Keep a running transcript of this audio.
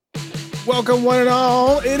Welcome, one and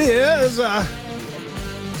all. It is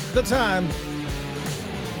the time.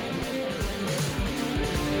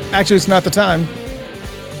 Actually, it's not the time.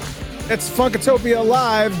 It's Funkatopia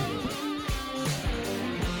Live.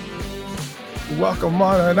 Welcome,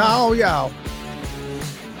 one and all, y'all.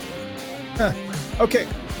 Okay.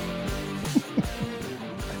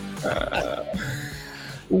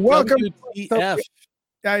 Welcome. WTF.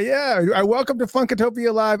 Welcome to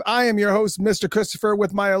Funkatopia Live. I am your host, Mr. Christopher,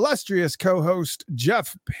 with my illustrious co-host,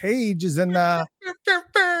 Jeff Page, is in the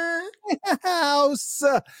house.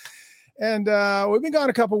 And we've been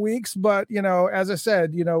gone a couple weeks, but as I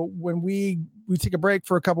said, when we take a break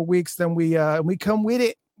for a couple weeks, then we come with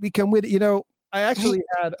it. We come with it. I actually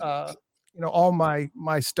had all my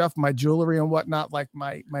stuff, my jewelry and whatnot, like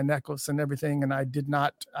my necklace and everything, and I didn't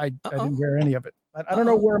wear any of it. I don't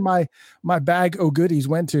know where my bag of goodies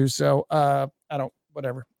went to, so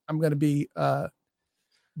whatever. I'm gonna be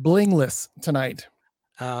blingless tonight.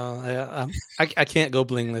 I can't go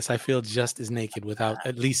blingless. I feel just as naked without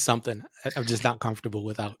at least something. I'm just not comfortable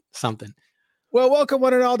without something. Well, welcome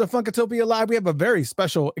one and all to Funkatopia Live. We have a very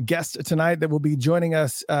special guest tonight that will be joining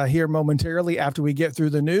us here momentarily after we get through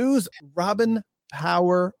the news. Robin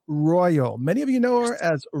Power Royal. Many of you know her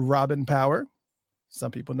as Robin Power. Some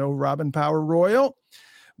people know Robin Power Royal,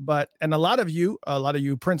 and a lot of you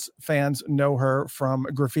Prince fans know her from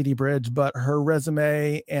Graffiti Bridge, but her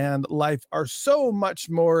resume and life are so much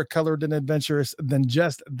more colored and adventurous than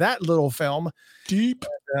just that little film. Deep.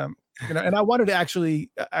 And I wanted to actually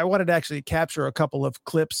capture a couple of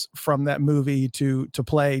clips from that movie to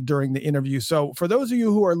play during the interview. So for those of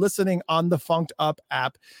you who are listening on the Funked Up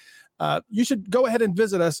app, you should go ahead and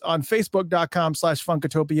visit us on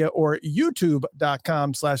facebook.com/Funkatopia or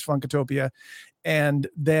youtube.com/Funkatopia. And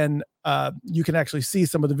then you can actually see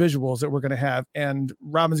some of the visuals that we're going to have. And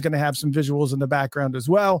Robin's going to have some visuals in the background as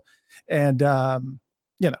well. And,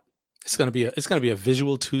 it's going to be a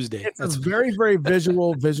visual Tuesday. It's a very, very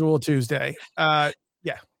visual Tuesday.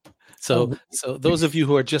 So those of you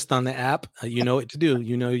who are just on the app, you know what to do.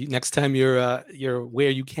 Next time you're where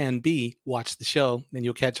you can be, watch the show, then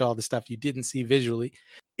you'll catch all the stuff you didn't see visually.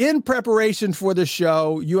 In preparation for the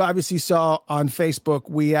show, you obviously saw on Facebook,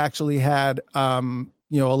 we actually had a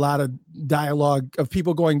lot of dialogue of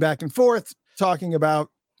people going back and forth talking about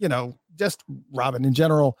just Robin in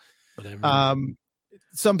general. Whatever.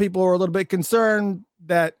 Some people are a little bit concerned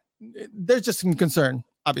that there's just some concern,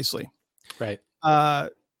 obviously. Right.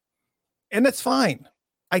 And that's fine.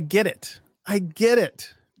 I get it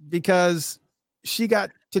because she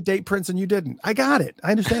got to date Prince and you didn't. I got it.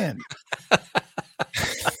 I understand.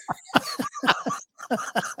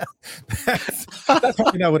 That's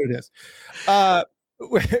probably not what it is.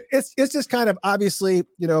 It's just kind of obviously,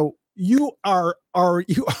 you are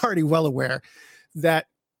already well aware that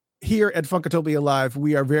here at Funkatopia Live,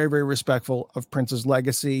 we are very, very respectful of Prince's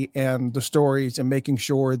legacy and the stories and making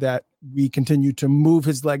sure that we continue to move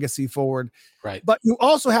his legacy forward. Right. But you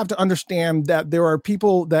also have to understand that there are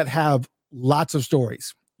people that have lots of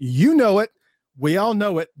stories. You know it. We all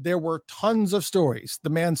know it. There were tons of stories.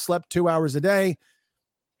 The man slept 2 hours a day.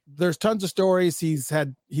 There's tons of stories. He's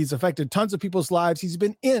affected tons of people's lives. He's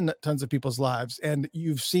been in tons of people's lives. And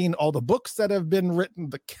you've seen all the books that have been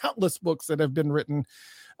written, the countless books that have been written.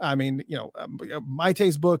 I mean,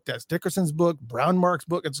 Maite's book, Des Dickerson's book, Brown Mark's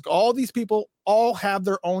book. It's all these people all have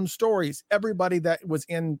their own stories. Everybody that was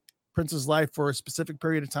in Prince's life for a specific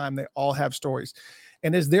period of time, they all have stories.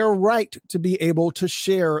 And it's their right to be able to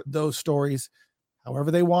share those stories however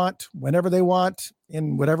they want, whenever they want,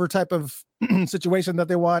 in whatever type of situation that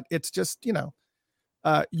they want. It's just, you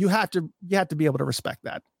have to be able to respect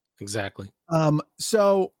that. Exactly.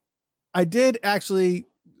 So I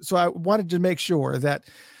wanted to make sure that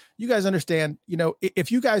you guys understand,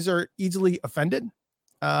 if you guys are easily offended,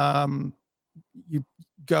 you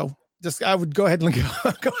go. I would go ahead and go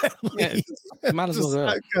ahead and leave. Yeah, might as well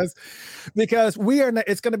go. Because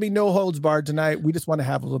it's going to be no holds barred tonight. We just want to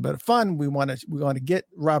have a little bit of fun. We want to get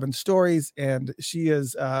Robin's stories, and she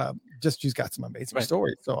is she's got some amazing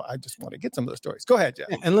stories. So I just want to get some of those stories. Go ahead, Jeff.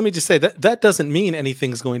 And let me just say that doesn't mean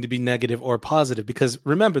anything's going to be negative or positive, because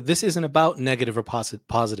remember, this isn't about negative or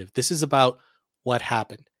positive. This is about what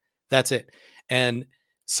happened. That's it. And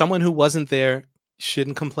someone who wasn't there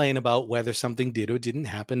shouldn't complain about whether something did or didn't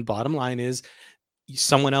happen. Bottom line is,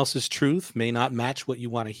 someone else's truth may not match what you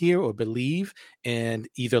want to hear or believe, and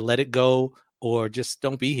either let it go or just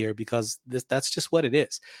don't be here, because that's just what it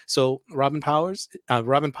is. So Robin Power is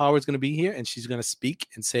going to be here, and she's going to speak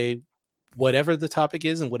and say whatever the topic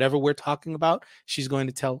is and whatever we're talking about, she's going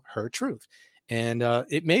to tell her truth. And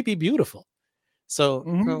it may be beautiful. So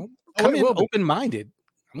come in open-minded.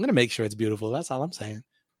 I'm going to make sure it's beautiful. That's all I'm saying.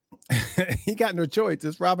 He got no choice.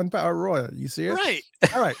 It's Robin Power Royal. You see it? Right.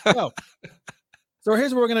 All right. So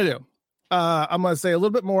here's what we're going to do. I'm going to say a little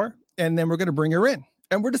bit more, and then we're going to bring her in.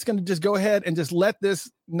 And we're just going to just go ahead and just let this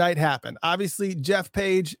night happen. Obviously, Jeff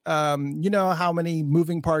Page, you know how many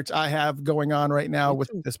moving parts I have going on right now,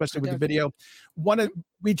 especially with the video.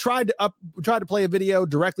 We tried to play a video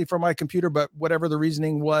directly from my computer, but whatever the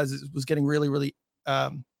reasoning was, it was getting really,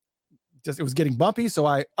 it was getting bumpy. So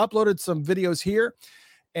I uploaded some videos here.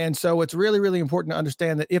 And so it's really important to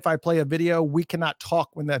understand that if I play a video, we cannot talk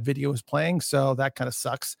when that video is playing. So that kind of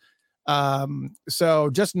sucks. So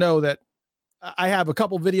just know that I have a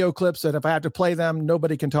couple video clips that if I have to play them,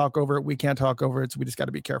 nobody can talk over it. We can't talk over it. So we just got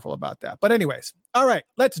to be careful about that. But anyways, all right,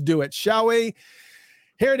 let's do it, shall we?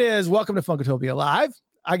 Here it is. Welcome to Funkatopia Live.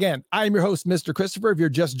 Again, I am your host, Mr. Christopher. If you're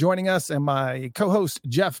just joining us, and my co-host,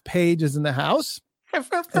 Jeff Page, is in the house.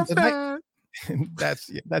 Tonight, that's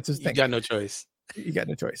his thing. You got no choice. You got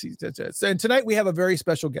no choice. And tonight we have a very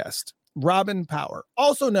special guest, Robin Power,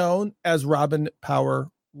 also known as Robin Power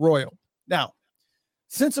Royal. Now,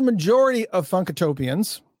 since a majority of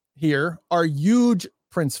Funkatopians here are huge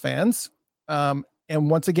Prince fans, and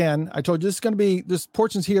once again, I told you there's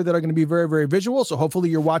portions here that are going to be very visual. So hopefully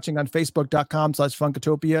you're watching on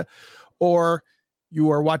Facebook.com/Funkatopia, or you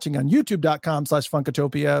are watching on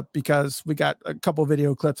YouTube.com/Funkatopia, because we got a couple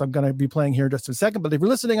video clips I'm going to be playing here in just a second. But if you're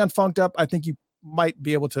listening on Funked Up, I think you might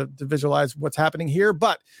be able to visualize what's happening here.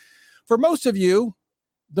 But for most of you,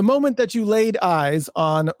 the moment that you laid eyes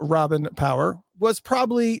on Robin Power was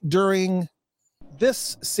probably during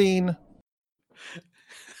this scene.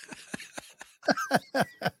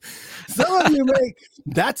 Some of you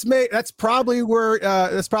that's probably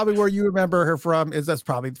where you remember her from. That's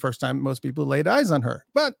probably the first time most people laid eyes on her.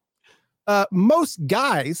 But most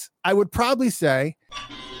guys, I would probably say,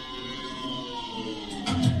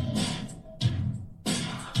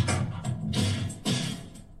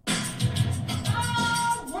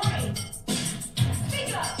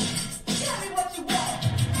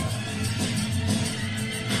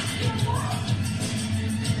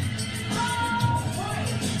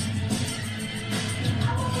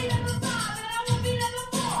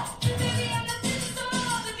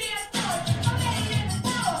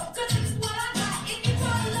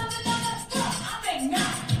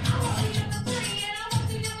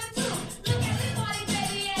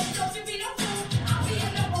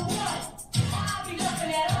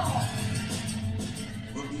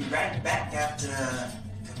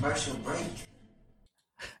 commercial break.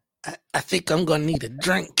 I think I'm gonna need a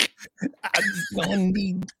drink. I'm gonna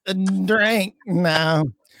need a drink now.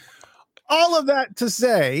 All of that to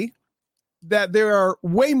say that there are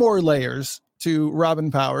way more layers to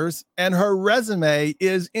Robin Powers, and her resume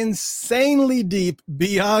is insanely deep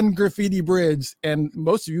beyond Graffiti Bridge. And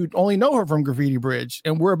most of you only know her from Graffiti Bridge.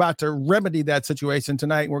 And we're about to remedy that situation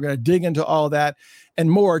tonight. We're going to dig into all that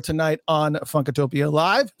and more tonight on Funkatopia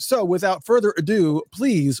Live. So without further ado,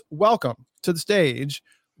 please welcome to the stage,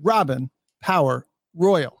 Robin Power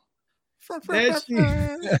Royal. There she,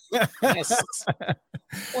 Yes.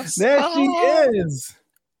 there she is.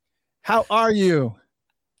 How are you?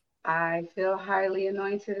 I feel highly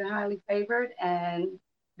anointed and highly favored, and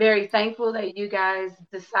very thankful that you guys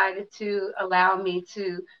decided to allow me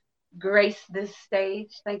to grace this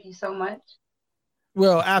stage. Thank you so much.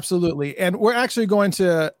 Well, absolutely. And we're actually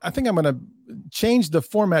I think I'm going to change the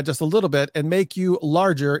format just a little bit and make you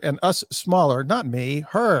larger and us smaller. Not me,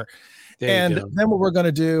 her. And then what we're going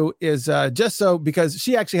to do is because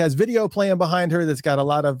she actually has video playing behind her that's got a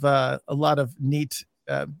lot of neat,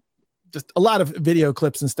 just a lot of video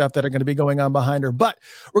clips and stuff that are going to be going on behind her. But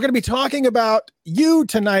we're going to be talking about you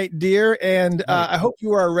tonight, dear. And I hope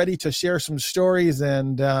you are ready to share some stories.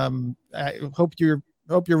 And I hope you're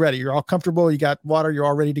ready. You're all comfortable. You got water. You're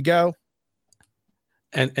all ready to go.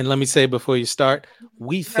 And let me say before you start,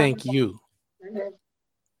 we thank you.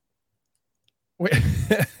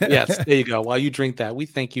 Yes, there you go. While you drink that, we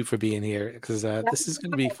thank you for being here, because this is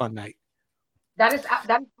going to be a fun night. That is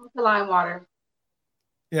alkaline water.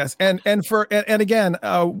 Yes, and again,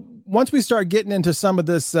 once we start getting into some of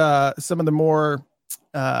this, some of the more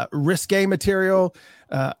risque material,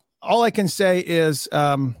 all I can say is,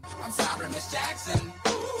 I'm sorry, Miss Jackson.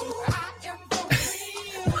 Ooh,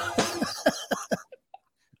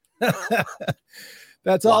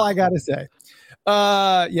 that's all I got to say.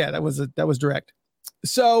 Yeah, that was direct.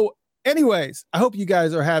 So anyways, I hope you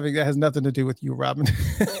guys are that has nothing to do with you, Robin.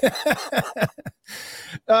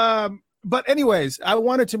 But anyways, I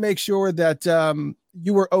wanted to make sure that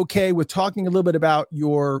you were okay with talking a little bit about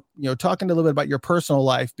your, talking a little bit about your personal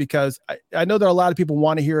life, because I know that a lot of people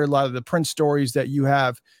want to hear a lot of the Prince stories that you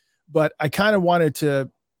have, but I kind of wanted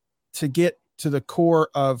to get to the core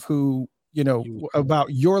of who,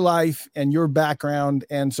 about your life and your background.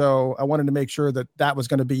 And so I wanted to make sure that was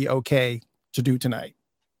going to be okay to do tonight.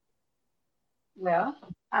 Well,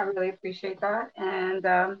 I really appreciate that.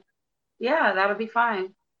 And yeah, that'll be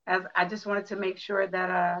fine. As I just wanted to make sure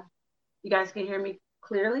that you guys can hear me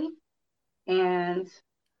clearly. And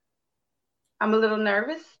I'm a little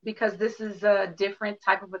nervous because this is a different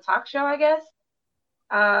type of a talk show, I guess.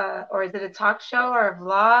 Or is it a talk show or a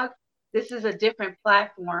vlog? This is a different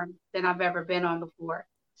platform than I've ever been on before.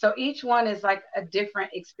 So each one is like a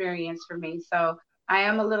different experience for me. So I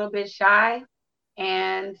am a little bit shy.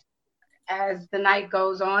 And as the night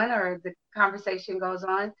goes on or the conversation goes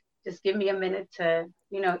on, just give me a minute to,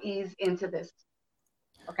 ease into this.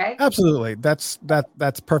 Okay. Absolutely. That's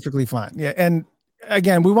perfectly fine. Yeah. And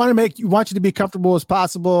again, we want you to be comfortable as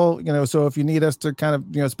possible, so if you need us to kind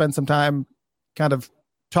of, spend some time kind of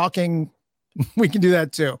talking, we can do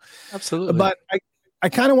that too. Absolutely. But I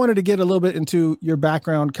kind of wanted to get a little bit into your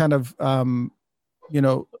background, kind of, a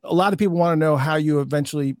lot of people want to know how you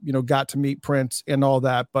eventually, got to meet Prince and all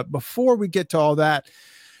that. But before we get to all that,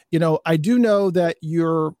 I do know that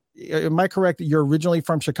am I correct that you're originally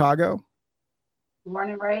from Chicago?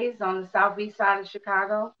 Born and raised on the southeast side of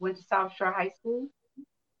Chicago, went to South Shore High School.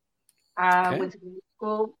 Went to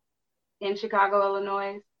school in Chicago,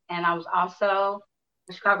 Illinois. And I was also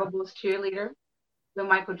a Chicago Bulls cheerleader when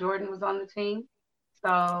Michael Jordan was on the team.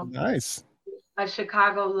 So nice. A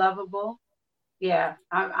Chicago lovable. Yeah,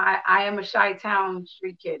 I am a Chi-Town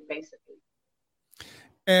street kid, basically.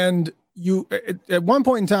 And you, at one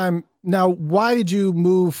point in time, now, why did you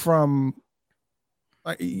move from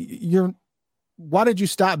why did you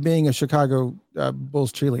stop being a Chicago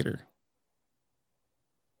Bulls cheerleader?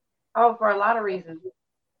 Oh, for a lot of reasons.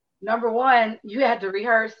 Number one, you had to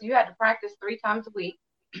rehearse. You had to practice 3 times a week.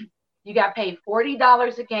 You got paid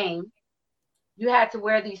 $40 a game. You had to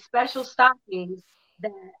wear these special stockings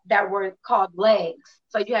that were called legs.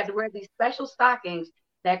 So you had to wear these special stockings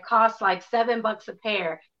that cost like $7 a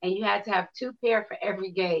pair, and you had to have 2 pair for every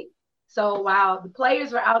game. So while the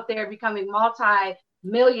players were out there becoming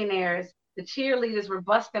multi-millionaires, the cheerleaders were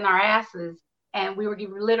busting our asses, and we were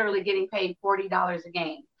literally getting paid $40 a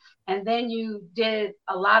game. And then you did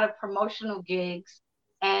a lot of promotional gigs,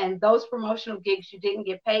 and those promotional gigs you didn't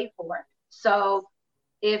get paid for. So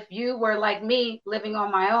if you were like me, living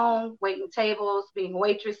on my own, waiting tables, being a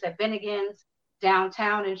waitress at Bennigan's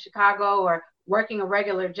downtown in Chicago, or working a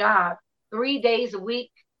regular job, 3 days a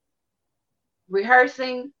week,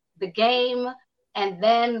 rehearsing the game, and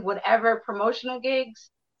then whatever promotional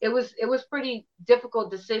gigs, it was pretty difficult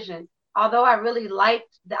decision. Although I really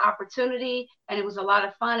liked the opportunity and it was a lot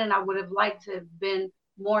of fun and I would have liked to have been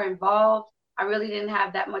more involved, I really didn't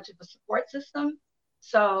have that much of a support system.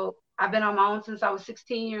 So I've been on my own since I was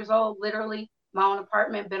 16 years old, literally my own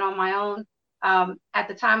apartment, been on my own. At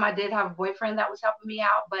the time I did have a boyfriend that was helping me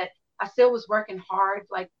out, but I still was working hard,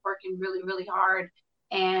 like working really, really hard.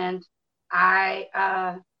 And I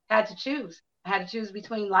had to choose. I had to choose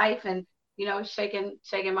between life and,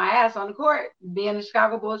 shaking my ass on the court, being a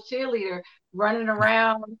Chicago Bulls cheerleader, running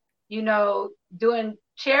around, doing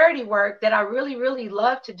charity work that I really, really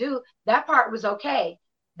love to do. That part was okay.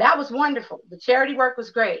 That was wonderful. The charity work was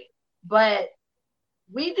great, but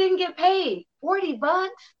we didn't get paid $40.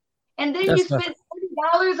 And then you spent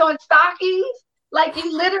 $40 on stockings. Like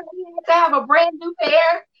you literally had to have a brand new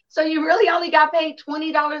pair. So you really only got paid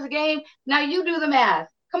 $20 a game. Now you do the math.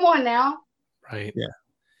 Come on now. Right. Yeah.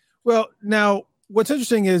 Well, now what's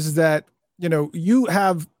interesting is that,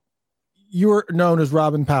 you're known as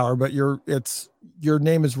Robin Power, but your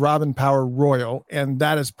name is Robin Power Royal. And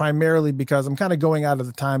that is primarily because I'm kind of going out of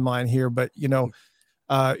the timeline here, but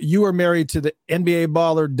you were married to the NBA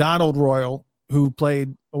baller, Donald Royal, who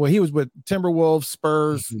played, he was with Timberwolves,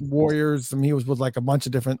 Spurs, Warriors. He was with like a bunch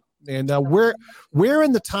of different, and where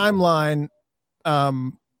in the timeline,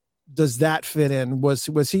 does that fit in?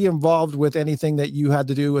 Was he involved with anything that you had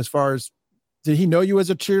to do as far as, did he know you as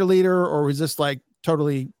a cheerleader, or was this like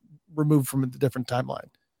totally removed from a different timeline?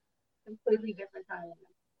 Completely different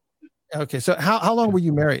timeline. Okay. So how long were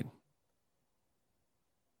you married?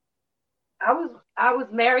 I was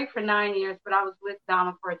married for 9 years, but I was with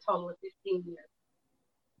Donald for a total of 15 years.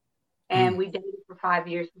 And we dated for 5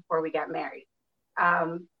 years before we got married. I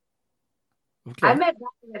met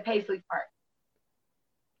Donald at Paisley Park.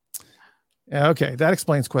 Yeah, okay, that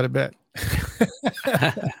explains quite a bit.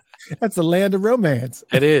 That's the land of romance.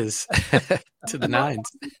 It is. To the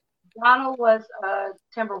nines. Donald was a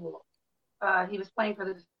Timberwolf. He was playing for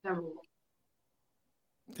the Timberwolves.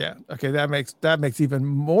 Yeah. Okay. That makes even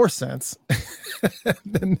more sense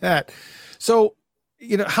than that. So,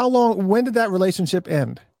 when did that relationship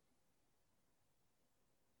end?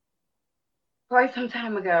 Quite some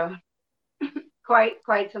time ago.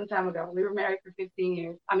 quite some time ago. We were married for 15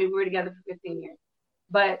 years. I mean, we were together for 15 years.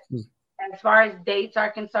 But as far as dates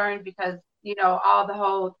are concerned, because, all the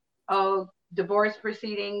whole, divorce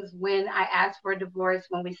proceedings, when I asked for a divorce,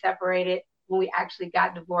 when we separated, when we actually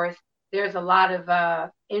got divorced, there's a lot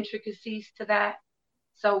of intricacies to that.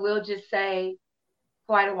 So we'll just say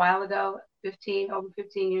quite a while ago, over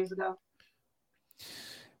 15 years ago.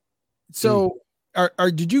 So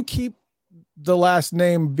did you keep the last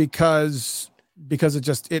name because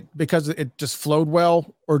it just flowed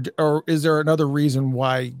well, or is there another reason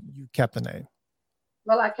why you kept the name?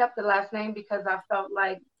 Well, I kept the last name because I felt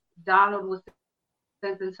like Donald was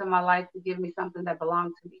sent into my life to give me something that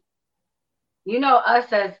belonged to me.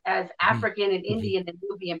 Us as African and Indian and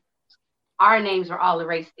Nubian, our names are all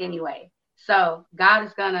erased anyway. So God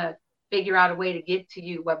is gonna figure out a way to get to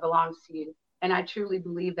you what belongs to you. And I truly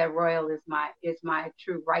believe that Royal is my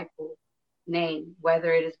true rightful name,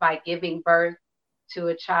 whether it is by giving birth to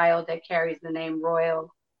a child that carries the name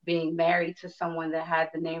Royal, being married to someone that had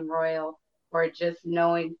the name Royal, or just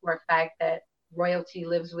knowing for a fact that royalty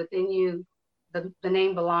lives within you. The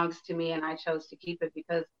name belongs to me, and I chose to keep it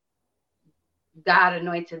because God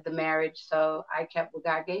anointed the marriage, so I kept what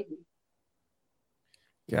God gave me.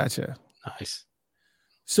 Gotcha. Nice.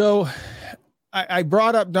 So I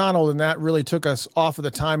brought up Donald, and that really took us off of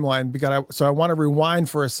the timeline because I want to rewind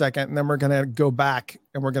for a second, and then we're going to go back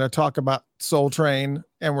and we're going to talk about Soul Train,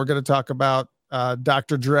 and we're going to talk about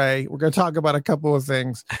Dr. Dre. We're going to talk about a couple of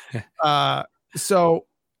things. And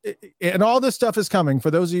all this stuff is coming. For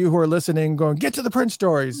those of you who are listening, going, get to the Prince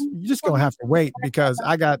stories. You're just going to have to wait because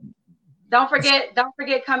I got. Don't forget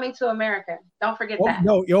Coming to America. Don't forget that.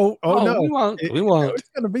 No, no. We won't. It's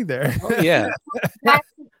going to be there. Oh, yeah. Back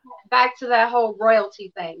to that whole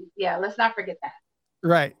royalty thing. Yeah, let's not forget that.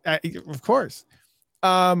 Right. Of course.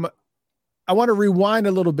 I want to rewind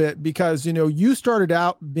a little bit because, you started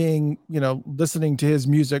out being, listening to his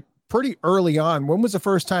music pretty early on. When was the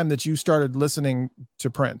first time that you started listening to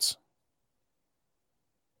Prince?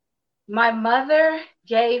 My mother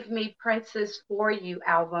gave me Prince's For You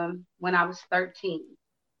album when I was 13.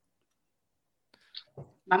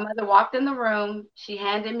 My mother walked in the room, she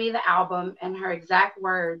handed me the album, and her exact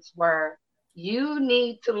words were, "You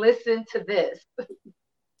need to listen to this."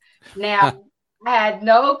 Now, I had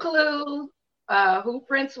no clue who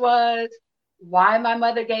Prince was, why my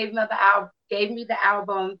mother gave me the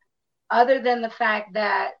album, other than the fact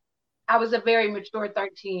that I was a very mature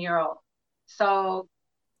 13-year-old. So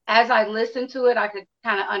as I listened to it, I could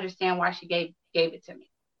kind of understand why she gave it to me.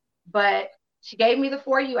 But she gave me the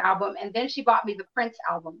For You album, and then she bought me the Prince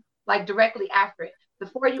album, like directly after it. The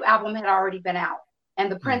For You album had already been out,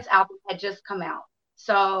 and the Prince album had just come out.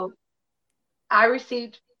 So I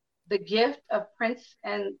received the gift of Prince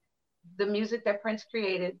and the music that Prince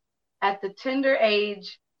created at the tender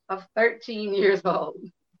age of 13 years old.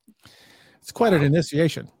 It's quite an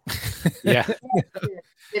initiation. Yeah.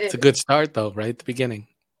 It's a good start, though, right at the beginning.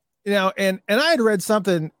 And I had read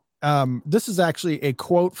something. This is actually a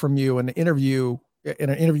quote from you in an interview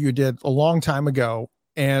you did a long time ago.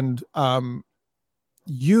 And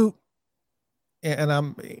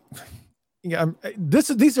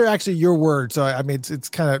these are actually your words. So, I mean, it's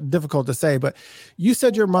kind of difficult to say, but you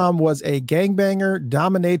said your mom was a gangbanger,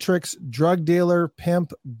 dominatrix, drug dealer,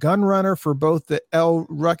 pimp, gun runner for both the El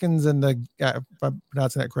Ruckins and the, if I'm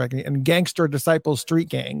pronouncing that correctly, and Gangster Disciples street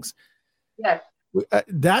gangs. Yes.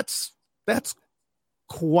 That's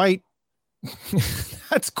quite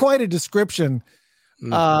that's quite a description.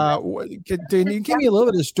 Can you give me a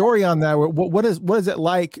little bit of story on that? What is it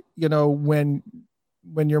like,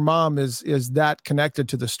 when your mom is that connected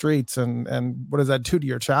to the streets, and what does that do to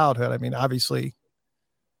your childhood? I mean, obviously.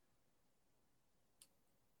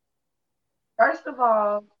 First of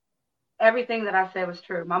all, everything that I said was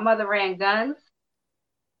true. My mother ran guns.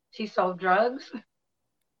 She sold drugs.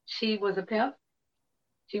 She was a pimp.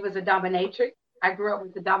 She was a dominatrix. I grew up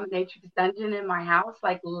with the dominatrix dungeon in my house,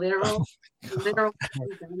 like literal. Let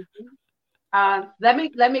me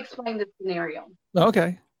explain the scenario.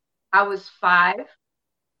 Okay. I was 5.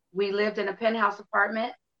 We lived in a penthouse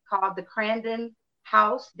apartment called the Crandon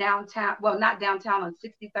House downtown. Well, not downtown, on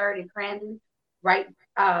 63rd and Crandon, right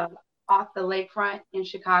off the lakefront in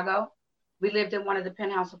Chicago. We lived in one of the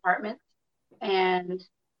penthouse apartments, and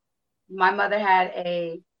my mother had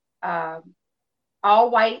a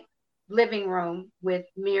all white living room with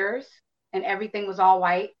mirrors, and everything was all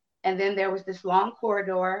white. And then there was this long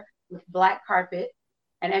corridor with black carpet.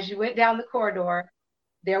 And as you went down the corridor,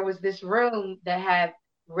 there was this room that had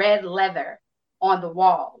red leather on the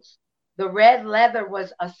walls. The red leather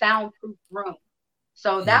was a soundproof room.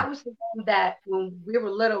 So that was the room that when we were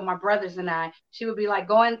little, my brothers and I, she would be like,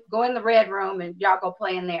 go in the red room and y'all go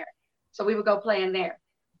play in there. So we would go play in there.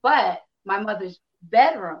 But my mother's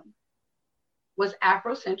bedroom was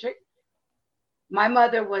Afrocentric. My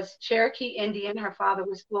mother was Cherokee Indian. Her father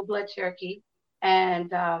was full-blood Cherokee. And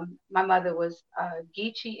my mother was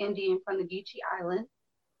Geechee Indian from the Geechee Island,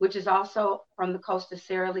 which is also from the coast of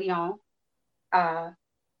Sierra Leone.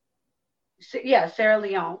 Sierra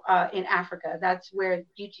Leone in Africa. That's where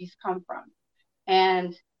Geechees come from.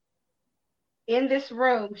 And in this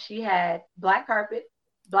room, she had black carpet,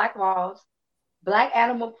 black walls, black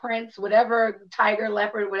animal prints, whatever, tiger,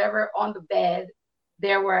 leopard, whatever on the bed.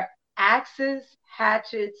 There were axes,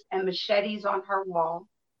 hatchets, and machetes on her wall.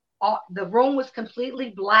 The room was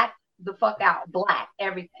completely black, the fuck out, black,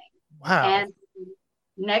 everything. Wow. And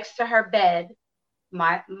next to her bed,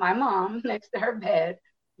 my mom, next to her bed,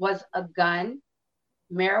 was a gun,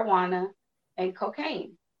 marijuana, and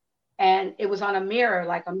cocaine. And it was on a mirror,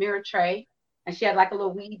 like a mirror tray. And she had like a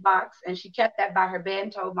little weed box. And she kept that by her bed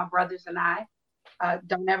and told my brothers and I,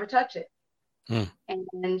 don't ever touch it.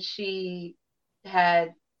 And she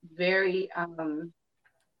had very,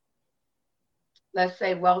 let's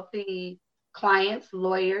say, wealthy clients,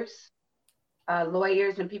 lawyers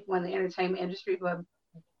and people in the entertainment industry, but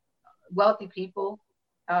wealthy people.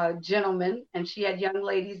 Gentlemen, and she had young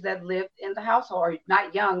ladies that lived in the household, or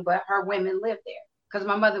not young, but her women lived there because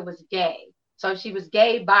my mother was gay. So she was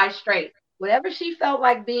gay, bi, straight. Whatever she felt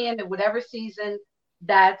like being in whatever season,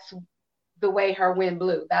 that's the way her wind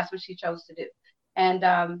blew. That's what she chose to do.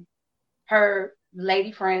 And her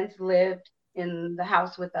lady friends lived in the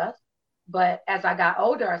house with us. But as I got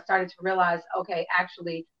older, I started to realize, okay,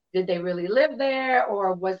 actually, did they really live there,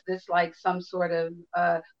 or was this like some sort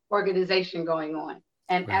of organization going on?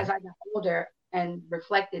 And as I got older and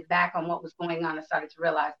reflected back on what was going on, I started to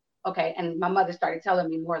realize, okay, and my mother started telling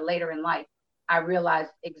me more later in life, I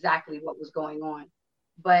realized exactly what was going on.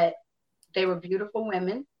 But they were beautiful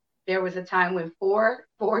women. There was a time when four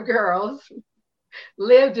girls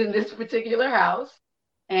lived in this particular house,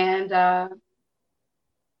 and I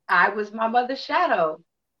was my mother's shadow.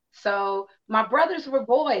 So my brothers were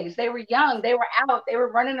boys. They were young. They were out. They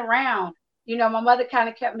were running around. You know, my mother kind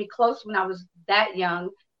of kept me close when I was that young.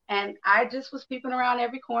 And I just was peeping around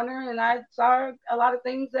every corner, and I saw a lot of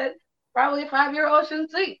things that probably a 5-year-old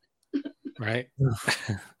shouldn't see. Right.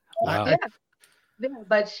 Wow. Yeah.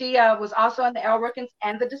 But she was also in the El Rookins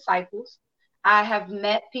and the Disciples. I have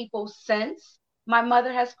met people since my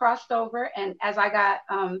mother has crossed over. And as I got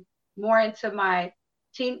more into my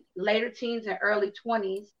later teens and early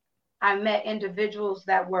 20s, I met individuals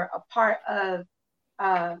that were a part of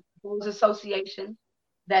those associations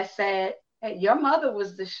that said, hey, your mother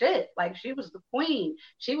was the shit. Like, she was the queen.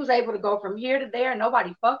 She was able to go from here to there.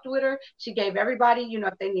 Nobody fucked with her. She gave everybody, you know,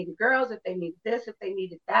 if they needed girls, if they needed this, if they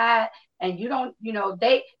needed that. And you don't, you know,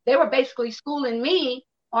 they were basically schooling me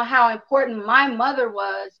on how important my mother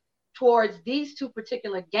was towards these two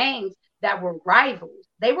particular gangs that were rivals.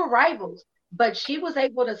 They were rivals, but she was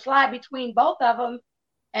able to slide between both of them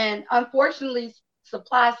and unfortunately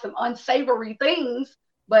supply some unsavory things,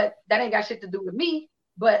 but that ain't got shit to do with me,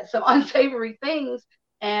 but some unsavory things.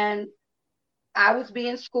 And I was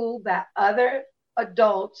being schooled by other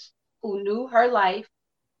adults who knew her life,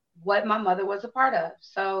 what my mother was a part of.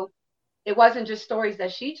 So it wasn't just stories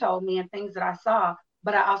that she told me and things that I saw,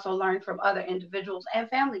 but I also learned from other individuals and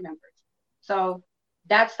family members. So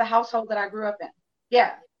that's the household that I grew up in.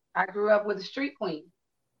 Yeah, I grew up with a street queen.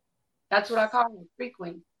 That's what I call her, street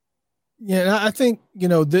queen. Yeah, I think, you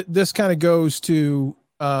know, this kind of goes to,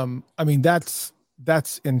 I mean, that's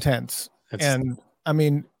intense. And I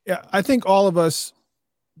mean, I think all of us,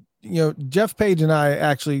 you know, Jeff Page and I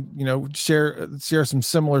actually, you know, share some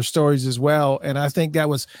similar stories as well. And I think that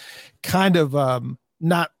was kind of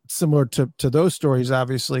not similar to those stories,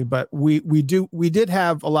 obviously, but we did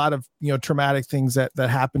have a lot of, you know, traumatic things that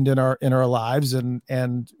happened in our lives. And,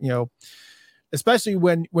 you know, especially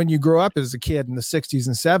when you grow up as a kid in the 60s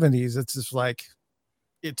and 70s, it's just like,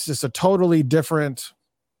 it's just a totally different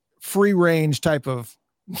free range type of,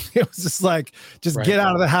 it was just like, just get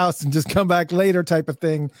out of the house and just come back later type of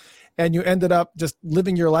thing. And you ended up just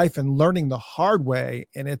living your life and learning the hard way.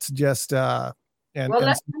 And it's just, let me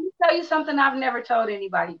tell you something I've never told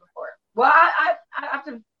anybody before. Well, I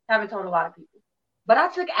haven't told a lot of people, but I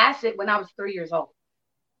took acid when I was 3 years old.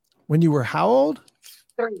 When you were how old?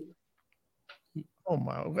 3. Oh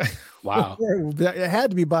my! Wow. It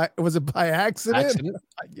had to be was it by accident? Accident?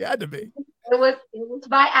 It had to be. It was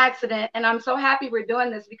by accident, and I'm so happy we're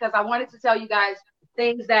doing this because I wanted to tell you guys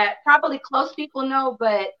things that probably close people know,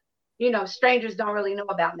 but strangers don't really know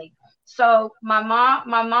about me. So my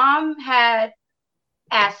mom had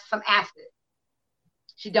some acid.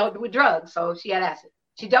 She dealt with drugs, so she had acid.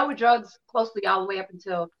 She dealt with drugs closely all the way up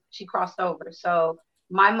until she crossed over. So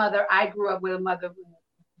I grew up with a mother who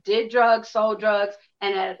did drugs, sold drugs,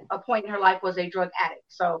 and at a point in her life was a drug addict.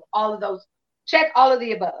 So all of those, check all of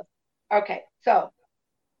the above. Okay, so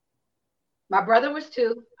my brother was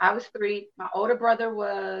 2, I was 3. My older brother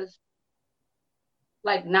was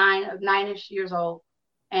like 9-ish years old.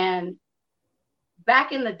 And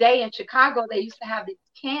back in the day in Chicago, they used to have these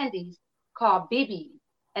candies called BBs,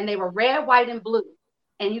 and they were red, white, and blue,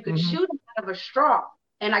 and you could shoot them out of a straw.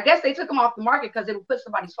 And I guess they took them off the market because it would put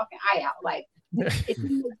somebody's fucking eye out. Like, it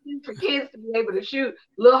didn't make sense for kids to be able to shoot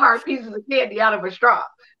little hard pieces of candy out of a straw.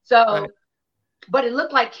 So, right. But it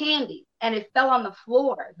looked like candy, and it fell on the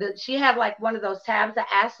floor. She had like one of those tabs of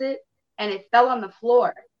acid, and it fell on the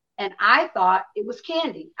floor. And I thought it was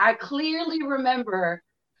candy. I clearly remember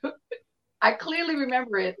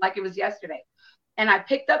it like it was yesterday. And I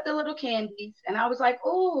picked up the little candies, and I was like,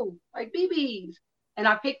 "Oh, like BBs." And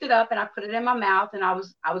I picked it up and I put it in my mouth, and I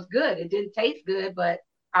was good. It didn't taste good, but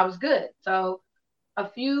I was good. So a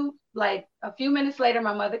few minutes later,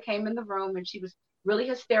 my mother came in the room, and she was really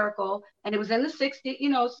hysterical. And it was in the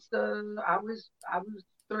 60s, so I was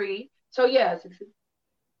 3. So yeah,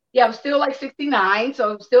 it was still like 69.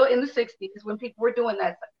 So still in the 60s when people were doing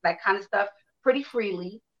that kind of stuff pretty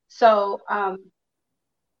freely. So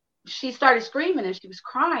she started screaming and she was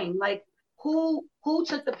crying, like, who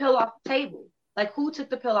took the pill off the table? Like, who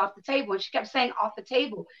took the pill off the table? And she kept saying off the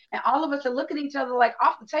table. And all of us are looking at each other like,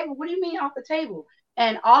 off the table? What do you mean off the table?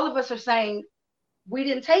 And all of us are saying, we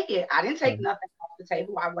didn't take it. I didn't take nothing off the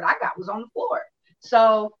table. What I got was on the floor.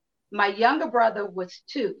 So my younger brother was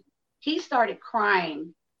 2. He started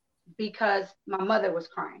crying because my mother was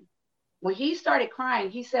crying. When he started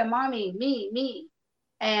crying, he said, "Mommy, me."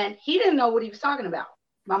 And he didn't know what he was talking about.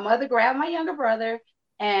 My mother grabbed my younger brother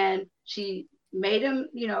and she made him,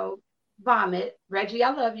 vomit. "Reggie,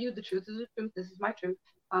 I love you. The truth is the truth. This is my truth."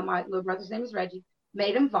 My little brother's name is Reggie.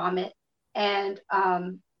 Made him vomit. And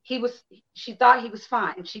she thought he was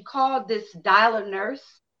fine. She called this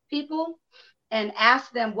dial-a-nurse people and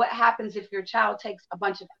asked them what happens if your child takes a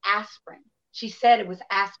bunch of aspirin. She said it was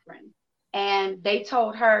aspirin. And they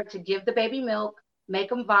told her to give the baby milk, make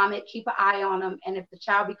them vomit, keep an eye on them, and if the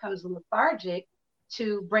child becomes lethargic,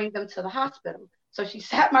 to bring them to the hospital. So she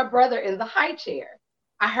sat my brother in the high chair.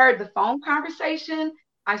 I heard the phone conversation.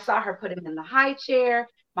 I saw her put him in the high chair.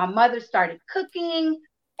 My mother started cooking.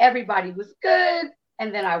 Everybody was good.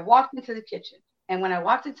 And then I walked into the kitchen. And when I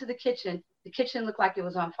walked into the kitchen looked like it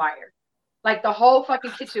was on fire. Like the whole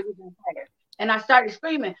fucking kitchen was on fire. And I started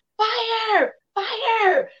screaming, "Fire,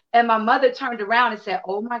 fire." And my mother turned around and said,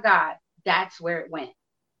 "Oh my God, that's where it went."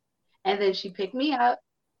 And then she picked me up.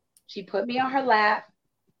 She put me on her lap.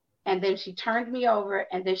 And then she turned me over.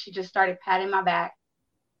 And then she just started patting my back.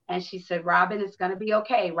 And she said, "Robin, it's going to be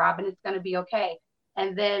okay. Robin, it's going to be okay."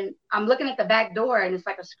 And then I'm looking at the back door, and it's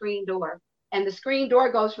like a screen door. And the screen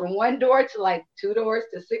door goes from 1 door to like 2 doors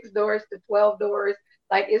to 6 doors to 12 doors.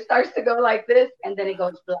 Like it starts to go like this, and then it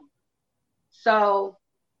goes black. So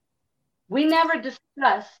we never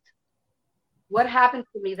discussed what happened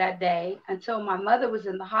to me that day until my mother was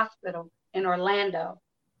in the hospital in Orlando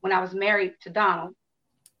when I was married to Donald.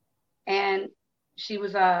 And she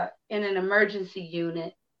was in an emergency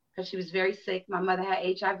unit because she was very sick. My mother had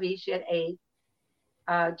HIV. She had AIDS.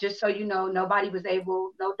 Just so you know, no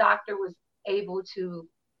doctor was able to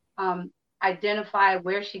identify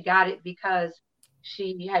where she got it because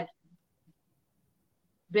she had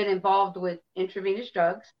been involved with intravenous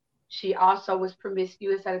drugs. She also was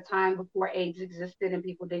promiscuous at a time before AIDS existed and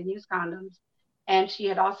people didn't use condoms. And she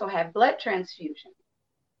had also had blood transfusions.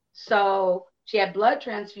 So she had blood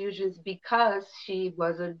transfusions because she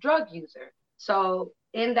was a drug user. So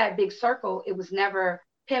in that big circle, it was never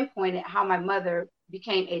pinpointed how my mother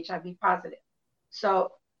became HIV positive.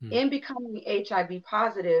 So in becoming HIV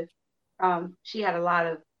positive, she had a lot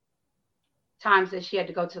of times that she had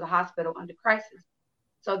to go to the hospital under crisis.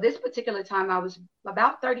 So this particular time I was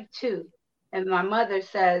about 32 and my mother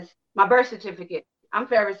says, my birth certificate, I'm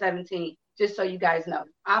forever 17, just so you guys know.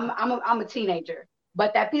 I'm a teenager,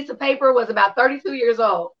 but that piece of paper was about 32 years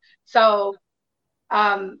old. So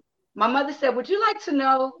my mother said, "Would you like to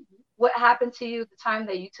know what happened to you the time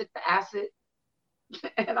that you took the acid?"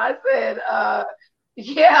 And I said,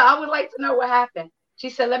 "Yeah, I would like to know what happened." She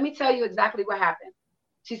said, let me tell you exactly what happened.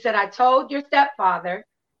 She said, I told your stepfather,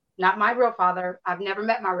 not my real father. I've never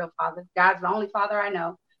met my real father. God's the only father I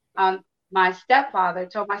know. My stepfather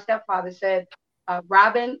told my stepfather, said,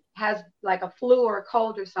 Robin has like a flu or a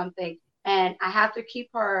cold or something, and I have to keep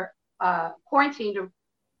her quarantined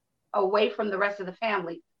away from the rest of the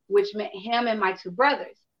family, which meant him and my two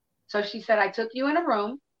brothers. So she said, I took you in a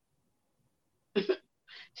room.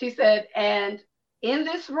 She said, and in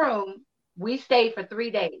this room, we stayed for 3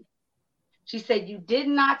 days. She said, you did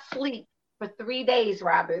not sleep for 3 days,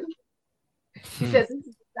 Robin. She said, this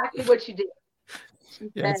is exactly what you did.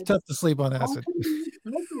 Yeah, it's tough to sleep on acid.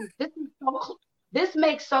 This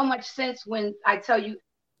makes so much sense when I tell you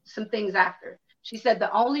some things after. She said,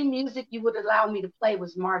 the only music you would allow me to play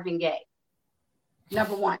was Marvin Gaye.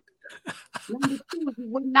 Number one. Number two, you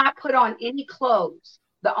would not put on any clothes.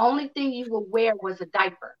 The only thing you would wear was a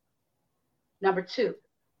diaper. Number two.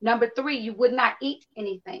 Number three, you would not eat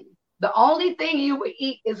anything. The only thing you would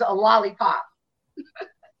eat is a lollipop.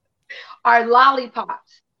 Our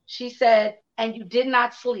lollipops. She said, and you did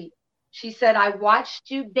not sleep. She said, I watched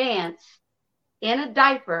you dance in a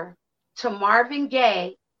diaper to Marvin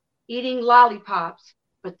Gaye, eating lollipops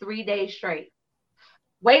for 3 days straight.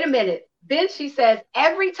 Wait a minute. Then she says,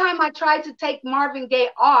 every time I tried to take Marvin Gaye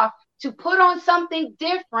off to put on something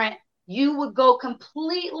different, you would go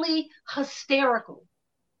completely hysterical.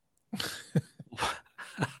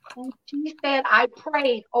 And she said, I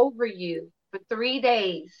prayed over you for 3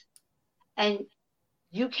 days and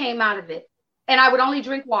you came out of it. And I would only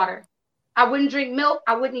drink water. I wouldn't drink milk.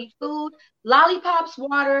 I wouldn't eat food. Lollipops,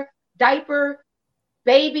 water, diaper,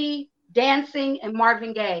 baby, dancing, and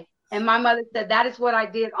Marvin Gaye. And my mother said, that is what I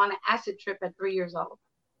did on an acid trip at 3 years old.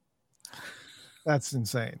 That's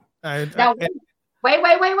insane. Wait.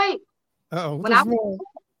 Oh, when I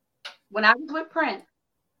was with Prince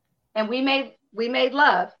and we made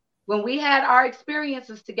love, when we had our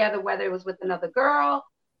experiences together, whether it was with another girl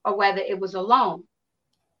or whether it was alone,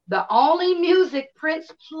 the only music Prince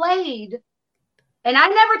played, and I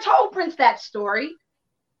never told Prince that story,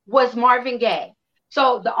 was Marvin Gaye.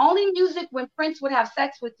 So the only music when Prince would have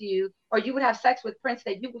sex with you, or you would have sex with Prince,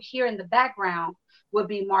 that you would hear in the background would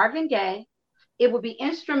be Marvin Gaye. It would be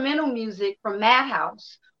instrumental music from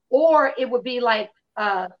Madhouse, or it would be like,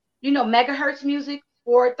 megahertz music,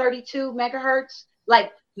 432 megahertz,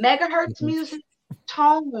 like megahertz music,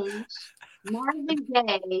 tones, Marvin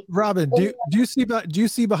Gaye. Robin, do you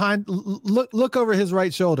see behind? Look over his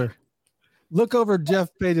right shoulder. Look over Jeff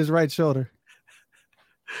Page's right shoulder.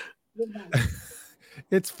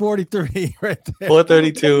 It's 43 right there.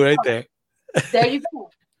 432 right there. There you go.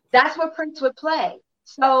 That's what Prince would play.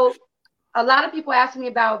 So a lot of people ask me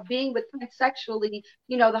about being with Prince sexually,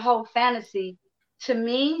 the whole fantasy. To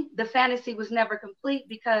me, the fantasy was never complete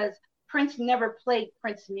because Prince never played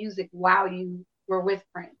Prince music while you were with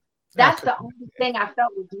Prince. That's the only thing I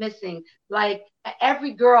felt was missing. Like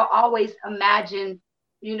every girl always imagined,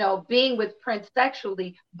 being with Prince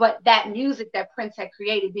sexually, but that music that Prince had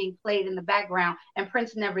created being played in the background, and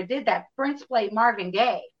Prince never did that. Prince played Marvin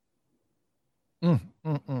Gaye.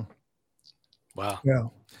 Wow. Yeah.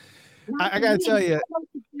 I got to tell you.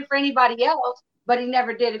 For anybody else, but he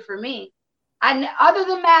never did it for me. Other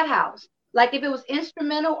than Madhouse, like if it was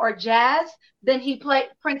instrumental or jazz, then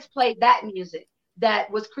Prince played that music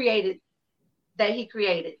that was created, that he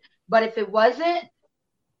created. But if it wasn't,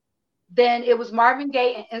 then it was Marvin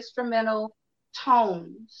Gaye and instrumental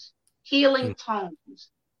tones, healing tones.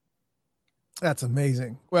 That's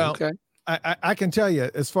amazing. Well, okay. I can tell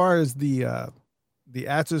you, as far as the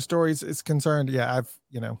acid stories is concerned, yeah,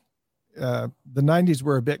 the 90s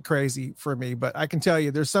were a bit crazy for me, but I can tell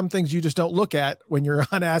you there's some things you just don't look at when you're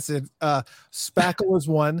on acid. Spackle is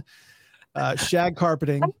one, shag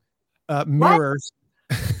carpeting, mirrors.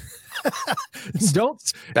 Spackle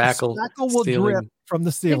will drip from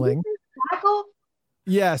the ceiling. Spackle?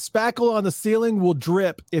 Yeah, spackle on the ceiling will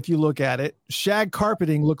drip if you look at it. Shag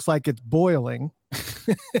carpeting looks like it's boiling.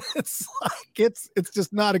 It's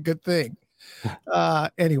just not a good thing.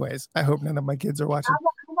 Anyways, I hope none of my kids are watching.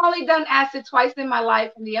 I've only done acid twice in my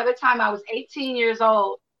life, and the other time I was 18 years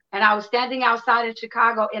old, and I was standing outside in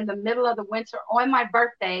Chicago in the middle of the winter on my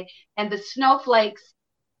birthday, and the snowflakes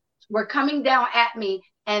were coming down at me,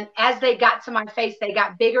 and as they got to my face, they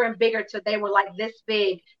got bigger and bigger till they were like this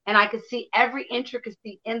big, and I could see every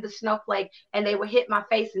intricacy in the snowflake, and they would hit my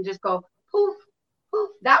face and just go poof, poof.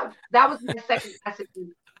 That was my second acid trip.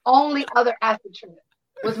 Only other acid trip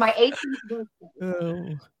was my 18th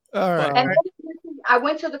birthday. All right. And I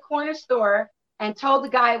went to the corner store and told the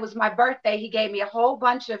guy it was my birthday. He gave me a whole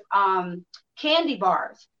bunch of candy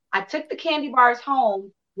bars. I took the candy bars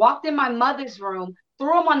home, walked in my mother's room,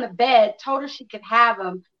 threw them on the bed, told her she could have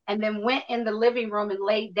them, and then went in the living room and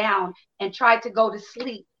laid down and tried to go to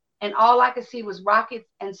sleep. And all I could see was rockets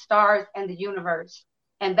and stars and the universe.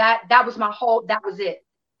 And that was my whole, that was it.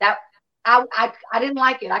 That I didn't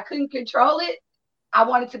like it. I couldn't control it. I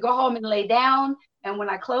wanted to go home and lay down. And when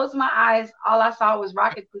I closed my eyes, all I saw was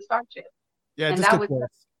rockets and starships. Yeah, and just that was,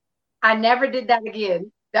 I never did that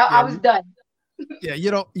again. I was done. Yeah,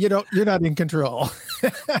 you're not in control.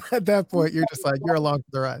 At that point, you're just like, you're along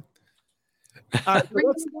for the ride. At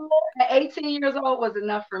 18 years old was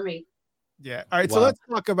enough for me. Yeah. All right. Wow. So let's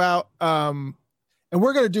talk about, and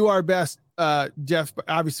we're going to do our best, Jeff, but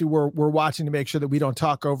obviously we're watching to make sure that we don't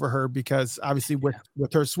talk over her, because obviously with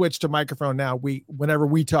her switch to microphone now, whenever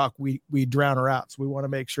we talk, we drown her out. So we want to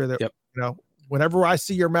make sure that, whenever I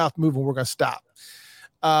see your mouth moving, we're going to stop.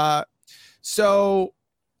 So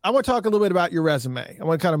I want to talk a little bit about your resume. I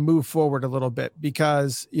want to kind of move forward a little bit,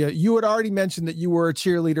 because you had already mentioned that you were a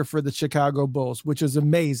cheerleader for the Chicago Bulls, which is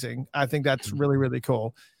amazing. I think that's really, really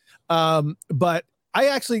cool. But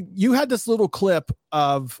you had this little clip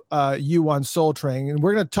of you on Soul Train, and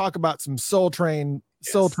we're going to talk about some Soul Train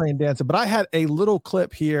dancing. But I had a little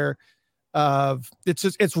clip here of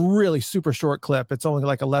it's really super short clip. It's only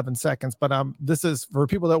like 11 seconds, but this is for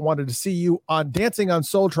people that wanted to see you on dancing on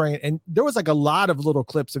Soul Train. And there was like a lot of little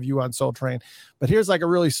clips of you on Soul Train, but here's like a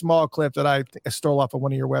really small clip that I stole off of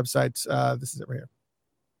one of your websites. This is it right here.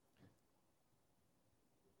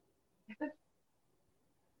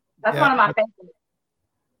 That's one of my favorites.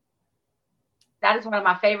 That is one of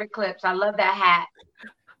my favorite clips. I love that hat.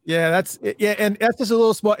 Yeah, and that's just a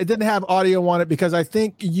little small. It didn't have audio on it because I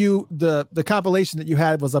think the compilation that you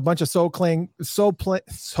had was a bunch of Soul Train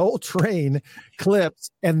clips,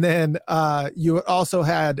 and then you also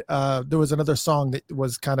had there was another song that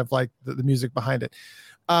was kind of like the music behind it.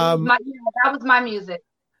 That was my music.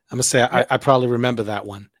 I'm gonna say I probably remember that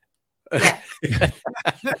one. Yeah.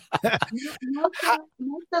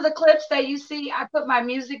 most of the clips that you see, I put my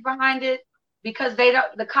music behind it, because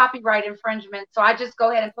the copyright infringement. So I just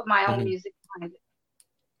go ahead and put my own music behind it.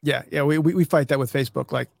 Yeah. We fight that with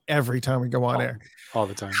Facebook like every time we go on air. All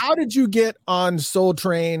the time. How did you get on Soul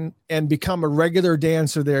Train and become a regular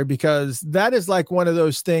dancer there? Because that is like one of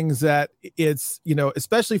those things that it's,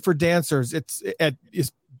 especially for dancers, it's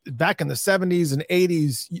back in the 70s and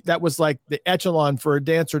 80s, that was like the echelon for a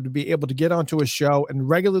dancer to be able to get onto a show and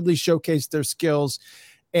regularly showcase their skills.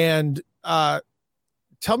 And,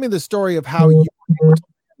 tell me the story of how you were able to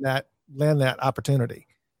land that opportunity.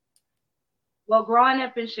 Well, growing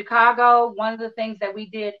up in Chicago, one of the things that we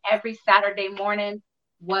did every Saturday morning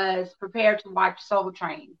was prepare to watch Soul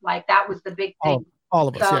Train. Like that was the big thing. All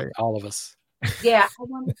of us. So, yeah. All of us. Yeah,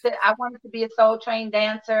 I wanted to be a Soul Train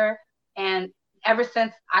dancer, and ever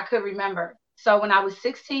since I could remember. So when I was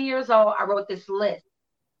 16 years old, I wrote this list,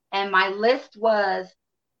 and my list was,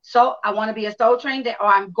 so I want to be a Soul Train or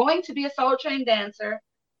I'm going to be a Soul Train dancer.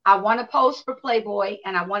 I want to pose for Playboy,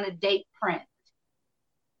 and I want to date Prince.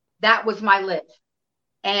 That was my list.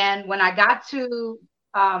 And when I got to,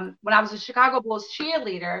 when I was a Chicago Bulls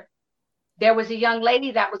cheerleader, there was a young lady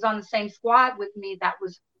that was on the same squad with me that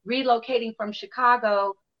was relocating from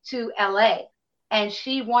Chicago to LA. And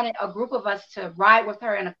she wanted a group of us to ride with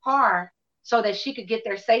her in a car so that she could get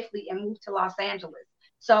there safely and move to Los Angeles.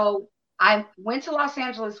 So I went to Los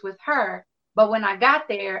Angeles with her, but when I got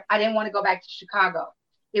there, I didn't want to go back to Chicago.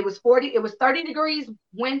 It was 30 degrees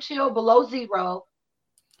wind chill below zero.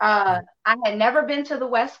 I had never been to the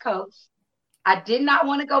West Coast. I did not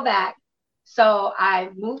want to go back. So I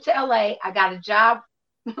moved to LA. I got a job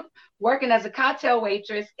working as a cocktail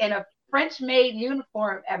waitress in a French maid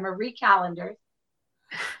uniform at Marie Callender's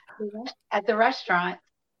at the restaurant.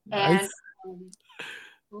 Nice.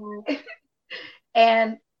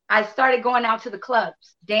 And I started going out to the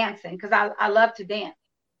clubs dancing, because I love to dance.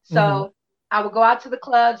 So I would go out to the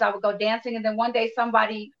clubs, I would go dancing. And then one day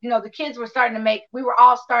somebody, the kids were we were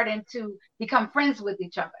all starting to become friends with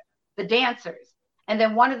each other, the dancers. And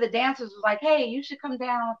then one of the dancers was like, hey, you should come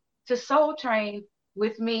down to Soul Train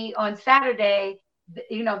with me on Saturday.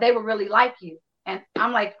 They would really like you. And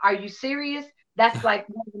I'm like, are you serious? That's like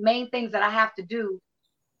one of the main things that I have to do,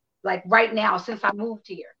 like right now, since I moved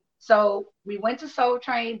here. So we went to Soul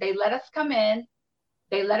Train. They let us come in.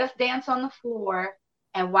 They let us dance on the floor.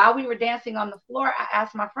 And while we were dancing on the floor, I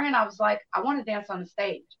asked my friend, I was like, I want to dance on the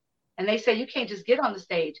stage. And they said, you can't just get on the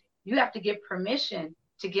stage. You have to get permission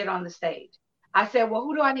to get on the stage. I said, well,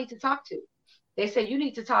 who do I need to talk to? They said, you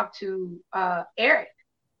need to talk to Eric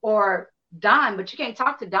or Don, but you can't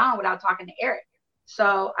talk to Don without talking to Eric.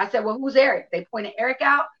 So I said, well, who's Eric? They pointed Eric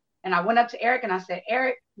out. And I went up to Eric and I said,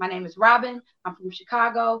 Eric, my name is Robin. I'm from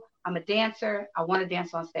Chicago. I'm a dancer. I want to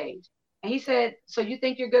dance on stage. And he said, so you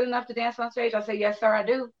think you're good enough to dance on stage? I said, yes, sir, I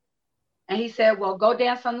do. And he said, well, go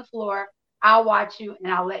dance on the floor. I'll watch you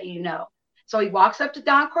and I'll let you know. So he walks up to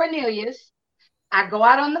Don Cornelius. I go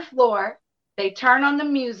out on the floor. They turn on the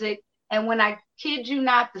music. And when I kid you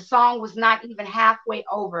not, the song was not even halfway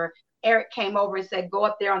over. Eric came over and said, go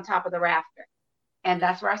up there on top of the rafter. And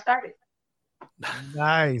that's where I started.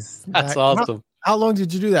 Nice. That's awesome. How long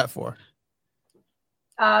did you do that for?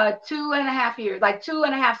 2.5 years, like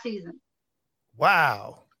 2.5 seasons.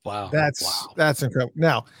 Wow. That's incredible.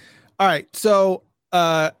 Now, all right. So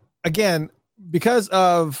again, because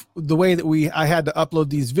of the way that I had to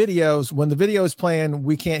upload these videos, when the video is playing,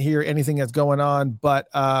 we can't hear anything that's going on. But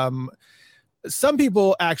some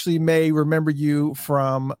people actually may remember you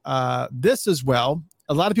from this as well.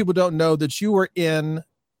 A lot of people don't know that you were in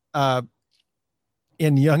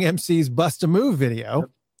Young MC's Bust a Move video.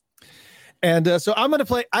 And so I'm going to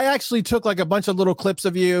play. I actually took like a bunch of little clips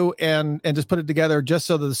of you and just put it together just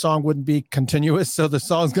so that the song wouldn't be continuous. So the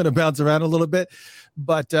song's going to bounce around a little bit.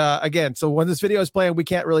 But again, so when this video is playing, we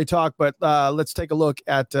can't really talk, but let's take a look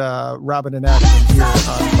at Robin and Addison here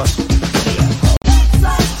on Bust a Move.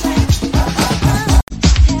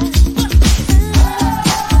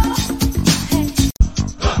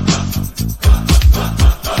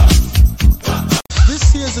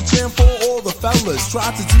 Here's a jam for all the fellas.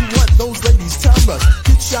 Try to do what those ladies tell us.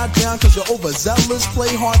 Get shot down because you're overzealous.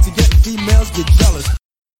 Play hard to get females, get jealous.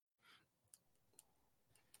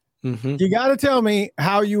 Mm-hmm. You got to tell me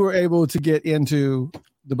how you were able to get into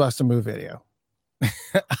the Bust a Move video.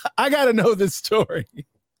 I got to know this story.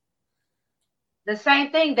 The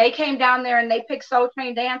same thing. They came down there and they picked Soul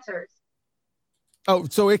Train dancers. Oh,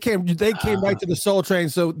 so they came right to the Soul Train.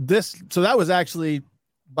 So that was actually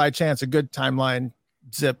by chance a good timeline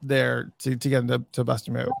zip there to get into Bust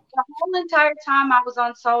a Move. The whole entire time I was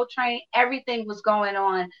on Soul Train, everything was going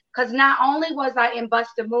on. Because not only was I in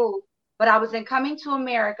Bust a Move, but I was in Coming to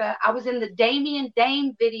America. I was in the Damien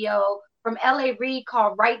Dame video from L.A. Reid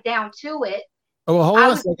called Right Down to It. Oh, well, hold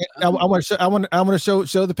on a second. I want to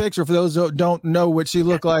show the picture for those who don't know what she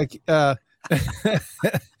looked like. Yeah,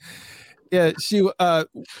 she.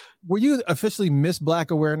 Were you officially Miss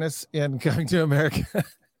Black Awareness in Coming to America?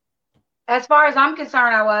 As far as I'm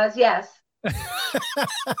concerned, I was, yes.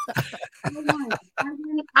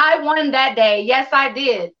 I won that day. Yes, I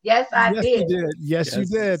did. Yes, I did. Yes, you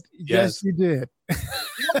did. Yes, you did.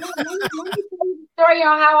 Let me tell you the story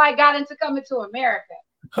on how I got into Coming to America.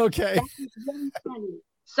 Okay.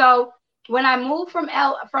 So when I moved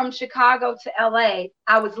from Chicago to LA,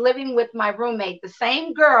 I was living with my roommate, the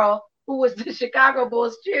same girl who was the Chicago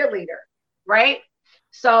Bulls cheerleader, right?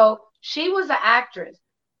 So she was an actress.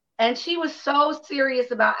 And she was so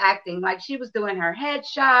serious about acting. Like she was doing her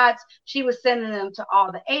headshots. She was sending them to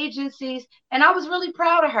all the agencies. And I was really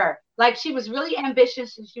proud of her. Like she was really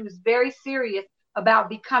ambitious and she was very serious about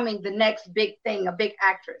becoming the next big thing, a big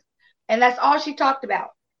actress. And that's all she talked about.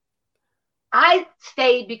 I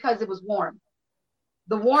stayed because it was warm.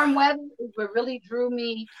 The warm weather is what really drew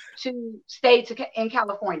me to stay in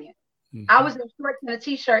California. Mm-hmm. I was in shorts and a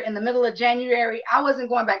t-shirt in the middle of January. I wasn't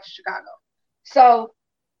going back to Chicago. So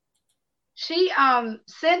she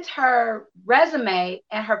sent her resume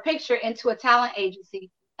and her picture into a talent agency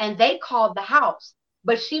and they called the house,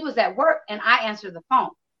 but she was at work and I answered the phone.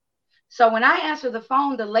 So when I answered the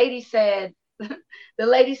phone, the lady said,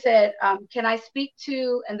 can I speak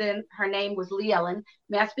to, and then her name was Lee Ellen.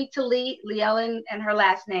 May I speak to Lee Ellen and her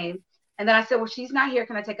last name? And then I said, well, she's not here.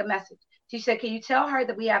 Can I take a message? She said, can you tell her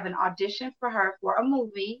that we have an audition for her for a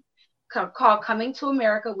movie called Coming to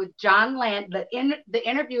America with John Land. The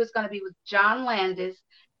interview is going to be with John Landis.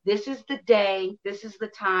 This is the day, this is the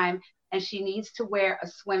time, and she needs to wear a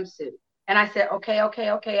swimsuit. And I said, okay.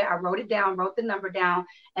 I wrote it down, wrote the number down.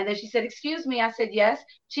 And then she said, excuse me. I said, yes.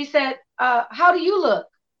 She said, how do you look?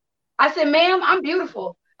 I said, ma'am, I'm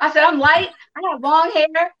beautiful. I said, I'm light. I have long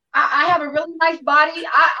hair. I have a really nice body.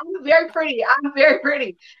 I'm very pretty. I'm very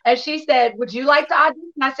pretty. And she said, would you like to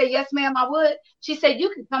audition? I said, yes, ma'am, I would. She said, you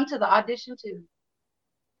can come to the audition too.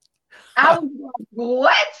 I was like,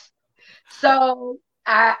 what? So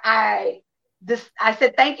I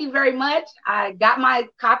said, thank you very much. I got my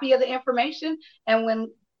copy of the information. And when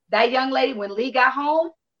Lee got home,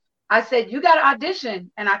 I said, you got to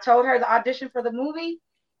audition. And I told her the audition for the movie.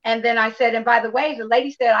 And then I said, and by the way, the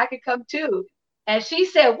lady said I could come too. And she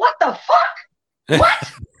said, what the fuck?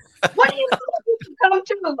 What? What do you come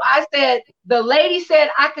to? I said, the lady said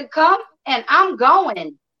I could come and I'm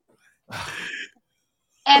going.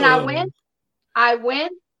 And I went.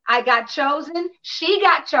 I got chosen. She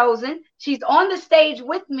got chosen. She's on the stage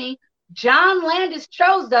with me. John Landis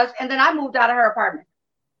chose us, and then I moved out of her apartment.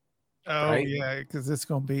 Oh right? Yeah, because it's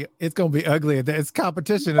gonna be ugly. It's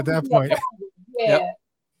competition at that point. Yeah. Yep.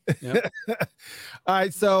 Yep. All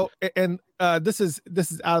right, so and this is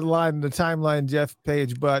out of line in the timeline, Jeff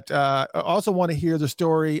Page, but I also want to hear the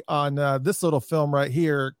story on this little film right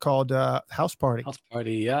here called House Party. House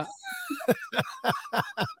Party, yeah.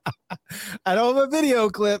 I don't have a video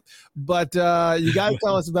clip, but you got to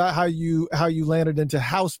tell us about how you landed into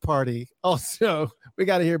House Party. Also, we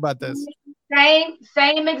got to hear about this.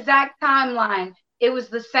 Same exact timeline. It was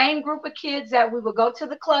the same group of kids that we would go to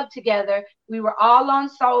the club together. We were all on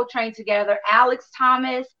Soul Train together. Alex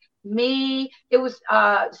Thomas, me. It was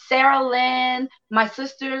Sarah Lynn, my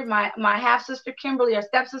sister, my half sister Kimberly, or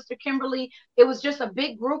stepsister Kimberly. It was just a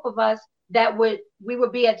big group of us that we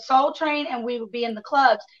would be at Soul Train and we would be in the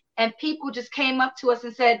clubs. And people just came up to us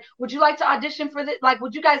and said, "Would you like to audition for this? Like,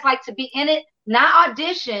 would you guys like to be in it? Not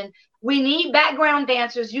audition. We need background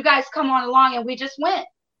dancers. You guys come on along." And we just went.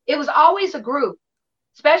 It was always a group.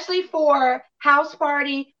 Especially for House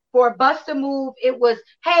Party, for Bust a Move, it was,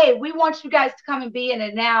 hey, we want you guys to come and be in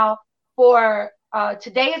it now. For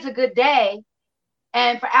Today is a Good Day,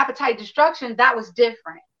 and for Appetite Destruction, that was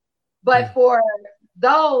different. But for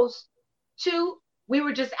those two, we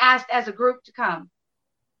were just asked as a group to come.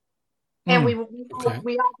 And we all got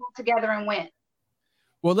together and went.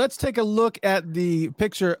 Well, let's take a look at the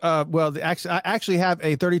picture. I actually have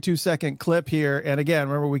a 32-second clip here. And again,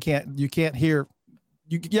 remember,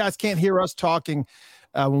 you guys can't hear us talking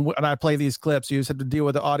when I play these clips. You just have to deal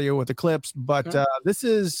with the audio with the clips. But this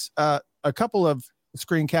is a couple of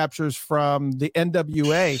screen captures from the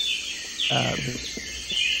NWA.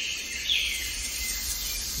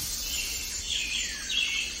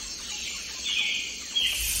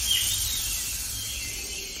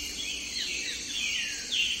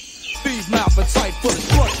 Steve's my appetite for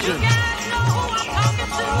destruction.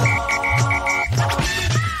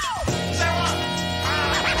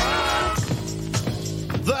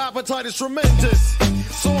 The appetite is tremendous,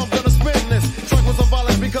 so I'm gonna spin this track with some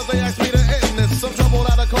violence because they asked me to end this. Some trouble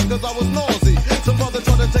out of coke because I was nosy. Some brother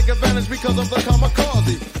tried to take advantage because of the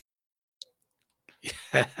kamikaze.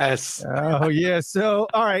 Yes. Oh yeah. So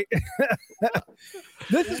all right.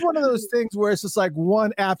 This is one of those things where it's just like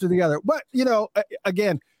one after the other. But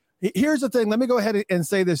again, here's the thing. Let me go ahead and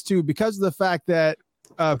say this too, because of the fact that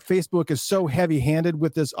Facebook is so heavy-handed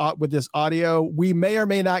with this audio, we may or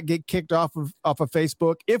may not get kicked off of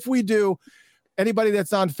Facebook. If we do, anybody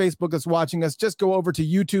that's on Facebook that's watching us, just go over to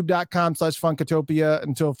youtube.com/Funkatopia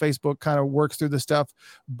until Facebook kind of works through the stuff.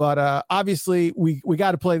 But obviously, we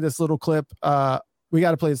got to play this little clip. We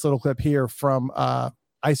got to play this little clip here from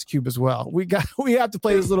Ice Cube as well. We have to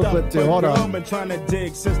play this little clip too. Hold on. I've been trying to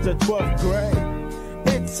dig since the 12th grade.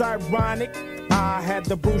 It's ironic. I had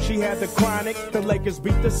the boo, she had the chronic. The Lakers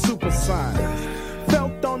beat the Supersonics.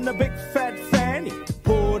 Felt on the big fat fanny.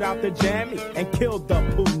 Pulled out the jammy and killed the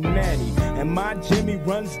poo nanny. And my Jimmy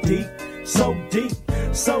runs deep, so deep,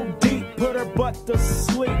 so deep. Put her butt to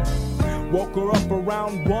sleep. Woke her up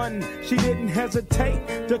around 1. She didn't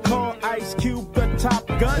hesitate to call Ice Cube the Top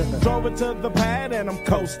Gun. Drove her to the pad and I'm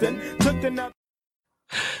coasting. Took the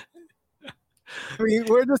I mean,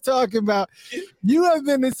 we're just talking about, you have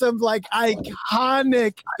been in some like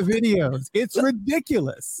iconic videos. It's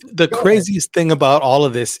ridiculous. The craziest thing about all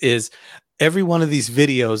of this is every one of these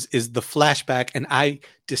videos is the flashback, and I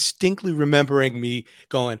distinctly remembering me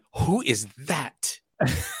going, "Who is that?"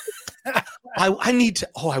 I need to.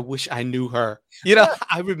 Oh, I wish I knew her.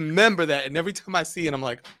 I remember that, and every time I see it, I'm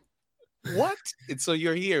like, "What?" And so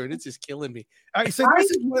you're here, and it's just killing me. All right, so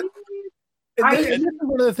this is what. This is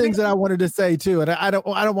one of the things that I wanted to say too, and I don't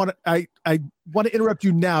want to. I want to interrupt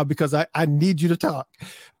you now because I need you to talk,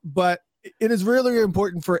 but it is really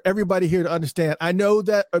important for everybody here to understand. I know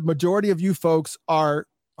that a majority of you folks are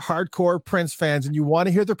hardcore Prince fans, and you want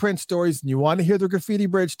to hear the Prince stories, and you want to hear the Graffiti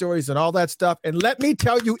Bridge stories, and all that stuff. And let me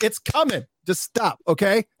tell you, it's coming. Just stop,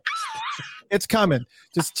 okay? It's coming.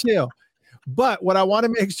 Just chill. But what I want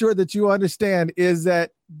to make sure that you understand is that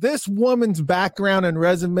this woman's background and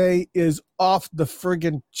resume is off the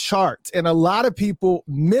friggin' charts. And a lot of people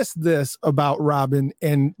miss this about Robin.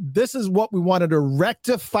 And this is what we wanted to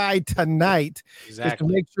rectify tonight. Exactly. Is to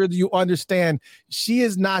make sure that you understand she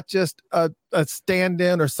is not just a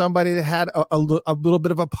stand-in or somebody that had a little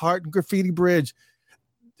bit of a part in Graffiti Bridge.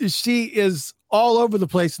 She is all over the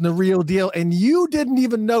place in the real deal, and you didn't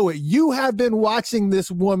even know it. You have been watching this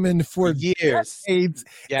woman for years, decades,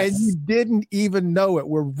 and you didn't even know it.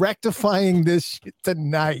 We're rectifying this shit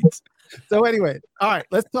tonight. So anyway, all right,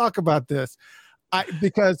 let's talk about this.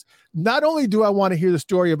 Because not only do I want to hear the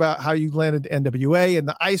story about how you landed NWA and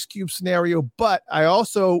the Ice Cube scenario, but I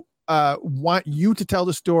also want you to tell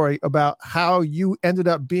the story about how you ended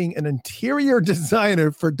up being an interior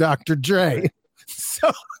designer for Dr. Dre.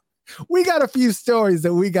 So we got a few stories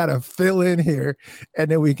that we got to fill in here, and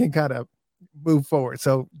then we can kind of move forward.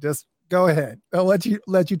 So just go ahead. I'll let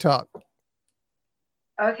you talk.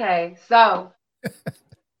 Okay, so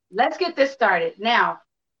let's get this started. Now,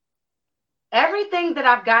 everything that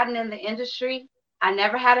I've gotten in the industry, I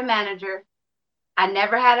never had a manager. I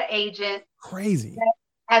never had an agent. Crazy.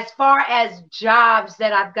 As far as jobs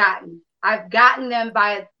that I've gotten them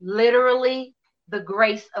by literally the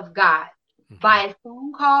grace of God. By a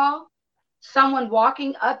phone call, someone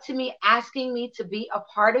walking up to me, asking me to be a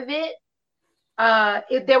part of it.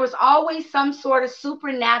 There was always some sort of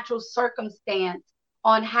supernatural circumstance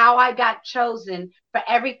on how I got chosen for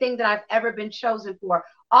everything that I've ever been chosen for.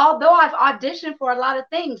 Although I've auditioned for a lot of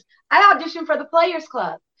things. I auditioned for the Players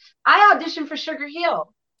Club. I auditioned for Sugar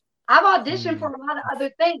Hill. I've auditioned for a lot of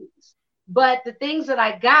other things, but the things that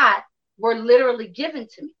I got were literally given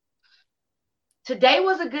to me. Today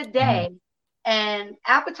was a good day, and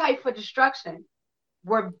Appetite for Destruction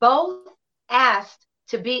were both asked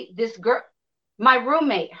to be this girl. My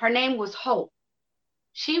roommate, her name was Hope.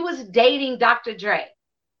 She was dating Dr. Dre.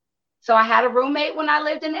 So I had a roommate when I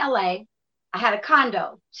lived in LA. I had a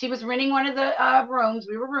condo. She was renting one of the rooms.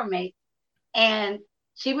 We were roommates, and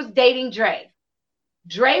she was dating Dre.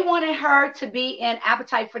 Dre wanted her to be in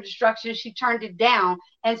Appetite for Destruction. She turned it down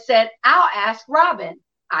and said, I'll ask Robin.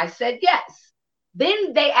 I said yes.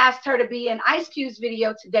 Then they asked her to be in Ice Cube's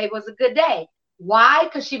video, Today Was a Good Day. Why?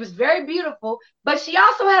 Because she was very beautiful, but she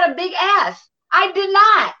also had a big ass. I did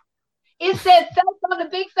not. It said felt on the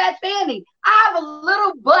big fat fanny. I have a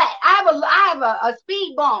little butt. I have a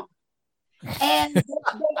speed bump. And they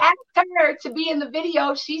asked her to be in the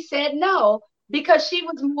video. She said no, because she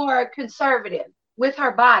was more conservative with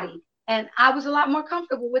her body, and I was a lot more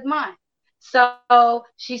comfortable with mine. So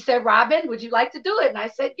she said, Robin, would you like to do it? And I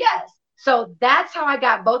said, yes. So that's how I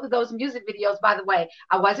got both of those music videos. By the way,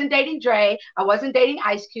 I wasn't dating Dre. I wasn't dating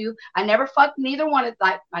Ice Cube. I never fucked neither one of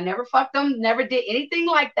them. I never fucked them, never did anything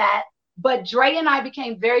like that. But Dre and I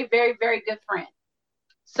became very, very, very good friends.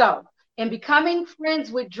 So in becoming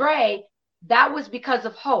friends with Dre, that was because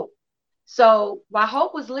of Hope. So while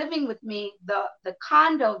Hope was living with me, the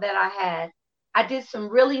condo that I had, I did some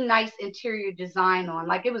really nice interior design on.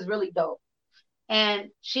 Like, it was really dope. And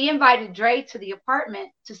she invited Dre to the apartment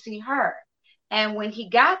to see her. And when he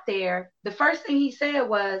got there, the first thing he said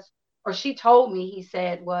was, or she told me he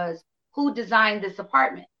said was, who designed this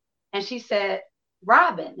apartment? And she said,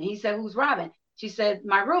 Robin. And he said, who's Robin? She said,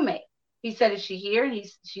 my roommate. He said, is she here? And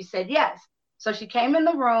she said, yes. So she came in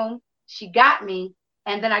the room, she got me,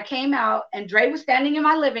 and then I came out, and Dre was standing in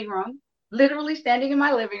my living room, literally standing in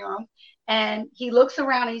my living room. And he looks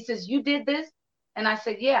around and he says, you did this? And I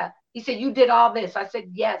said, yeah. He said, you did all this? I said,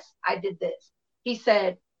 yes, I did this. He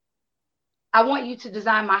said, I want you to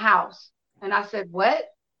design my house. And I said, what?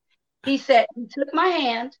 He said, he took my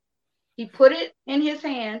hand, he put it in his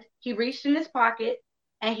hand, he reached in his pocket,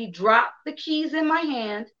 and he dropped the keys in my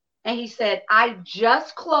hand. And he said, I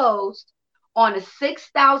just closed on a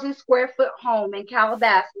 6,000 square foot home in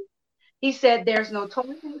Calabasas. He said, there's no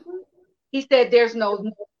toilet paper. He said, there's no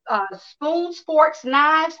spoons, forks,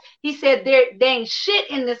 knives. He said, there ain't shit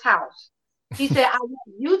in this house. He said, I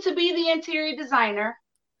want you to be the interior designer.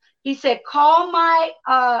 He said, call my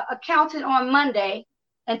accountant on Monday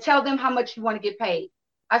and tell them how much you want to get paid.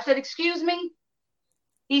 I said, excuse me?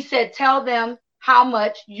 He said, tell them how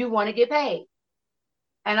much you want to get paid.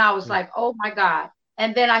 And I was like, oh my God.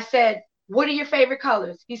 And then I said, what are your favorite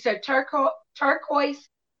colors? He said, turquoise,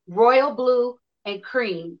 royal blue, and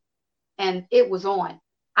cream. And it was on.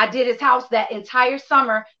 I did his house that entire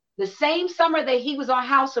summer. The same summer that he was on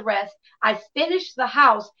house arrest, I finished the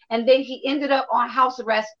house, and then he ended up on house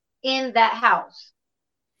arrest in that house.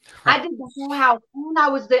 I did the whole house, and I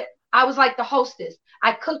was like the hostess.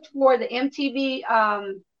 I cooked for the MTV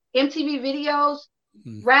videos,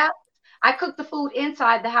 rap. I cooked the food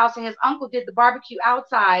inside the house, and his uncle did the barbecue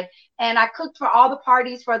outside. And I cooked for all the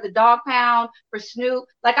parties, for the Dog Pound, for Snoop.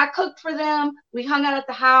 Like, I cooked for them. We hung out at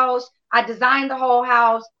the house. I designed the whole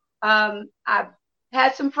house. I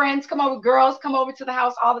had some friends come over, girls come over to the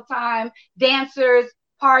house all the time, dancers,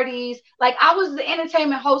 parties. Like, I was the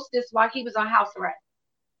entertainment hostess while he was on house arrest.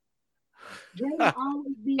 Dre will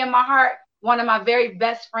always be in my heart, one of my very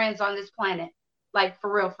best friends on this planet. Like,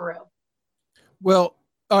 for real, for real. Well,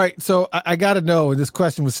 all right. So I got to know, this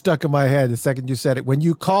question was stuck in my head the second you said it. When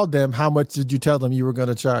you called them, how much did you tell them you were going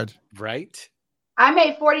to charge? Right. I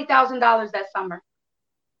made $40,000 that summer.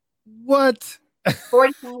 What?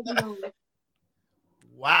 $40,000.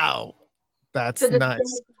 Wow. That's To the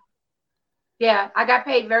nice. Yeah, I got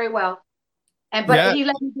paid very well. But Yeah.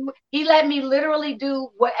 he let me literally do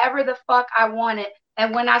whatever the fuck I wanted.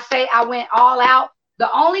 And when I say I went all out,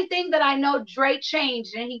 the only thing that I know Dre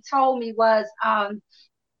changed and he told me was I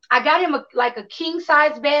got him a king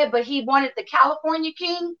size bed, but he wanted the California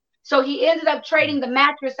king. So he ended up trading the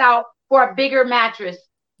mattress out for a bigger mattress.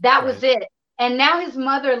 That was it. And now his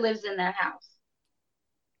mother lives in that house.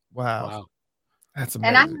 Wow. That's And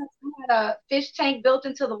I amazing. had a fish tank built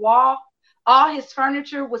into the wall. All his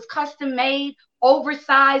furniture was custom made,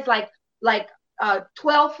 oversized, like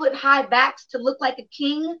 12-foot high backs to look like a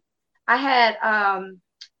king. I had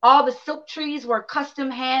all the silk trees were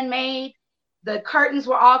custom handmade. The curtains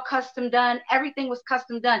were all custom done. Everything was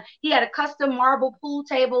custom done. He had a custom marble pool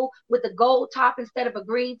table with a gold top instead of a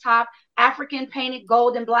green top, African painted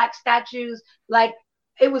gold and black statues. Like,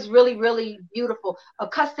 it was really, really beautiful. A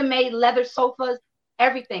custom made leather sofas,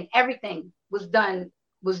 everything was done,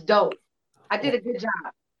 was dope. I did a good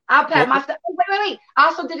job. I'll pat myself. Oh, wait. I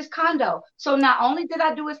also did his condo. So not only did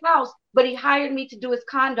I do his house, but he hired me to do his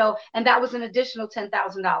condo, and that was an additional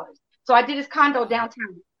 $10,000. So I did his condo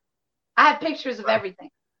downtown. I have pictures of everything.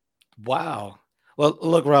 Wow. Well,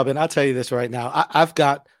 look, Robin, I'll tell you this right now. I've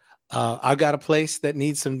got a place that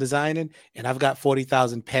needs some designing, and I've got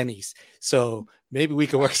 40,000 pennies. So maybe we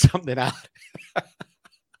can work something out.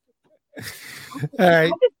 All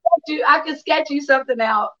right. I can sketch you something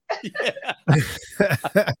out.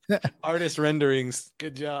 Artist renderings.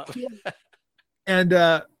 Good job. And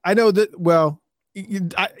I know that, well,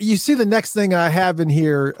 you see the next thing I have in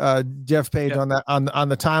here, Jeff Page, on that on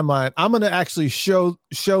the timeline. I'm going to actually show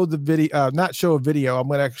the video, not show a video. I'm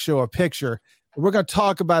going to show a picture. We're going to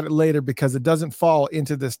talk about it later because it doesn't fall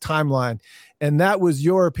into this timeline. And that was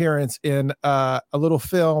your appearance in a little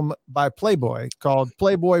film by Playboy called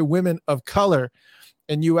Playboy Women of Color.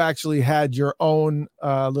 And you actually had your own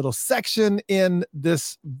little section in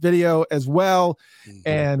this video as well. Mm-hmm.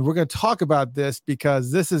 And we're going to talk about this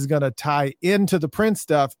because this is going to tie into the Prince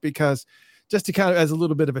stuff, because just to kind of, as a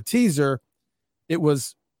little bit of a teaser, it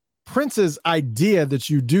was Prince's idea that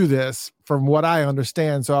you do this, from what I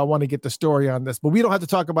understand. So I want to get the story on this, but we don't have to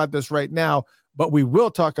talk about this right now, but we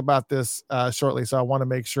will talk about this shortly. So I want to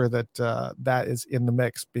make sure that that is in the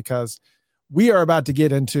mix, because we are about to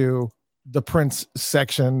get into the Prince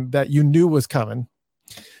section that you knew was coming.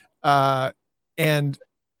 So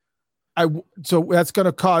that's going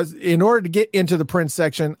to cause, in order to get into the Prince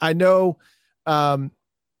section, I know,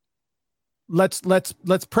 let's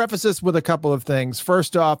preface this with a couple of things.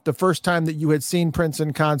 First off, the first time that you had seen Prince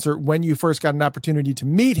in concert, when you first got an opportunity to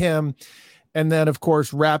meet him, and then of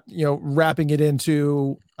course wrapping it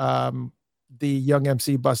into the Young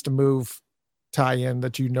MC Bust a Move tie-in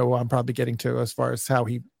that I'm probably getting to, as far as how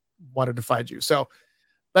he wanted to find you. So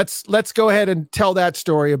let's go ahead and tell that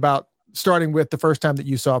story, about starting with the first time that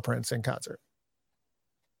you saw Prince in concert.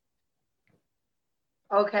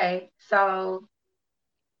 Okay, so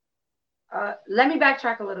let me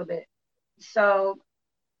backtrack a little bit. So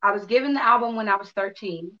I was given the album when I was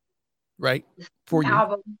 13. Right. For you.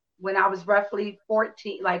 Album when I was roughly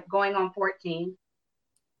 14, like going on 14.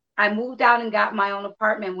 I moved out and got my own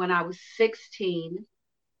apartment when I was 16.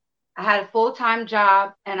 I had a full-time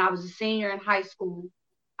job and I was a senior in high school.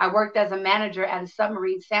 I worked as a manager at a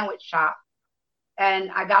submarine sandwich shop, and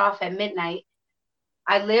I got off at midnight.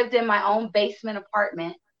 I lived in my own basement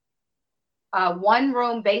apartment,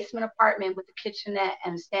 one-room basement apartment with a kitchenette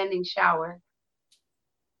and a standing shower,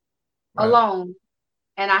 alone.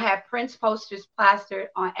 And I had Prince posters plastered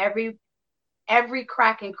on every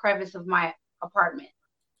crack and crevice of my apartment.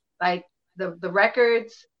 Like the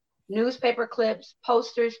records, newspaper clips,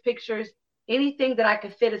 posters, pictures, anything that I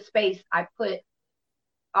could fit a space, I put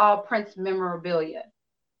all Prince memorabilia.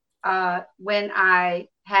 When I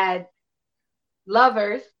had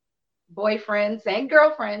lovers, boyfriends, and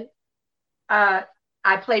girlfriends, I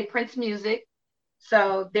played Prince music.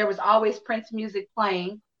 So there was always Prince music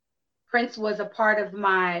playing. Prince was a part of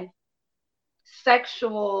my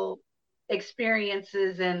sexual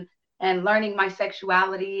experiences and learning my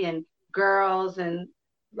sexuality, and girls and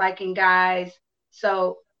liking guys.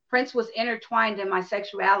 So Prince was intertwined in my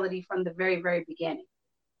sexuality from the very, very beginning.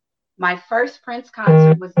 My first Prince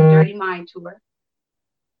concert was the Dirty Mind tour.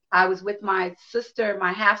 I was with my sister,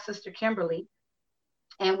 my half sister, Kimberly,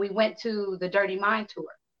 and we went to the Dirty Mind tour.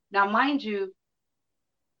 Now, mind you,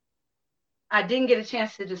 I didn't get a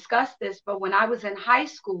chance to discuss this, but when I was in high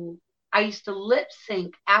school, I used to lip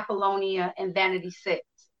sync Apollonia and Vanity 6.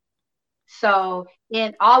 So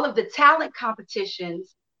in all of the talent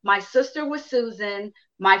competitions, my sister was Susan,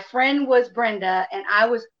 my friend was Brenda, and I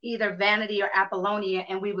was either Vanity or Apollonia,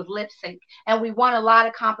 and we would lip sync. And we won a lot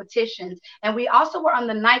of competitions. And we also were on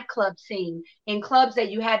the nightclub scene in clubs that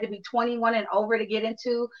you had to be 21 and over to get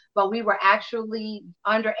into, but we were actually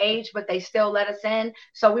underage, but they still let us in.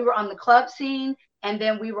 So we were on the club scene, and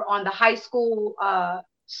then we were on the high school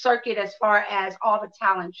circuit as far as all the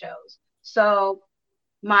talent shows. So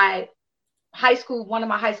one of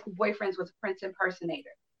my high school boyfriends was a Prince impersonator.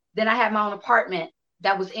 Then I had my own apartment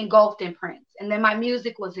that was engulfed in Prince. And then my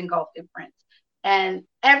music was engulfed in Prince. And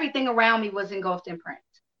everything around me was engulfed in Prince.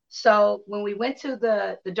 So when we went to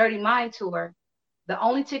the Dirty Mind tour, the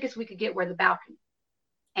only tickets we could get were the balcony.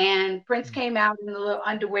 And Prince came out in the little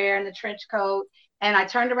underwear and the trench coat. And I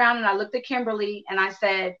turned around and I looked at Kimberly and I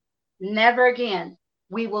said, never again.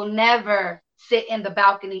 We will never sit in the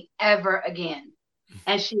balcony ever again.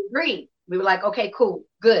 And she agreed. We were like, okay, cool,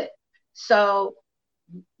 good. So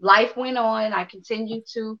life went on. I continued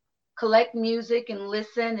to collect music and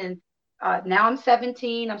listen. And now I'm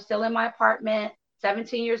 17. I'm still in my apartment,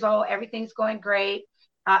 17 years old. Everything's going great.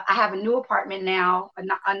 I have a new apartment now,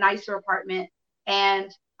 a nicer apartment.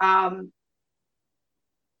 And I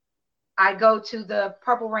go to the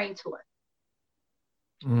Purple Rain tour.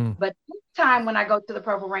 But this time when I go to the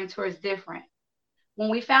Purple Rain tour is different. When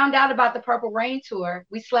we found out about the Purple Rain tour,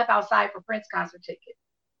 we slept outside for Prince concert tickets.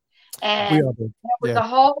 And there was a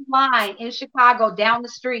whole line in Chicago down the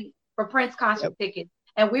street for Prince concert tickets.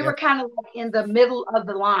 And we were kind of like in the middle of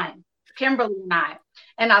the line, Kimberly and I.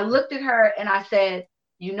 And I looked at her and I said,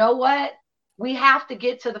 you know what? We have to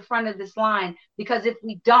get to the front of this line, because if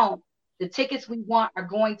we don't, the tickets we want are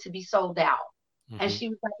going to be sold out. And she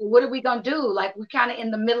was like, well, what are we going to do? Like, we're kind of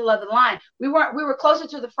in the middle of the line. We were closer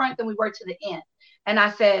to the front than we were to the end. And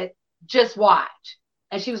I said, just watch.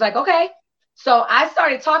 And she was like, okay. So I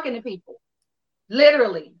started talking to people.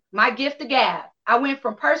 Literally, my gift of gab. I went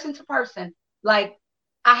from person to person. Like,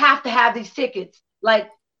 I have to have these tickets. Like,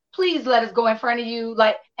 please let us go in front of you.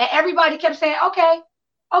 Like, and everybody kept saying, okay,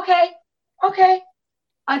 okay, okay.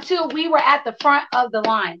 Until we were at the front of the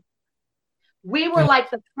line. We were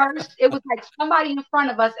like the first, it was like somebody in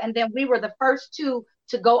front of us, and then we were the first two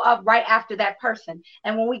to go up right after that person.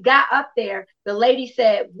 And when we got up there, the lady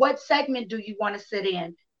said, what segment do you want to sit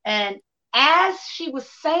in? And as she was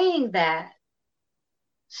saying that,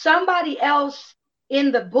 somebody else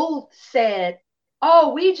in the booth said,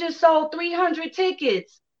 oh, we just sold 300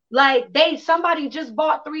 tickets. Like, somebody just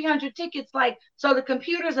bought 300 tickets. Like, so the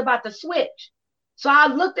computer's about to switch. So I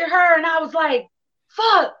looked at her and I was like,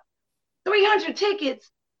 fuck. 300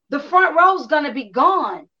 tickets, the front row's gonna be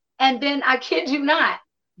gone. And then I kid you not,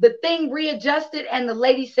 the thing readjusted and the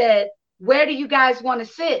lady said, where do you guys want to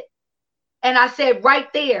sit? And I said, right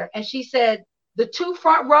there. And she said, the two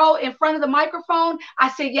front row in front of the microphone?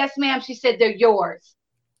 I said, yes, ma'am. She said, they're yours.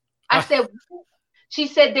 I said, she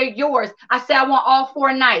said, they're yours. I said, I want all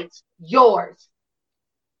 4 nights. Yours.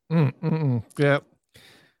 Yeah.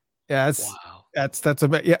 Yeah. Wow. That's a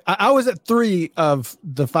bit. Yeah, I was at 3 of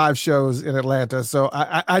the 5 shows in Atlanta, so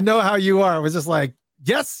I know how you are. I was just like,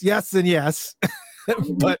 yes, yes, and yes,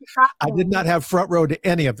 but I did not have front row to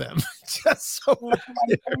any of them. Just so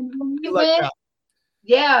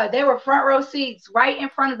yeah, they were front row seats right in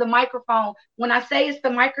front of the microphone. When I say it's the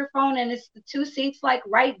microphone and it's the 2 seats like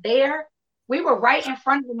right there, we were right in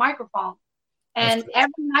front of the microphone. And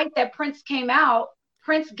every night that Prince came out,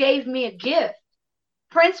 Prince gave me a gift.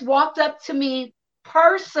 Prince walked up to me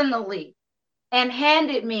personally and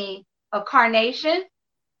handed me a carnation,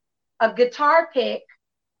 a guitar pick,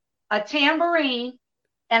 a tambourine,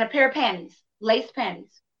 and a pair of panties, lace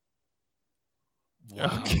panties.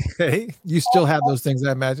 Wow. Okay. You still have those things,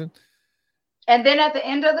 I imagine. And then at the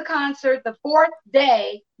end of the concert, the 4th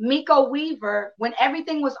day, Miko Weaver, when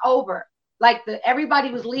everything was over, like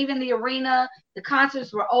everybody was leaving the arena, the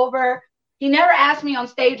concerts were over. He never asked me on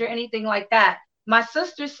stage or anything like that. My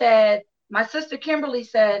sister Kimberly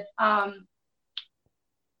said,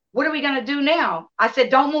 what are we going to do now? I said,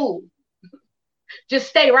 don't move. Just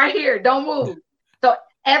stay right here. Don't move. So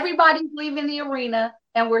everybody's leaving the arena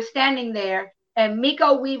and we're standing there. And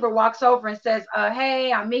Miko Weaver walks over and says,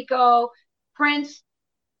 hey, I'm Miko. Prince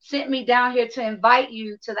sent me down here to invite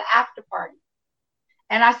you to the after party.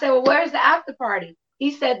 And I said, well, where's the after party?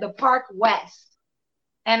 He said, the Park West.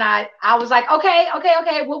 And I was like,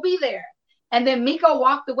 okay, we'll be there. And then Miko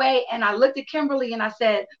walked away and I looked at Kimberly and I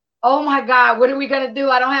said, oh my God, what are we going to do?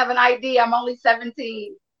 I don't have an ID. I'm only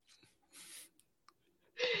 17.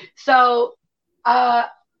 So I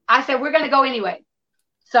said, we're going to go anyway.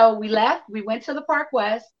 So we left, we went to the Park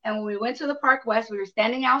West. And when we went to the Park West, we were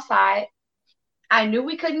standing outside I knew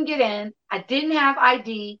we couldn't get in. I didn't have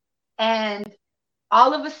ID. And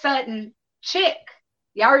all of a sudden, Chick,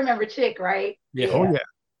 y'all remember Chick, right? Yeah. Oh, yeah.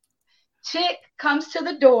 Chick comes to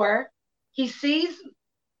the door. He sees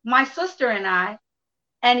my sister and I,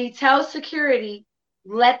 and he tells security,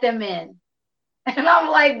 let them in. And I'm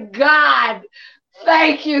like, God,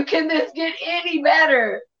 thank you. Can this get any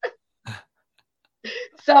better?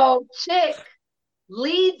 So Chick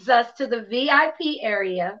leads us to the VIP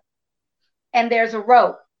area, and there's a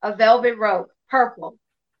rope, a velvet rope, purple.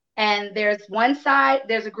 And there's one side,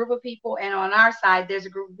 there's a group of people, and on our side, there's a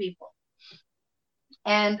group of people.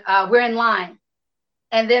 And we're in line.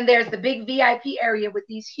 And then there's the big VIP area with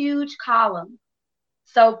these huge columns.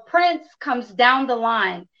 So Prince comes down the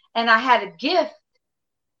line, and I had a gift.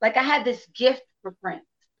 Like, I had this gift for Prince,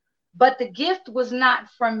 but the gift was not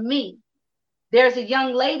from me. There's a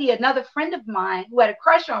young lady, another friend of mine, who had a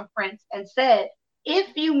crush on Prince and said,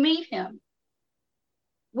 if you meet him,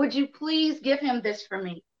 would you please give him this for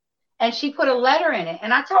me? And she put a letter in it.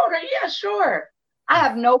 And I told her, yeah, sure. I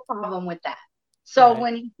have no problem with that. So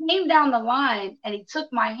when he came down the line and he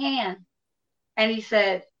took my hand and he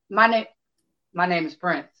said, my name is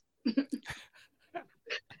Prince.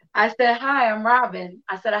 I said, hi, I'm Robin.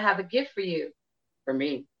 I said, I have a gift for you. For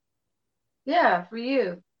me? Yeah, for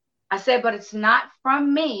you. I said, but it's not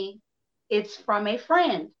from me. It's from a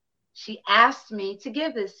friend. She asked me to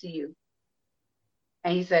give this to you.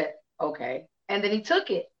 And he said, okay. And then he took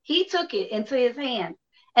it. He took it into his hand.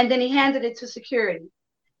 And then he handed it to security.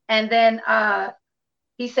 And then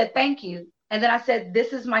he said, thank you. And then I said,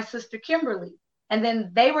 this is my sister, Kimberly. And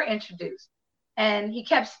then they were introduced. And he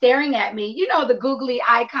kept staring at me. You know, the googly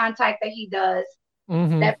eye contact that he does,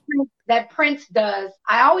 that Prince does.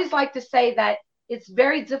 I always like to say that it's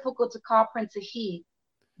very difficult to call Prince a he,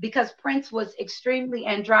 because Prince was extremely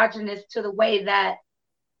androgynous to the way that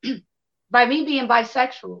by me being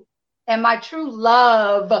bisexual and my true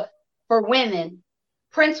love for women,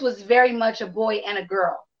 Prince was very much a boy and a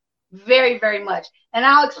girl. Very, very much. And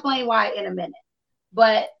I'll explain why in a minute.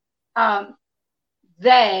 But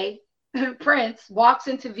Prince walks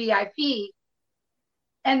into VIP,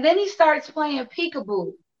 and then he starts playing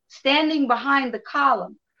peekaboo, standing behind the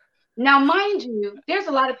column. Now, mind you, there's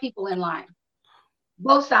a lot of people in line,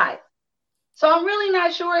 both sides. So I'm really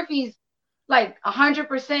not sure if he's like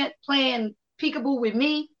 100% playing peekaboo with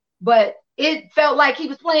me, but it felt like he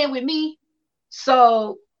was playing with me.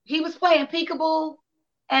 So he was playing peekaboo,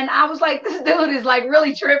 and I was like, this dude is like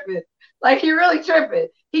really tripping. Like, he really tripping.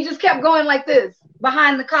 He just kept going like this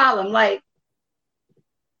behind the column. Like,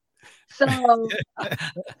 so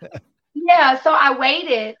yeah, so I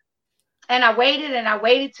waited and I waited and I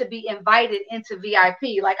waited to be invited into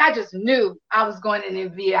VIP. Like, I just knew I was going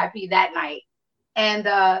in VIP that night. And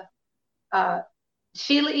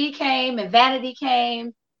Sheila E. came and Vanity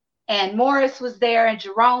came and Morris was there and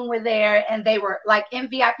Jerome were there. And they were like in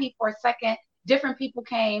VIP for a second. Different people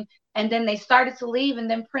came, and then they started to leave, and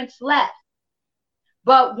then Prince left.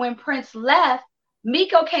 But when Prince left,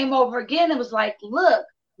 Miko came over again and was like, look,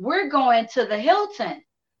 we're going to the Hilton.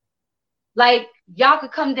 Like, y'all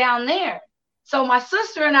could come down there. So my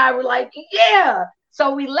sister and I were like, yeah.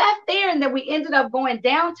 So we left there, and then we ended up going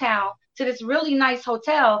downtown to this really nice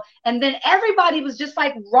hotel. And then everybody was just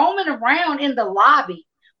like roaming around in the lobby.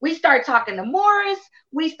 We started talking to Morris.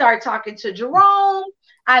 We started talking to Jerome.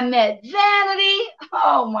 I met Vanity.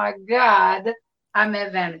 Oh my God. I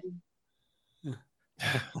met Vanity.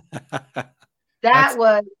 That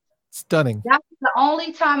was stunning. That was the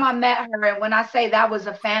only time I met her. And when I say that was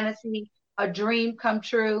a fantasy, a dream come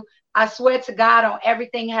true, I swear to God on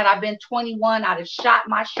everything, had I been 21, I'd have shot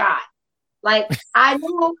my shot. Like, I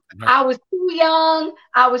knew I was too young.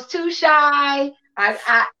 I was too shy.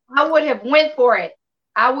 I would have went for it.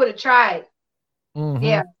 I would have tried. Mm-hmm.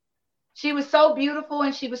 Yeah. She was so beautiful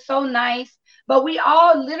and she was so nice. But we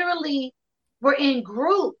all literally were in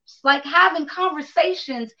groups, like having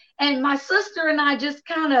conversations. And my sister and I just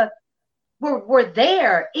kind of were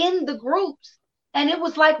there in the groups. And it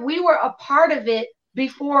was like we were a part of it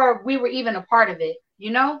before we were even a part of it,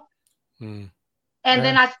 you know? And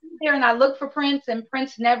then I sit there and I look for Prince, and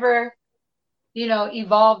Prince never,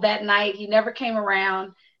 evolved that night. He never came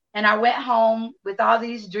around. And I went home with all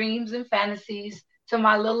these dreams and fantasies to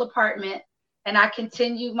my little apartment. And I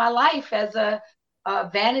continued my life as a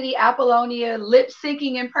Vanity Apollonia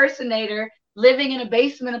lip-syncing impersonator, living in a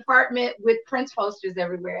basement apartment with Prince posters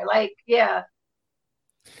everywhere. Like, yeah.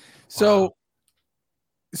 So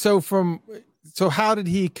how did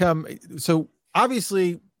he come? So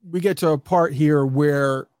obviously we get to a part here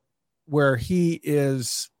where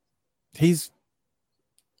he's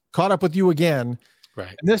caught up with you again,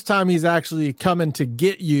 Right. And this time he's actually coming to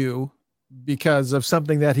get you because of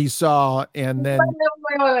something that he saw. And then,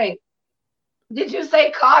 wait. Did you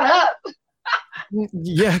say caught up?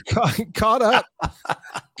 yeah, caught up.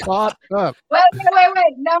 Caught up. Wait.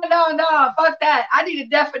 No. Fuck that. I need a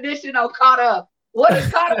definition of caught up. What does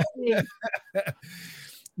caught up mean?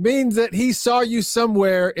 Means that he saw you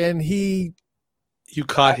somewhere and you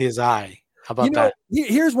caught his eye. How about that?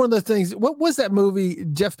 Here's one of the things. What was that movie?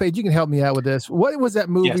 Jeff Page, you can help me out with this. What was that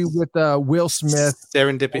movie with Will Smith?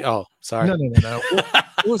 Serendipity. Oh, sorry. No.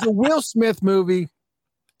 It was a Will Smith movie,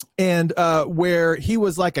 and where he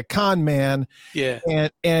was like a con man. Yeah.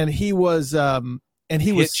 And he was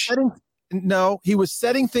he was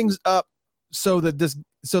setting things up so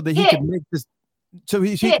that he could make this. So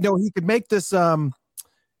he could make this.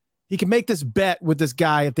 He can make this bet with this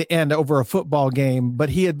guy at the end over a football game, but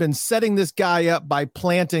he had been setting this guy up by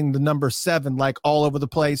planting the number 7 like all over the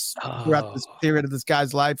place throughout this period of this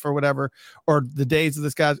guy's life or whatever, or the days of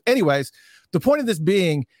this guy's. Anyways, the point of this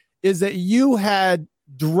being is that you had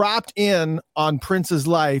dropped in on Prince's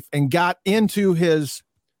life and got into his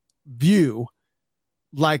view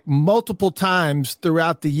like multiple times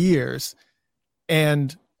throughout the years.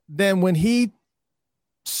 And then when he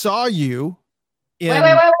saw you, wait.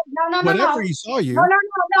 No. Whenever he saw you.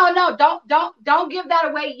 No. Don't give that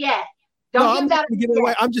away yet. Don't give that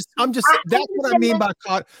away. I'm just that's what I mean by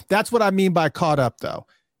caught. That's what I mean by caught up, though.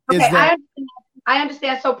 Okay, I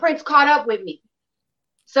understand. So Prince caught up with me.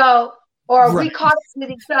 So, we caught up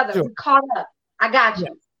with each other. Sure. We caught up. I got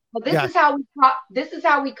you. But this is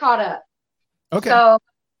how we caught up. Okay. So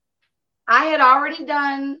I had already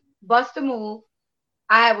done Bust a Move.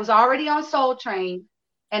 I was already on Soul Train.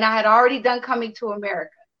 And I had already done Coming to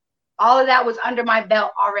America. All of that was under my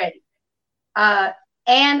belt already.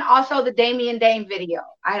 And also the Damian Dame video.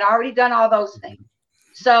 I had already done all those things.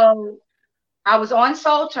 So I was on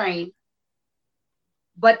Soul Train.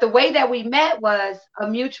 But the way that we met was a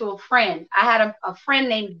mutual friend. I had a friend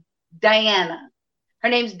named Diana. Her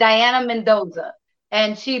name's Diana Mendoza.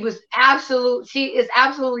 And she is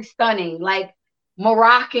absolutely stunning. Like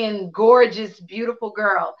Moroccan, gorgeous, beautiful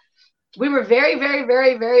girl. We were very, very,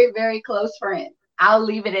 very, very, very close friends. I'll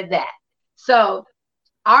leave it at that. So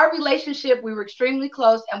our relationship, we were extremely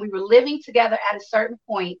close and we were living together at a certain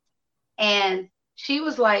point. And she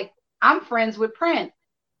was like, I'm friends with Prince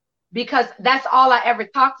because that's all I ever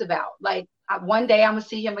talked about. Like one day I'm going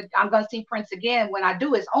to see Prince again. When I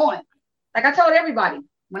do, it's on. Like I told everybody,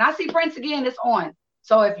 when I see Prince again, it's on.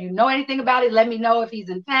 So if you know anything about it, let me know. If he's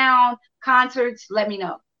in town, concerts, let me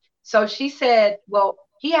know. So she said, well,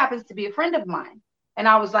 he happens to be a friend of mine. And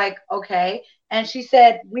I was like, okay. And she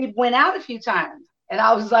said, we went out a few times. And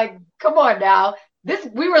I was like, come on now.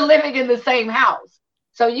 We were living in the same house.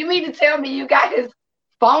 So you mean to tell me you got his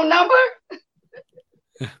phone number?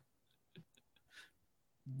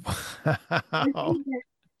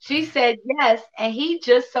 She said, yes. And he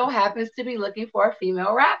just so happens to be looking for a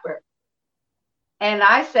female rapper. And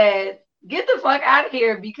I said, get the fuck out of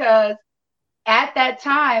here, because at that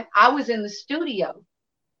time I was in the studio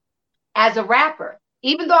as a rapper,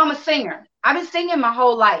 even though I'm a singer. I've been singing my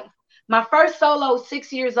whole life. My first solo,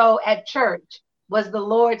 6 years old at church, was the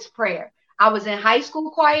Lord's Prayer. I was in high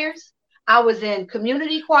school choirs. I was in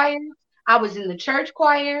community choirs. I was in the church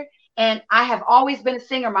choir. And I have always been a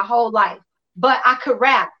singer my whole life. But I could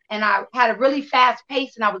rap, and I had a really fast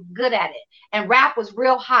pace, and I was good at it. And rap was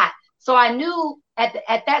real hot. So I knew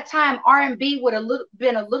at that time, R&B would have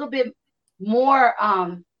been a little bit more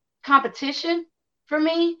competition for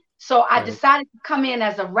me. So I decided to come in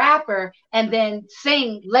as a rapper and then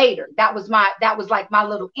sing later. That was like my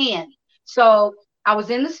little end. So I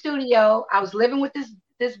was in the studio. I was living with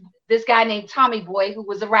this guy named Tommy Boy, who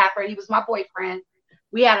was a rapper. He was my boyfriend.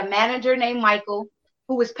 We had a manager named Michael,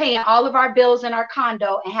 who was paying all of our bills in our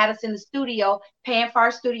condo and had us in the studio, paying for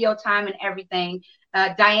our studio time and everything.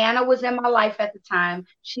 Diana was in my life at the time.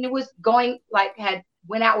 She was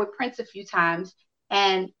went out with Prince a few times,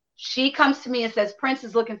 and she comes to me and says, Prince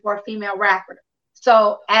is looking for a female rapper.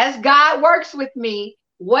 So as God works with me,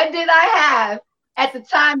 what did I have at the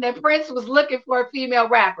time that Prince was looking for a female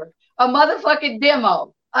rapper? A motherfucking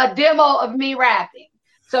demo, a demo of me rapping.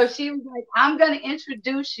 So she was like, I'm going to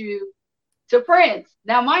introduce you to Prince.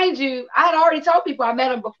 Now, mind you, I had already told people I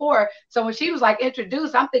met him before. So when she was like,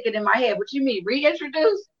 introduce, I'm thinking in my head, what you mean,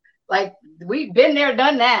 reintroduce? Like, we've been there,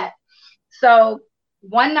 done that. So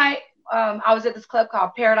one night, I was at this club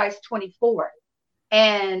called Paradise 24,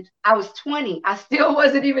 and I was 20. I still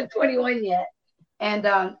wasn't even 21 yet. And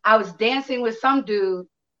I was dancing with some dude,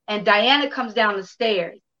 and Diana comes down the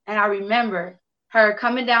stairs. And I remember her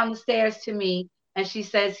coming down the stairs to me, and she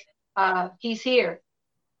says, he's here.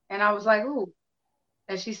 And I was like, ooh.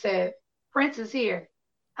 And she said, Prince is here.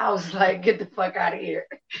 I was like, get the fuck out of here.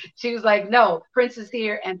 She was like, no, Prince is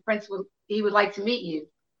here and he would like to meet you.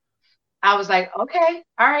 I was like, okay,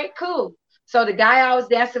 all right, cool. So the guy I was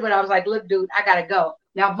dancing with, I was like, look, dude, I gotta go.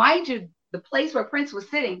 Now, mind you, the place where Prince was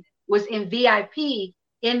sitting was in VIP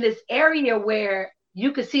in this area where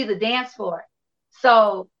you could see the dance floor.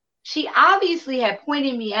 So she obviously had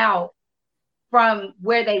pointed me out from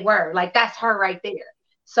where they were. Like, that's her right there.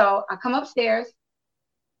 So I come upstairs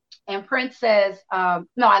and Prince says, no,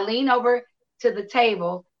 I lean over to the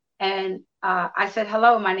table and I said,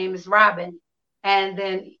 hello, my name is Robin. And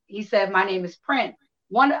then he said, my name is Prince.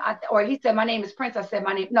 He said, my name is Prince. I said,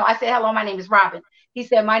 I said, hello, my name is Robin. He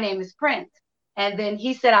said, my name is Prince. And then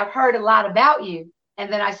he said, I've heard a lot about you.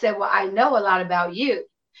 And then I said, well, I know a lot about you.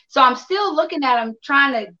 So I'm still looking at him,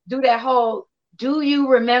 trying to do that whole, do you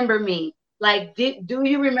remember me? Like, do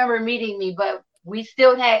you remember meeting me? But we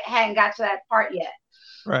still hadn't got to that part yet.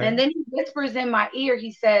 Right. And then he whispers in my ear,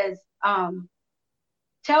 he says,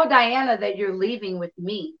 tell Diana that you're leaving with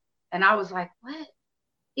me. And I was like, what?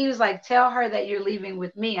 He was like, tell her that you're leaving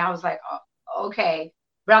with me. I was like, oh, okay.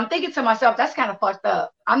 But I'm thinking to myself, that's kind of fucked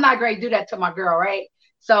up. I'm not going to do that to my girl, right?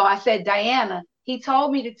 So I said, Diana, he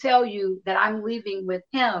told me to tell you that I'm leaving with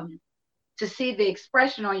him to see the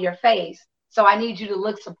expression on your face. So I need you to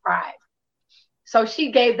look surprised. So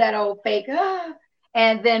she gave that old fake,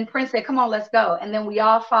 and then Prince said, come on, let's go. And then we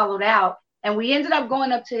all followed out. And we ended up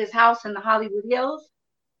going up to his house in the Hollywood Hills.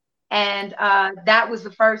 And that was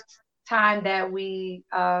the first time that we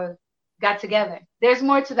got together. There's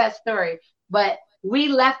more to that story. But we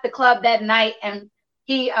left the club that night, and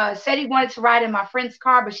he said he wanted to ride in my friend's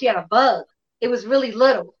car, but she had a bug. It was really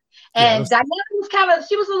little. And Diana was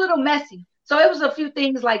she was a little messy. So it was a few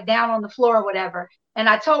things like down on the floor or whatever. And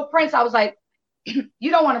I told Prince, I was like,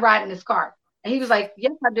 you don't want to ride in this car. And he was like,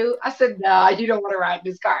 yes, I do. I said, no, you don't want to ride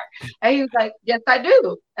in this car. And he was like, yes, I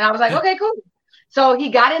do. And I was like, okay, cool. So he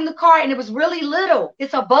got in the car, and it was really little.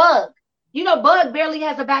 It's a bug. You know, Bug barely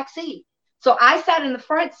has a back seat. So I sat in the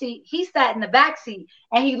front seat. He sat in the back seat,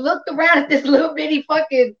 and he looked around at this little bitty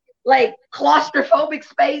fucking like claustrophobic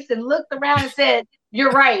space and looked around and said,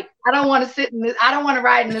 you're right. I don't want to sit in this. I don't want to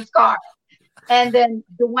ride in this car. And then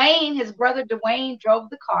Dwayne, his brother Dwayne, drove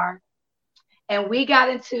the car, and we got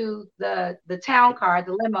into the town car,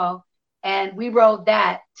 the limo, and we rode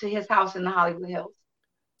that to his house in the Hollywood Hills.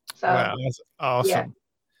 So, wow, that's awesome. Yeah.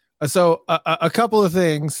 So a couple of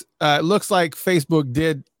things. It looks like Facebook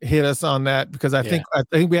did hit us on that, because I think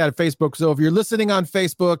we had a Facebook. So if you're listening on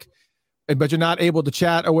Facebook, but you're not able to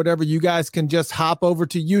chat or whatever, you guys can just hop over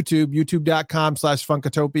to YouTube,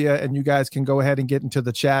 youtube.com/Funkatopia, and you guys can go ahead and get into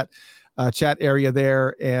the chat area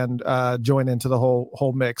there and join into the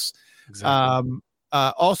whole mix. Exactly.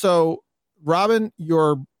 Also, Robin,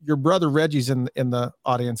 your brother Reggie's in the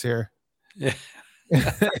audience here. Yeah. I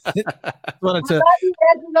love you,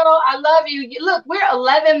 Reginald. I love you. Look, we're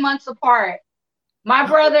 11 months apart. My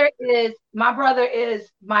brother is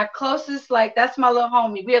my closest, like, that's my little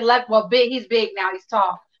homie. We're 11, well, big, he's big now, he's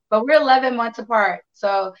tall, but we're 11 months apart.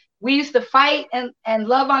 So we used to fight and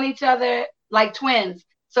love on each other like twins.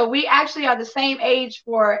 So we actually are the same age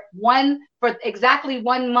for exactly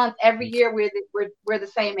 1 month every year. We're the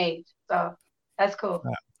same age. So that's cool.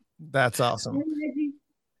 That's awesome.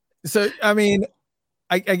 So, I mean,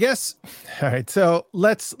 I guess, all right. So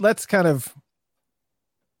let's kind of,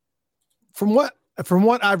 from what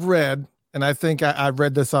I've read, and I think I've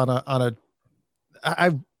read this to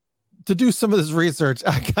do some of this research,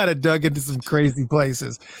 I kind of dug into some crazy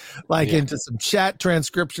places, into some chat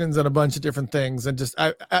transcriptions and a bunch of different things. And just,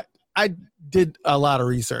 I did a lot of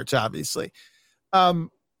research, obviously. Prince.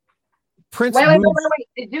 Wait.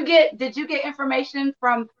 Did you get information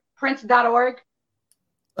from Prince.org?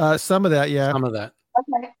 Some of that. Yeah. Some of that.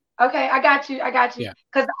 Okay. I got you. Yeah.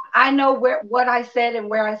 Cause I know what I said and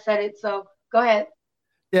where I said it. So go ahead.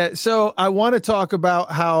 Yeah. So I want to talk about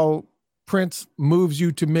how Prince moves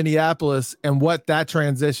you to Minneapolis and what that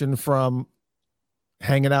transition from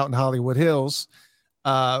hanging out in Hollywood Hills,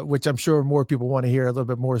 which I'm sure more people want to hear a little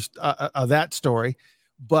bit more of that story,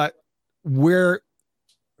 but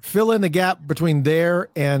fill in the gap between there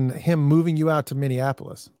and him moving you out to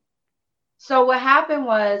Minneapolis. So what happened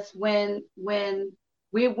was when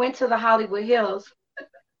we went to the Hollywood Hills,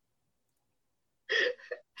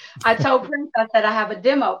 I told Prince, I said, I have a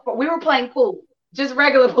demo. But we were playing pool, just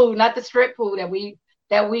regular pool, not the strip pool that we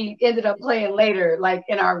ended up playing later, like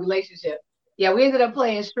in our relationship. Yeah, we ended up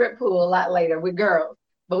playing strip pool a lot later with girls,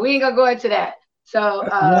 but we ain't gonna go into that. So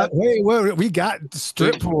wait, we got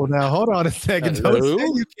strip pool now. Hold on a second. Hello? Don't say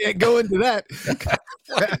you can't go into that.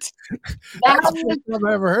 That's the first time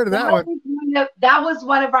I've ever heard of that one. That was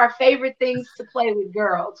one of our favorite things to play with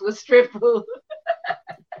girls, was strip pool.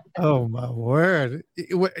 Oh my word!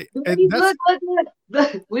 Look.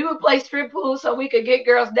 We would play strip pool so we could get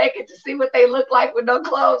girls naked to see what they look like with no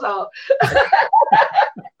clothes on.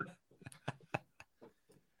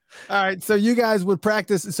 All right, so you guys would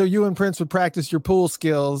practice. So you and Prince would practice your pool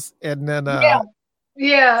skills, and then yeah,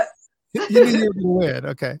 you knew you were gonna win.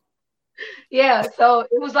 Okay. Yeah, so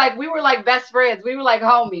it was like we were like best friends. We were like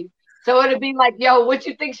homies. So it'd be like, yo, what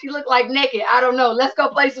you think she looked like naked? I don't know. Let's go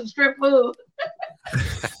play some strip pool.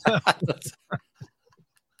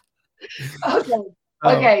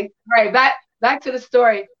 Okay, great. Back to the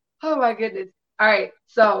story. Oh my goodness. All right,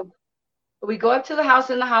 so we go up to the house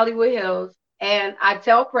in the Hollywood Hills, and I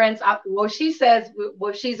tell Prince, she says,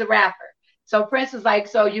 she's a rapper. So Prince is like,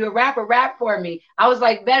 so you a rapper, rap for me. I was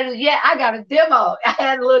like, better yet, I got a demo. I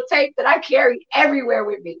had a little tape that I carry everywhere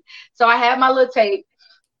with me. So I had my little tape,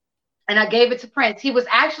 and I gave it to Prince. He was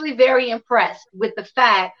actually very impressed with the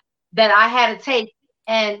fact that I had a tape,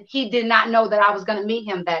 and he did not know that I was going to meet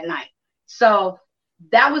him that night. So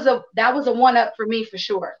that was a one up for me for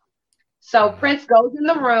sure. So Prince goes in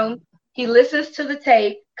the room, he listens to the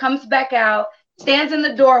tape, comes back out, stands in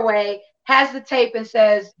the doorway, has the tape, and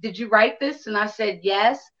says, "Did you write this?" And I said,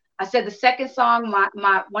 "Yes." I said, "The second song,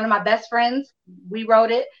 one of my best friends, we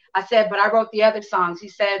wrote it." I said, "But I wrote the other songs." He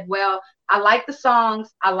said, "Well, I like the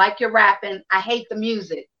songs, I like your rapping, I hate the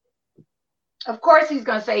music." Of course he's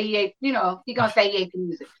gonna say he hate, he's gonna say he hate the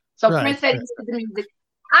music. So right, Prince said he hated the music.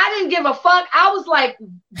 I didn't give a fuck. I was like,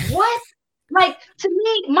 what? Like, to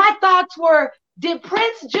me, my thoughts were, did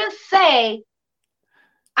Prince just say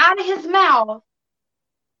out of his mouth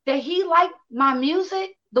that he liked my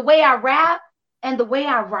music, the way I rap and the way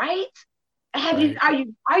I write? Are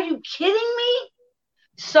you kidding me?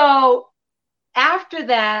 So after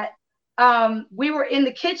that, we were in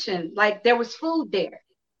the kitchen, like there was food there.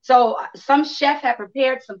 So some chef had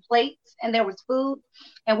prepared some plates and there was food,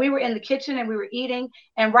 and we were in the kitchen and we were eating.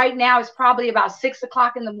 And right now it's probably about 6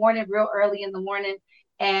 o'clock in the morning, real early in the morning.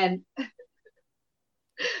 And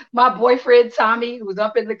my boyfriend, Tommy, who was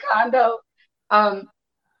up in the condo, out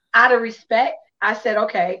of respect, I said,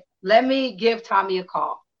 okay, let me give Tommy a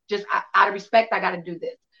call. Just out of respect, I got to do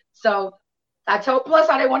this. So I told, plus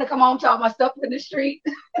I didn't want to come home to all my stuff in the street.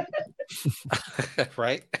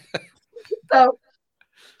 Right. So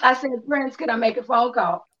I said, Prince, can I make a phone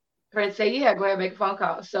call? Prince said, yeah, go ahead and make a phone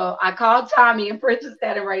call. So I called Tommy, and Prince is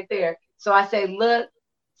standing right there. So I said, look,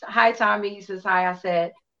 hi, Tommy. He says, hi. I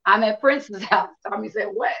said, I'm at Prince's house. Tommy said,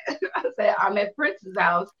 what? I said, I'm at Prince's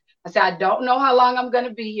house. I said, I don't know how long I'm going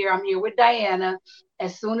to be here. I'm here with Diana.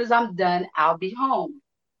 As soon as I'm done, I'll be home.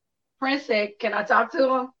 Prince said, can I talk to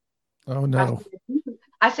him? Oh, no.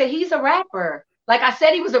 I said, he's a rapper. Like I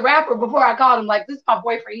said, he was a rapper before I called him. Like, this is my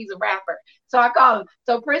boyfriend. He's a rapper. So I called him.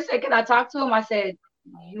 So Prince said, can I talk to him? I said,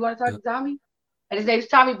 you want to talk to Tommy? And his name's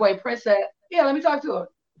Tommy Boy. Prince said, yeah, let me talk to him.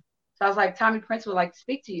 So I was like, Tommy, Prince would like to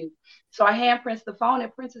speak to you. So I hand Prince the phone,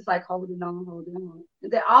 and Prince is like, hold it on.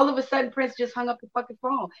 And then all of a sudden, Prince just hung up the fucking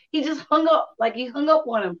phone. He just hung up, like he hung up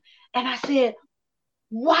on him. And I said,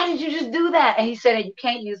 why did you just do that? And he said, you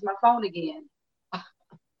can't use my phone again.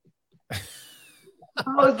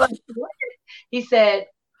 I was like, what? He said,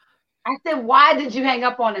 I said, why did you hang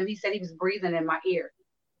up on him? He said he was breathing in my ear.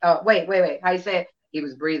 Oh, wait. How he said he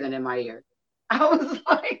was breathing in my ear. I was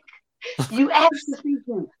like, you asked to speak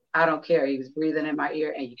to him. I don't care. He was breathing in my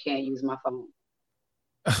ear, and you can't use my phone.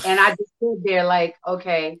 And I just stood there like,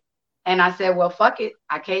 okay. And I said, well, fuck it.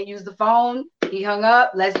 I can't use the phone. He hung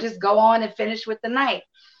up. Let's just go on and finish with the night.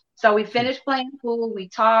 So we finished playing pool. We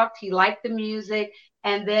talked. He liked the music.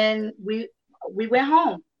 And then we went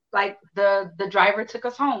home. Like the driver took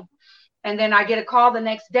us home. And then I get a call the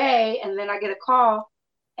next day. And then I get a call.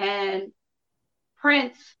 And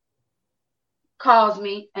Prince calls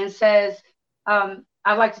me and says,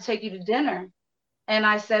 I'd like to take you to dinner. And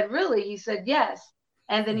I said, really? He said, yes.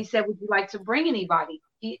 And then he said, would you like to bring anybody?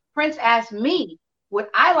 Prince asked me, would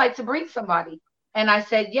I like to bring somebody? And I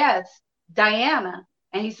said, yes, Diana.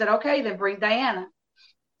 And he said, okay, then bring Diana.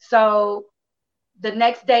 So the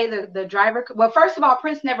next day, the driver, well, first of all,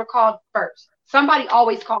 Prince never called first. Somebody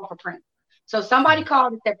always called for Prince. So somebody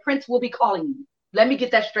called and said, Prince will be calling you. Let me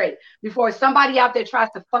get that straight before somebody out there tries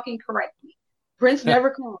to fucking correct me. Prince never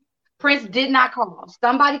called. Prince did not call.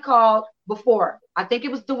 Somebody called before. I think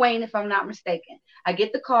it was Dwayne, if I'm not mistaken. I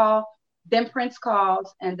get the call, then Prince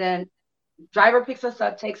calls, and then driver picks us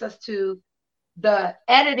up, takes us to the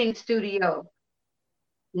editing studio.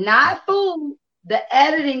 Not food, the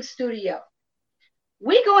editing studio.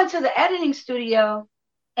 We go into the editing studio,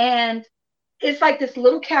 and it's like this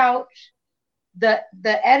little couch, the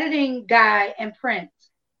editing guy and Prince.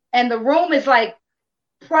 And the room is like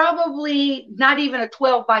probably not even a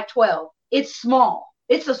 12 by 12. It's small.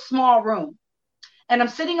 It's a small room. And I'm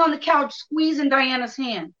sitting on the couch squeezing Diana's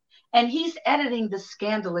hand, and he's editing the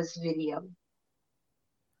Scandalous video.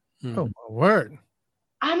 Oh, my word.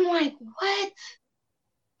 I'm like, what?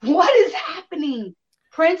 What is happening?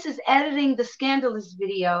 Prince is editing the Scandalous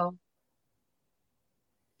video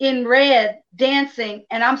in red, dancing,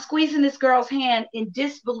 and I'm squeezing this girl's hand in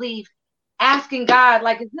disbelief, asking God,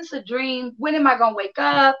 like, is this a dream? When am I going to wake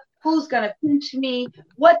up? Who's going to pinch me?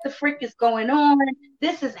 What the frick is going on?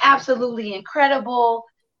 This is absolutely incredible.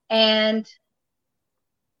 And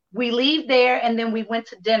we leave there, and then we went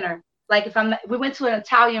to dinner. Like, we went to an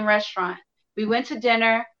Italian restaurant. We went to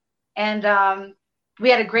dinner, and we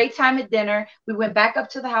had a great time at dinner. We went back up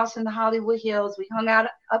to the house in the Hollywood Hills. We hung out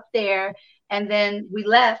up there, and then we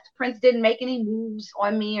left. Prince didn't make any moves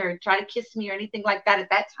on me or try to kiss me or anything like that at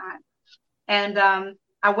that time. And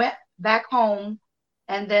I went back home,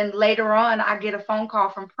 and then later on, I get a phone call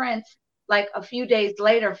from Prince, like a few weeks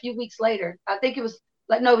later. I think it was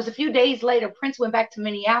a few days later. Prince went back to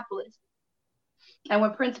Minneapolis. And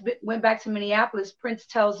when Prince went back to Minneapolis, Prince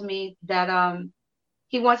tells me that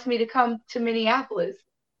he wants me to come to Minneapolis.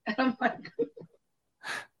 And I'm like,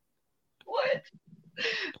 what?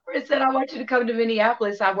 Prince said, I want you to come to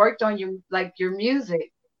Minneapolis. I worked on your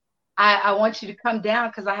music. I want you to come down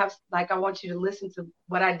because I want you to listen to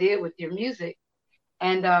what I did with your music.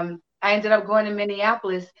 And I ended up going to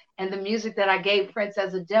Minneapolis, and the music that I gave Prince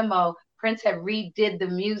as a demo, Prince had redid the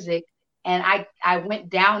music, and I went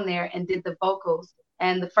down there and did the vocals.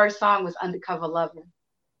 And the first song was Undercover Lover.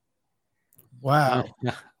 Wow.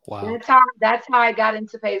 Wow. That's how I got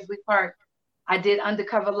into Paisley Park. I did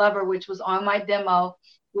Undercover Lover, which was on my demo,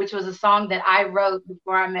 which was a song that I wrote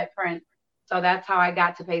before I met Prince. So that's how I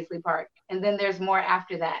got to Paisley Park. And then there's more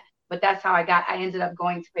after that. But that's how I ended up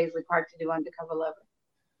going to Paisley Park to do Undercover Lover.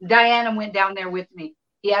 Diana went down there with me.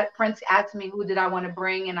 Prince asked me who did I want to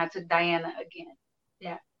bring, and I took Diana again.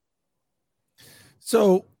 Yeah.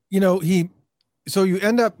 So, so you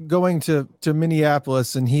end up going to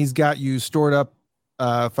Minneapolis, and he's got you stored up,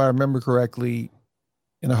 if I remember correctly,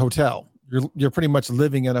 in a hotel. You're pretty much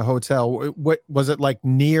living in a hotel. What was it like,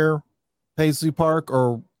 near Paisley Park,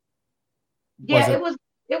 or? Yeah, it was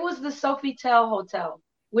the Sofitel Hotel,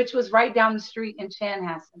 which was right down the street in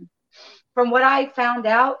Chanhassen. From what I found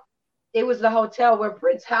out, it was the hotel where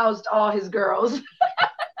Prince housed all his girls.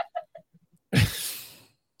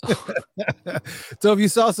 So if you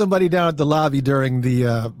saw somebody down at the lobby during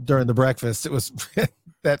the breakfast, it was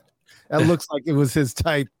that looks like it was his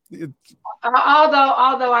type.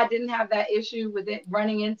 Although I didn't have that issue with it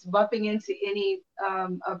bumping into any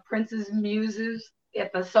of Prince's muses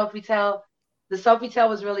at the Sofitel. The Sofitel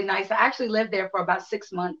was really nice. I actually lived there for about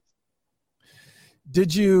 6 months.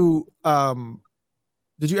 Did you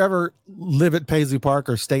ever live at Paisley Park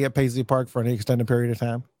or stay at Paisley Park for any extended period of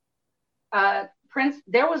time? Prince,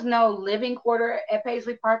 there was no living quarter at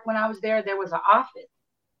Paisley Park when I was there. There was an office,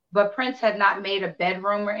 but Prince had not made a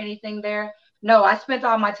bedroom or anything there. No, I spent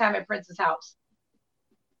all my time at Prince's house.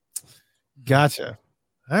 Gotcha.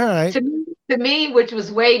 All right. To me, which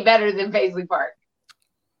was way better than Paisley Park.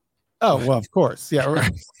 Oh, well, of course. Yeah,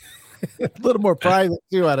 right. A little more private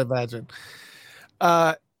too, I'd imagine.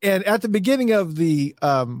 And at the beginning of the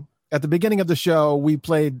show, we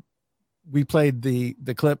played the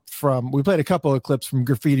clip we played a couple of clips from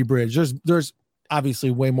Graffiti Bridge. There's obviously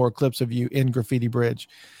way more clips of you in Graffiti Bridge.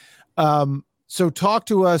 So talk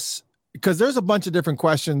to us, because there's a bunch of different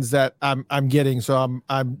questions that I'm getting. So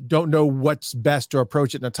I don't know what's best to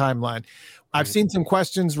approach it in a timeline. I've seen some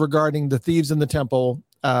questions regarding the Thieves in the Temple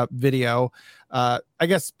video. I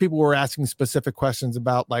guess people were asking specific questions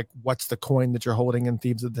about, like, what's the coin that you're holding in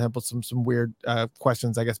Thieves of the Temple, some weird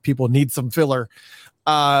questions. I guess people need some filler,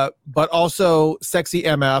 but also Sexy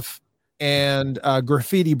MF and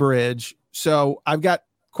Graffiti Bridge. So I've got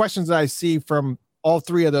questions that I see from all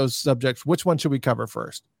three of those subjects. Which one should we cover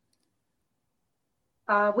first?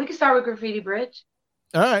 We can start with Graffiti Bridge.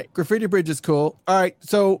 All right. Graffiti Bridge is cool. All right.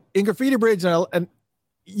 So in Graffiti Bridge, and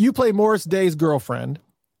you play Morris Day's girlfriend,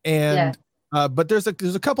 and but there's a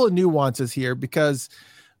couple of nuances here, because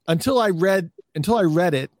until I read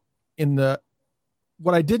it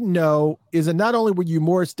what I didn't know is that not only were you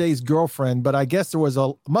Morris Day's girlfriend, but I guess there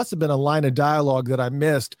must have been a line of dialogue that I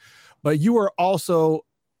missed, but you were also,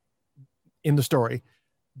 in the story,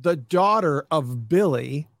 the daughter of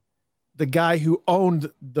Billy, the guy who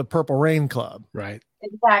owned the Purple Rain Club. Right.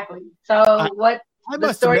 Exactly. So what I the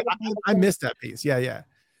must story admit, I missed that piece. Yeah.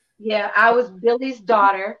 Yeah, I was Billy's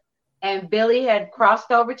daughter, and Billy had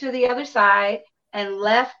crossed over to the other side and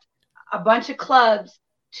left a bunch of clubs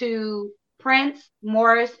to Prince,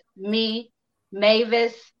 Morris, me,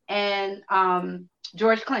 Mavis, and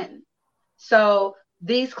George Clinton. So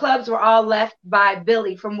these clubs were all left by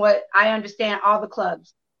Billy, from what I understand, all the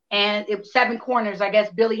clubs. And it was 7 corners. I guess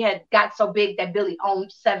Billy had got so big that Billy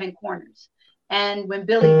owned 7 corners. And when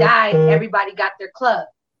Billy died, everybody got their club.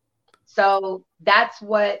 So that's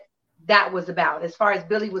what that was about. As far as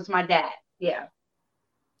Billy was my dad. Yeah.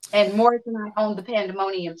 And Morris and I owned the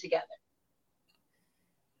Pandemonium together.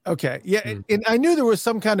 Okay. Yeah. And I knew there was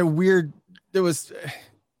some kind of weird, there was,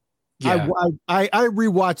 Yeah. I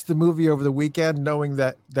rewatched the movie over the weekend knowing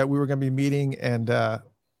that we were going to be meeting, and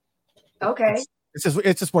okay.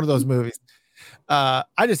 It's just one of those movies. I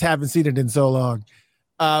just haven't seen it in so long.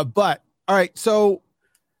 But all right. So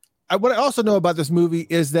what I also know about this movie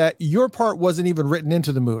is that your part wasn't even written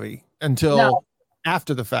into the movie until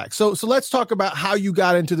after the fact. So let's talk about how you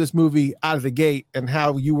got into this movie out of the gate and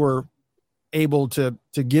how you were able to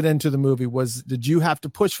get into the movie. Did you have to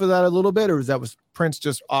push for that a little bit, or was Prince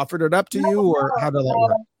just offered it up to you, or how did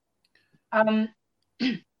that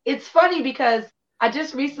work? It's funny because I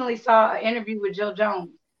just recently saw an interview with Jill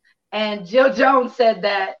Jones, and Jill Jones said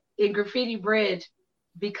that in Graffiti Bridge,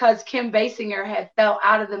 because Kim Basinger had fell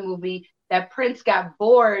out of the movie, that Prince got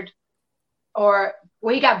bored,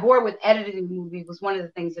 he got bored with editing the movie, was one of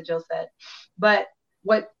the things that Jill said. But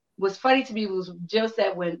what was funny to me was Jill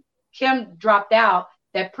said when Kim dropped out,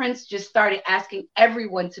 that Prince just started asking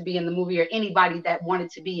everyone to be in the movie, or anybody that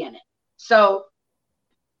wanted to be in it. So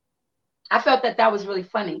I felt that was really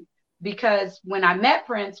funny, because when I met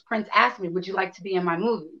Prince asked me, would you like to be in my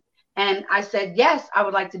movie? And I said, yes, I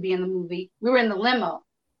would like to be in the movie. We were in the limo,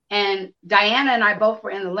 and Diana and I both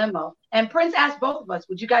were in the limo. And Prince asked both of us,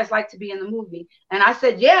 would you guys like to be in the movie? And I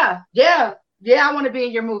said, yeah, I want to be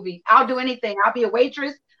in your movie. I'll do anything. I'll be a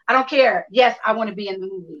waitress. I don't care. Yes, I want to be in the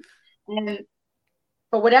movie. And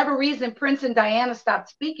for whatever reason, Prince and Diana stopped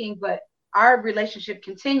speaking, but our relationship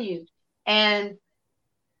continued. And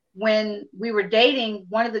when we were dating,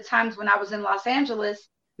 one of the times when I was in Los Angeles,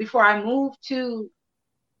 before I moved to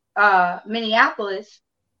Minneapolis,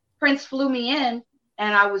 Prince flew me in,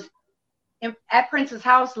 and I was at Prince's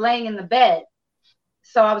house laying in the bed.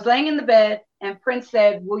 So I was laying in the bed, and Prince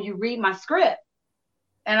said, will you read my script?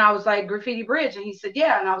 And I was like, Graffiti Bridge. And he said,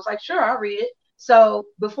 yeah. And I was like, sure, I'll read it. So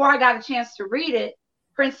before I got a chance to read it,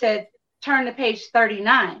 Prince said, turn to page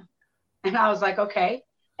 39. And I was like, okay.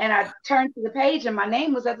 And I turned to the page, and my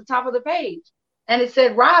name was at the top of the page. And it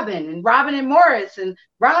said Robin and Morris and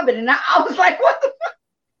Robin. And I was like, what the fuck?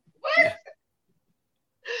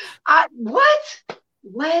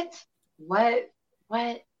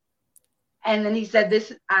 What? And then he said,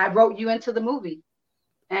 I wrote you into the movie.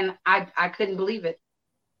 And I couldn't believe it.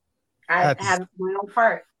 I had my own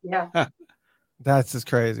part. Yeah. That's just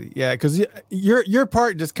crazy. Yeah. Cause your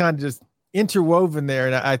part just kind of just interwoven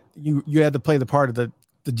there. And you had to play the part of the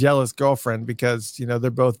jealous girlfriend, because,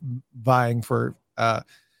 they're both vying for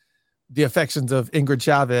the affections of Ingrid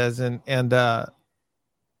Chavez. And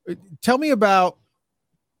tell me about,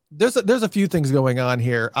 there's a few things going on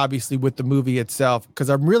here, obviously, with the movie itself, because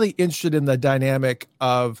I'm really interested in the dynamic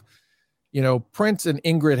of, Prince and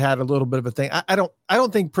Ingrid had a little bit of a thing. I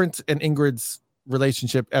don't think Prince and Ingrid's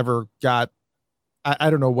relationship ever got, I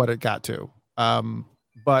don't know what it got to.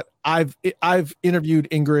 But I've interviewed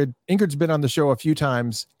Ingrid. Ingrid's been on the show a few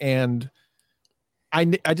times, and I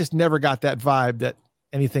just never got that vibe that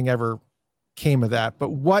anything ever came of that.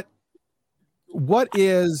 But what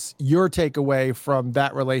is your takeaway from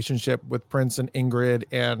that relationship with Prince and Ingrid,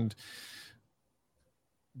 and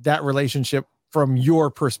that relationship from your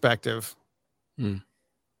perspective?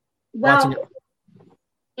 Well,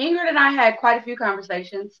 Ingrid and I had quite a few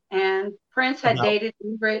conversations, and Prince had dated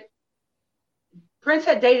Ingrid. Prince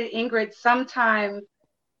had dated Ingrid sometime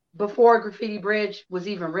before Graffiti Bridge was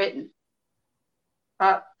even written,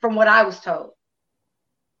 from what I was told.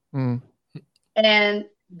 And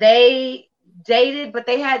they dated, but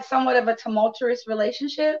they had somewhat of a tumultuous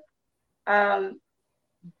relationship. I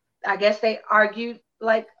guess they argued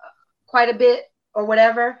like quite a bit or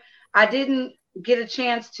whatever. I didn't get a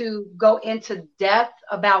chance to go into depth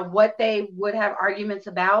about what they would have arguments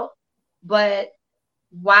about, but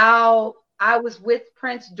while I was with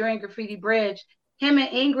Prince during Graffiti Bridge, him and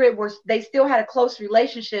Ingrid they still had a close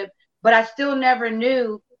relationship, but I still never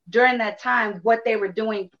knew during that time what they were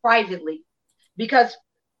doing privately, because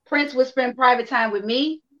Prince would spend private time with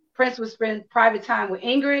me. Prince would spend private time with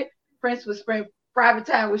Ingrid. Prince would spend private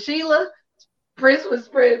time with Sheila. Prince was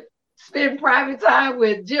spending private time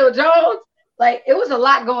with Jill Jones. Like, it was a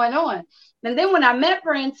lot going on. And then when I met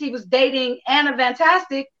Prince, he was dating Anna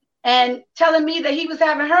Fantastic and telling me that he was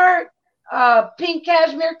having her pink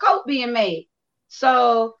cashmere coat being made.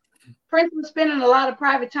 So Prince was spending a lot of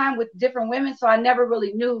private time with different women, so I never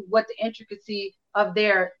really knew what the intricacy of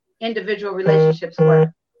their individual relationships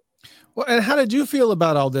were. Well, and how did you feel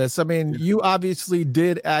about all this? I mean, you obviously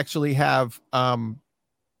did actually have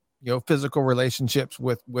physical relationships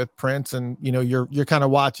with Prince, and you're kind of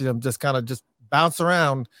watching him just bounce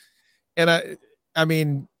around. And I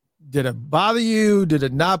mean, did it bother you? Did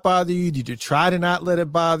it not bother you? Did you try to not let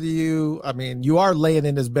it bother you? I mean, you are laying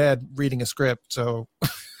in his bed reading a script, so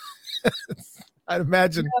I'd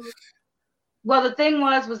imagine. Well, the thing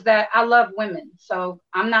was that I love women, so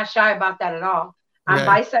I'm not shy about that at all. I'm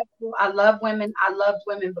bisexual. I love women. I loved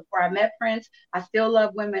women before I met Prince. I still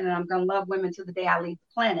love women, and I'm going to love women to the day I leave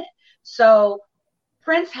the planet. So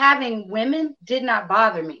Prince having women did not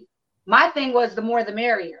bother me. My thing was the more the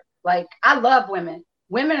merrier. Like, I love women.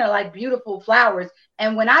 Women are like beautiful flowers.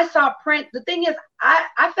 And when I saw Prince, the thing is,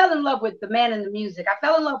 I fell in love with the man in the music. I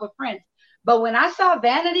fell in love with Prince. But when I saw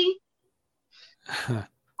Vanity on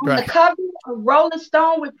the cover of Rolling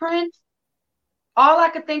Stone with Prince, all I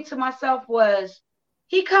could think to myself was,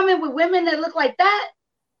 he coming with women that look like that?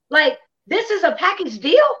 Like, this is a package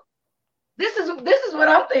deal? This is what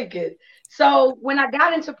I'm thinking. So when I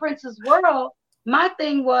got into Prince's world, my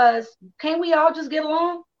thing was, can we all just get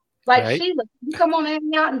along? Like, Sheila, you come on and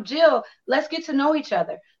hang out, and Jill, let's get to know each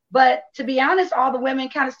other. But to be honest, all the women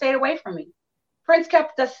kind of stayed away from me. Prince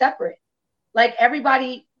kept us separate. Like,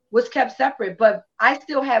 everybody was kept separate, but I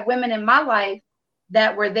still had women in my life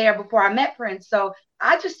that were there before I met Prince. So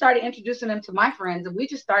I just started introducing them to my friends, and we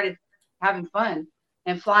just started having fun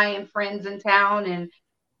and flying friends in town and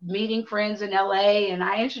meeting friends in LA. And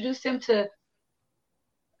I introduced him to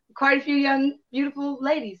quite a few young, beautiful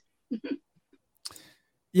ladies.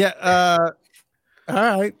 Yeah. All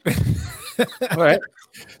right. All right.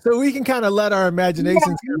 So we can kind of let our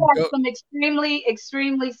imaginations go. Some extremely,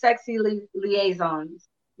 extremely sexy liaisons.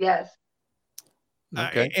 Yes.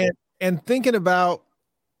 Okay. And thinking about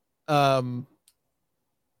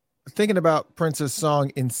Prince's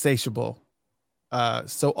song Insatiable.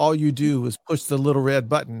 So all you do is push the little red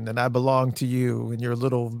button and I belong to you in your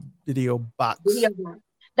little video box.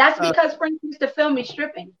 That's because Prince used to film me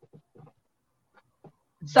stripping.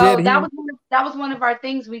 So that was one of our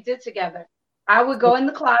things we did together. I would go in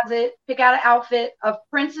the closet, pick out an outfit of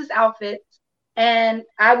Prince's outfits, and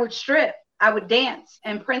I would strip. I would dance,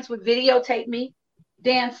 and Prince would videotape me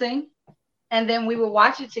dancing, and then we would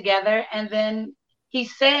watch it together. And then he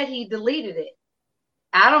said he deleted it.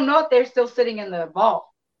 I don't know if they're still sitting in the vault,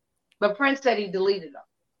 but Prince said he deleted them.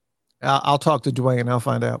 I'll talk to Dwayne. I'll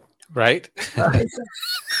find out. Right.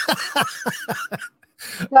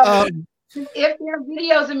 If there are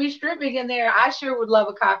videos of me stripping in there, I sure would love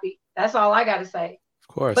a copy. That's all I got to say.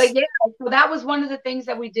 Of course. But yeah, so that was one of the things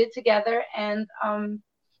that we did together. And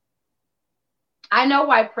I know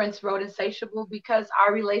why Prince wrote Insatiable, because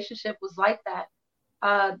our relationship was like that.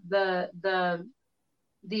 The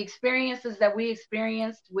experiences that we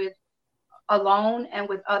experienced with alone and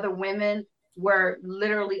with other women were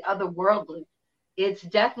literally otherworldly. It's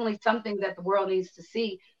definitely something that the world needs to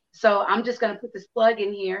see. So I'm just going to put this plug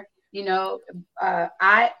in here.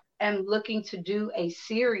 I am looking to do a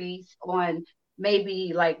series on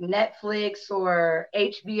maybe like Netflix or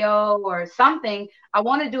HBO or something. I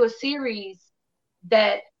want to do a series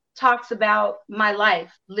that talks about my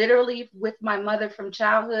life, literally with my mother from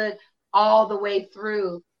childhood all the way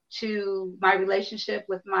through to my relationship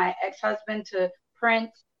with my ex-husband, to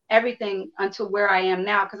Prince, everything until where I am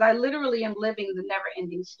now, because I literally am living the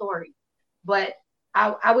never-ending story. But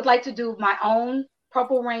I would like to do my own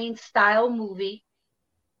Purple Rain style movie,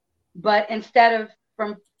 but instead of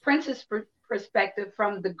from Prince's perspective,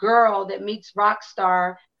 from the girl that meets rock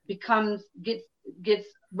star, gets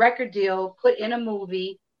record deal, put in a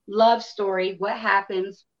movie, love story, what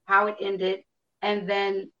happens, how it ended, and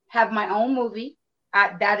then have my own movie.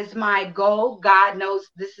 That is my goal. God knows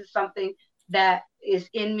this is something that is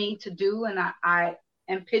in me to do, and I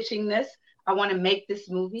am pitching this. I want to make this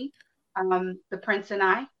movie, The Prince and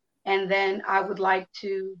I. And then I would like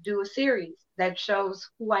to do a series that shows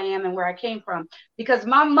who I am and where I came from. Because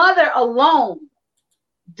my mother alone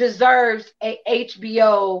deserves a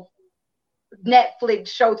HBO, Netflix,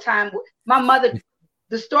 Showtime. My mother,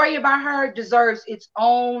 the story about her deserves its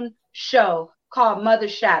own show called Mother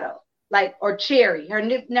Shadow, or Cherry. Her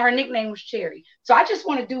nickname was Cherry. So I just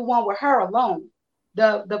want to do one with her alone.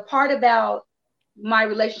 The part about my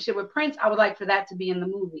relationship with Prince, I would like for that to be in the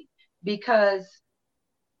movie. because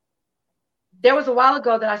there was a while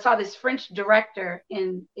ago that I saw this French director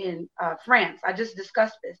in France. I just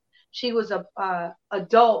discussed this. She was a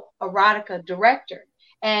adult erotica director,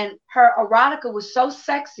 and her erotica was so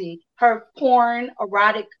sexy. Her porn,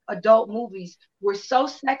 erotic adult movies were so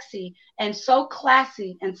sexy and so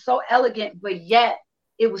classy and so elegant, but yet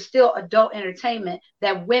it was still adult entertainment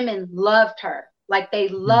that women loved her. Like they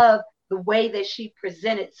loved the way that she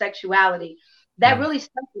presented sexuality. That really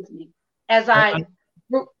stuck with me as I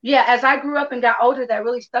grew up and got older. That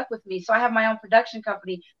really stuck with me. So I have my own production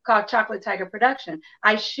company called Chocolate Tiger Production.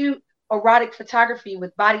 I shoot erotic photography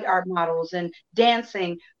with body art models and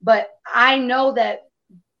dancing. But I know that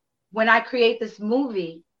when I create this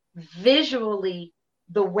movie, visually,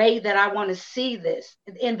 the way that I want to see this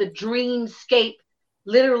in the dreamscape,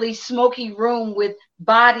 literally smoky room with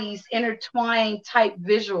bodies intertwined type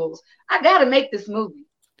visuals, I got to make this movie.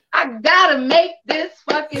 I got to make this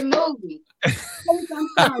fucking movie. I'm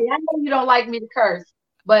sorry. I know you don't like me to curse,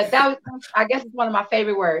 but that was, I guess it's one of my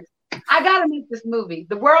favorite words. I got to make this movie.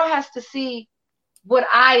 The world has to see what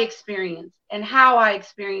I experienced and how I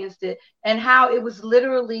experienced it and how it was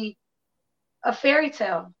literally a fairy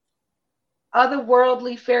tale,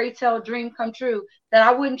 otherworldly fairy tale dream come true that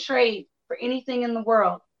I wouldn't trade for anything in the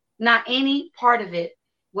world. Not any part of it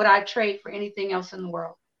would I trade for anything else in the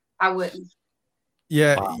world. I wouldn't.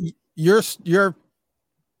 Yeah. Wow.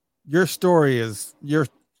 Your story is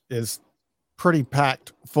pretty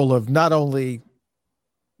packed full of not only,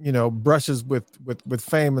 you know, brushes with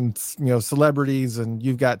fame and, you know, celebrities, and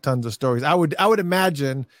you've got tons of stories. I would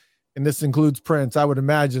imagine, and this includes Prince, I would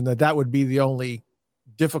imagine that would be the only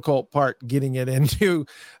difficult part getting it into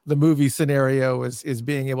the movie scenario is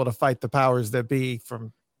being able to fight the powers that be.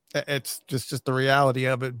 From it's just the reality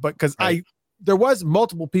of it. But because there was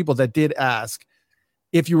multiple people that did ask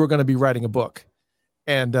if you were going to be writing a book,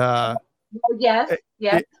 and yes.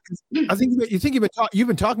 I think you've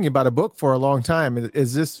been talking about a book for a long time.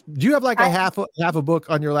 Is this? Do you have like a half a book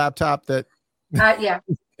on your laptop that?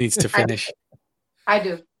 Needs to finish. I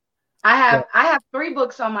do. I have 3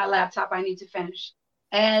 books on my laptop I need to finish,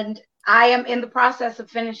 and I am in the process of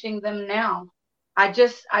finishing them now. I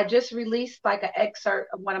just released like an excerpt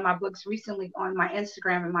of one of my books recently on my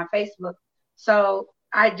Instagram and my Facebook. So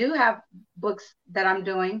I do have books that I'm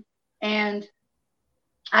doing, and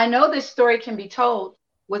I know this story can be told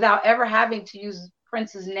without ever having to use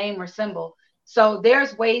Prince's name or symbol. So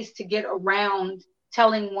there's ways to get around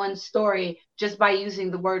telling one story just by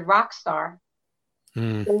using the word rock star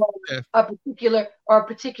or a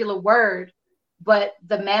particular word, but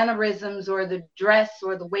the mannerisms or the dress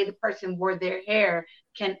or the way the person wore their hair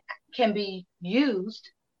can be used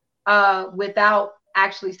without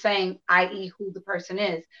actually saying, i.e., who the person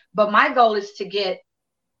is. But my goal is to get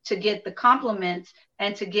the compliments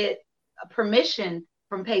and to get permission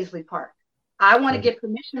from Paisley Park. I want to get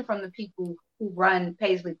permission from the people who run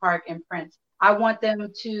Paisley Park and Prince. I want them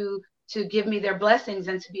to give me their blessings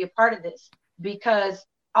and to be a part of this, because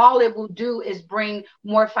all it will do is bring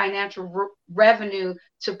more financial revenue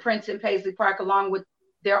to Prince and Paisley Park, along with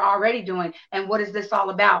they're already doing. And what is this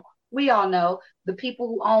all about? We all know the people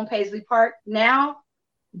who own Paisley Park now,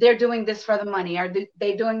 they're doing this for the money. Are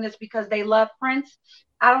they doing this because they love Prince?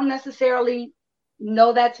 I don't necessarily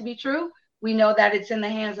know that to be true. We know that it's in the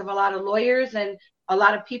hands of a lot of lawyers and a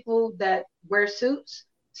lot of people that wear suits.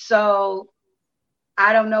 So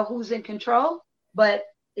I don't know who's in control, but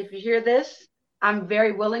if you hear this, I'm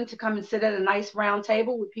very willing to come and sit at a nice round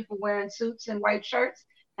table with people wearing suits and white shirts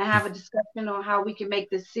and have a discussion on how we can make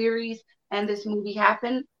this series and this movie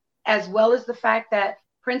happen, as well as the fact that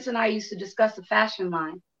Prince and I used to discuss a fashion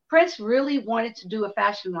line. Prince really wanted to do a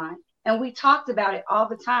fashion line, and we talked about it all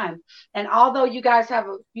the time. And although you guys have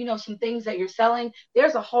some things that you're selling,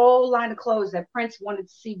 there's a whole line of clothes that Prince wanted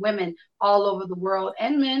to see women all over the world,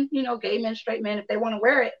 and men, gay men, straight men, if they want to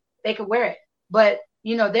wear it, they could wear it. But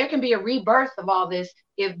there can be a rebirth of all this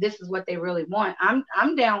if this is what they really want.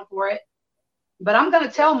 I'm down for it, but I'm going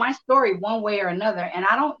to tell my story one way or another, and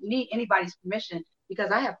I don't need anybody's permission,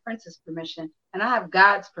 because I have Prince's permission and I have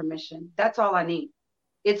God's permission. That's all I need.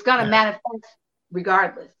 It's going to manifest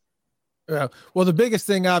regardless. Yeah. Well, the biggest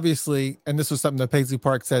thing, obviously, and this was something that Paisley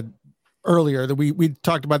Park said earlier, that we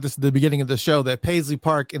talked about this at the beginning of the show, that Paisley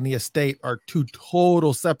Park and the estate are 2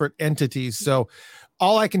 total separate entities. So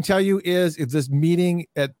all I can tell you is, if this meeting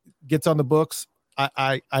gets on the books,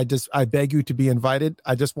 I beg you to be invited.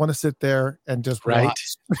 I just want to sit there and just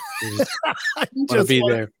watch. I want to be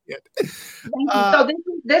there. So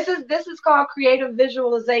this is called creative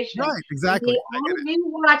visualization. Right, exactly. All of you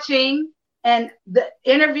watching, and the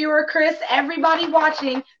interviewer, Chris, everybody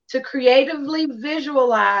watching, to creatively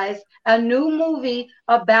visualize a new movie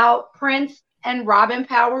about Prince and Robin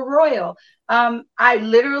Power Royal. I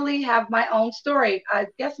literally have my own story. I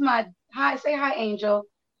guess say hi, Angel.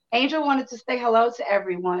 Angel wanted to say hello to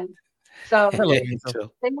everyone. So Hello, Hey, Angel.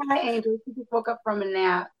 Angel. say hi, Angel. She just woke up from a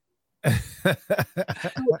nap. So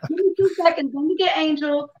give me 2 seconds. Let me get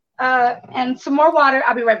Angel and some more water.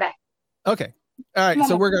 I'll be right back. Okay. All right.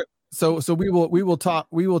 So we're gonna. So we will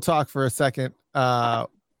talk for a second.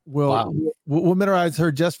 We'll minimize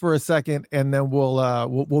her just for a second, and then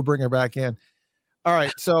we'll bring her back in. All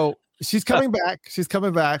right. So she's coming back. She's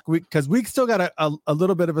coming back. Because we still got a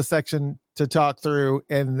little bit of a section to talk through,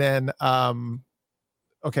 and then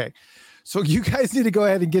okay. So you guys need to go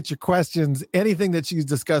ahead and get your questions. Anything that she's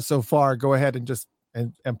discussed so far, go ahead and just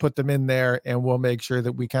and put them in there, and we'll make sure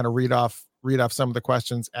that we kind of read off some of the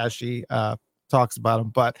questions as she talks about them.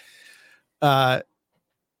 But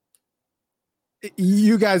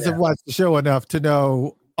you guys have watched the show enough to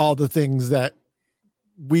know all the things that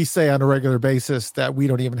we say on a regular basis that we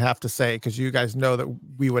don't even have to say, because you guys know that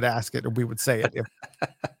we would ask it or we would say it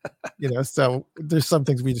if, so there's some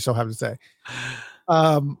things we just don't have to say.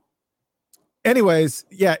 Anyways,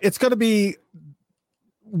 yeah, it's going to be,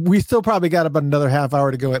 we still probably got about another half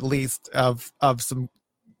hour to go at least of some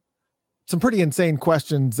pretty insane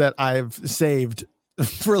questions that I've saved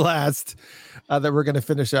for last that we're going to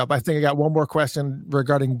finish up. I think I got one more question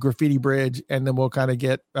regarding Graffiti Bridge, and then we'll kind of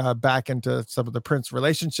get back into some of the Prince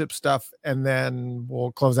relationship stuff, and then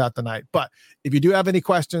we'll close out the night. But if you do have any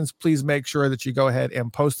questions, please make sure that you go ahead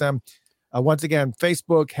and post them. Once again,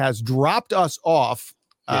 Facebook has dropped us off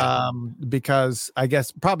because I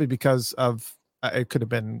guess probably because of it could have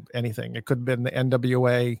been anything. It could have been the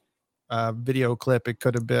NWA video clip. It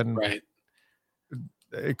could have been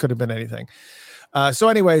It could have been anything. So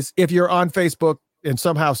anyways, if you're on Facebook and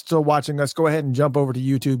somehow still watching us, go ahead and jump over to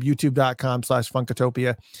YouTube,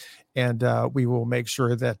 youtube.com/Funkatopia. And we will make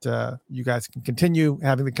sure that you guys can continue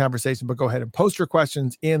having the conversation, but go ahead and post your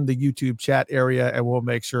questions in the YouTube chat area. And we'll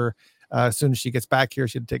make sure as soon as she gets back here,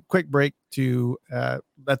 she'll take a quick break to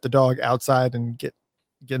let the dog outside and get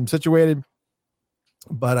him situated.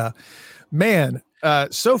 But man,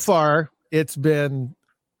 so far it's been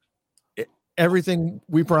everything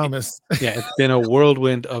we promised. Yeah, it's been a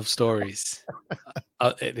whirlwind of stories.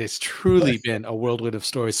 It has truly been a whirlwind of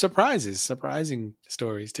stories. Surprising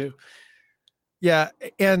stories too. Yeah,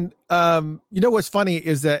 and you know what's funny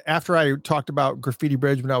is that after I talked about Graffiti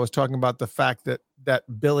Bridge, when I was talking about the fact that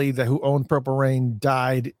Billy, who owned Purple Rain,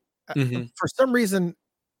 died, for some reason,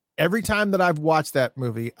 every time that I've watched that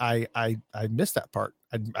movie, I missed that part.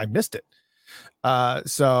 I missed it.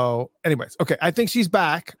 So, anyways, okay, I think she's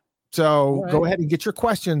back. So go ahead and get your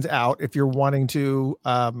questions out if you're wanting to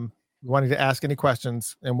ask any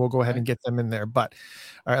questions, and we'll go ahead and get them in there. But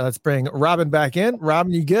all right, let's bring Robin back in.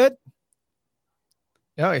 Robin, you good?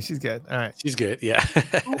 Oh, yeah, she's good. All right. She's good. Yeah.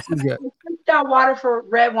 She's good. Got water for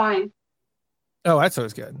red wine. Oh, that's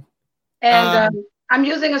always good. And I'm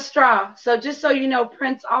using a straw. So just so you know,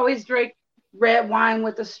 Prince always drank red wine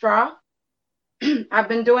with a straw. I've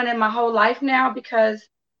been doing it my whole life now because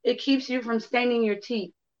it keeps you from staining your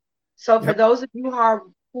teeth. So for those of you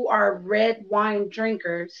who are red wine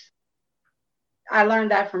drinkers, I learned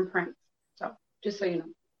that from Prince. So just so you know.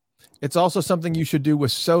 It's also something you should do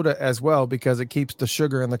with soda as well, because it keeps the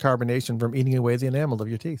sugar and the carbonation from eating away the enamel of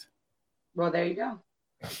your teeth. Well, there you go.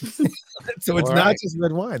 So it's not just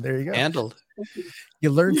red wine. There you go. Handled.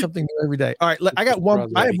 You learn something new every day. All right, I have one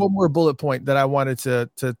more bullet point that I wanted to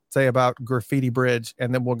say about Graffiti Bridge,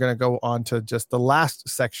 and then we're going to go on to just the last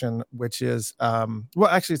section, which is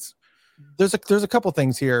there's a couple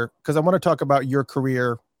things here, because I want to talk about your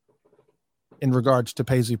career in regards to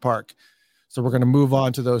Paisley Park. So we're going to move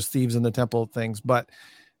on to those Thieves in the Temple things. But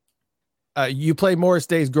you play Morris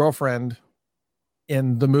Day's girlfriend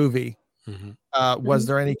in the movie. Was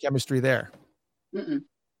there any chemistry there? That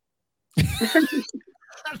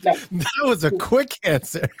was a quick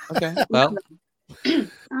answer. Okay. Well.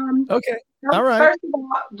 Okay. All right. First of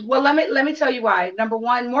all, well, let me tell you why. Number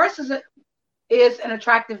one, Morris is an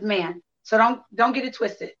attractive man. So don't get it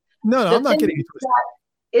twisted. No, I'm not getting it twisted.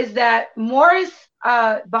 Is that Morris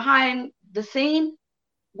behind the scene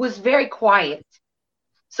was very quiet.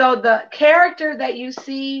 So the character that you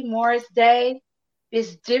see, Morris Day,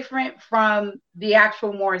 is different from the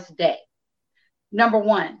actual Morris Day. Number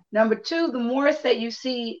one. Number two, the Morris that you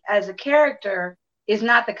see as a character is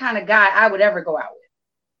not the kind of guy I would ever go out with.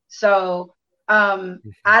 So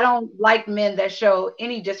I don't like men that show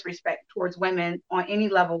any disrespect towards women on any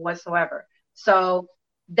level whatsoever. So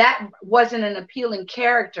that wasn't an appealing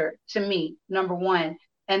character to me, number one.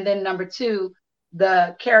 And then number two,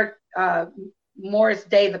 the character, Morris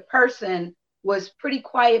Day, the person, was pretty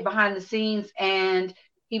quiet behind the scenes, and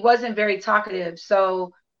he wasn't very talkative.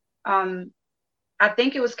 So I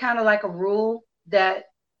think it was kind of like a rule that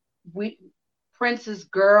Prince's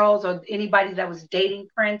girls or anybody that was dating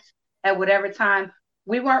Prince at whatever time,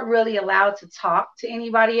 we weren't really allowed to talk to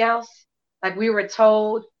anybody else. Like, we were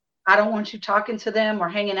told, I don't want you talking to them or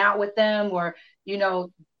hanging out with them, or, you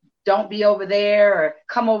know, don't be over there or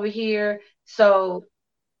come over here. So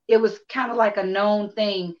it was kind of like a known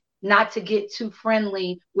thing not to get too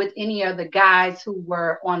friendly with any of the guys who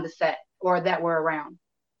were on the set or that were around.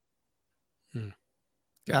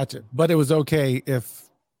 Gotcha. But it was okay if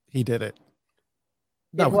he did it.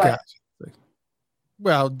 No, gotcha.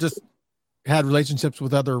 Well, just had relationships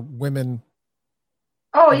with other women.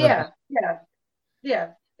 Oh, yeah.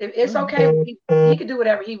 It's okay. He could do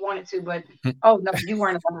whatever he wanted to, but oh no, you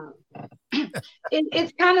weren't allowed.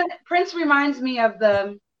 It's kind of, Prince reminds me of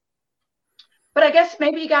but I guess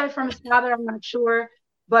maybe he got it from his father. I'm not sure.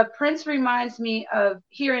 But Prince reminds me of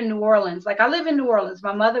here in New Orleans. Like, I live in New Orleans.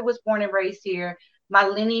 My mother was born and raised here. My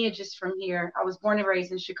lineage is from here. I was born and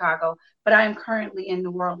raised in Chicago, but I am currently in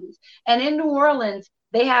New Orleans. And in New Orleans,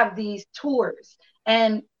 they have these tours.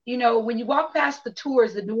 And, you know, when you walk past the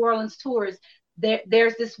tours, the New Orleans tours,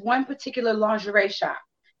 there's this one particular lingerie shop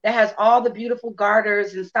that has all the beautiful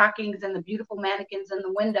garters and stockings and the beautiful mannequins in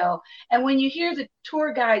the window. And when you hear the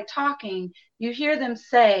tour guide talking, you hear them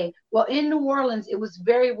say, well, in New Orleans, it was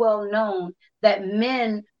very well known that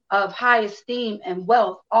men of high esteem and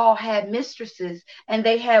wealth all had mistresses, and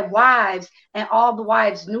they had wives, and all the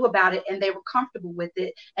wives knew about it, and they were comfortable with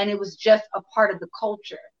it, and it was just a part of the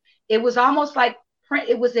culture. It was almost like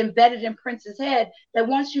it was embedded in Prince's head that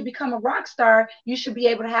once you become a rock star, you should be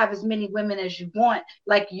able to have as many women as you want.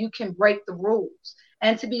 Like, you can break the rules.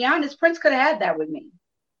 And to be honest, Prince could have had that with me.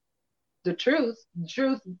 The truth.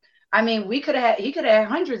 I mean, he could have had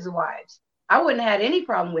hundreds of wives. I wouldn't have had any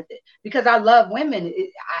problem with it because I love women.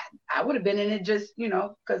 I would have been in it just, you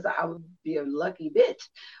know, because I would be a lucky bitch.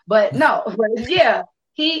 But no, but yeah,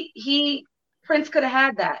 Prince could have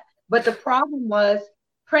had that. But the problem was,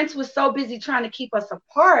 Prince was so busy trying to keep us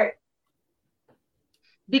apart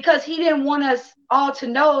because he didn't want us all to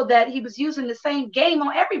know that he was using the same game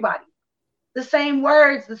on everybody. The same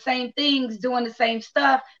words, the same things, doing the same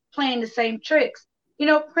stuff, playing the same tricks. You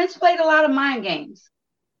know, Prince played a lot of mind games.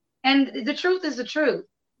 And the truth is the truth.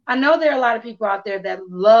 I know there are a lot of people out there that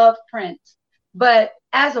love Prince, but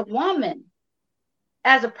as a woman,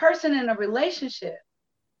 as a person in a relationship,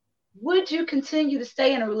 would you continue to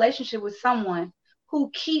stay in a relationship with someone who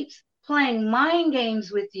keeps playing mind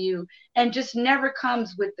games with you and just never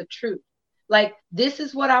comes with the truth? Like, this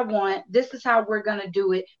is what I want. This is how we're going to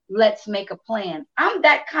do it. Let's make a plan. I'm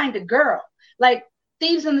that kind of girl. Like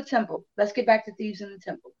Thieves in the Temple. Let's get back to Thieves in the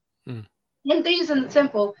Temple. In Thieves in the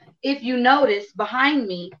Temple, if you notice behind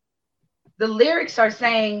me, the lyrics are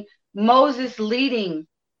saying Moses leading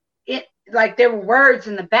it, like there were words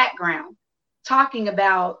in the background talking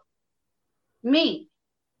about me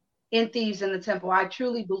in Thieves in the Temple. I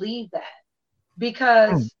truly believe that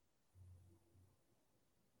because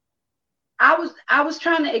I was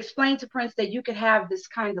trying to explain to Prince that you could have this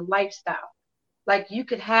kind of lifestyle, like you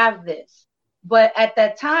could have this. But at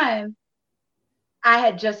that time, I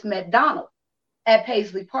had just met Donald at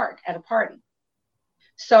Paisley Park at a party.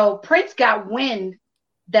 So Prince got wind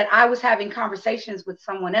that I was having conversations with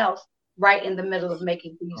someone else right in the middle of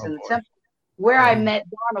making Thieves in the Temple, where I met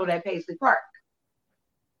Donald at Paisley Park.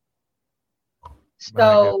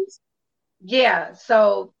 So, yeah,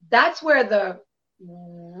 so that's where the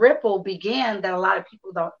ripple began that a lot of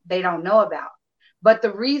people don't know about. But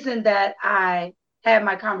the reason that I had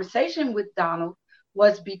my conversation with Donald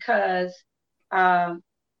was because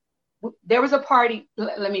there was a party.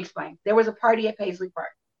 Let me explain. There was a party at Paisley Park.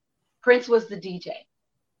 Prince was the DJ.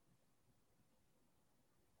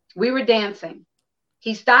 We were dancing.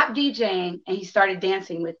 He stopped DJing and he started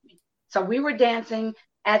dancing with me. So we were dancing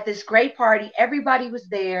at this great party. Everybody was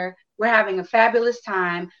there. We're having a fabulous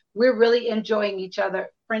time. We're really enjoying each other,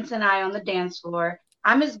 Prince and I, on the dance floor.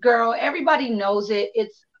 I'm his girl. Everybody knows it.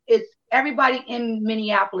 It's everybody in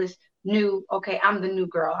Minneapolis knew, okay, I'm the new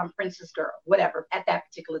girl. I'm Prince's girl, whatever, at that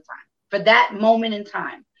particular time, for that moment in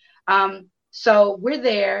time. So we're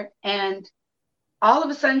there, and all of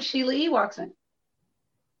a sudden, Sheila E. walks in.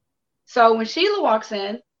 So when Sheila walks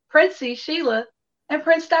in, Prince sees Sheila, and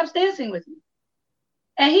Prince stops dancing with me.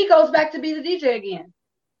 And he goes back to be the DJ again.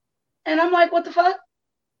 And I'm like, what the fuck?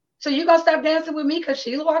 So you gonna stop dancing with me because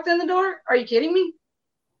Sheila walked in the door? Are you kidding me?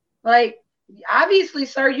 Like, obviously,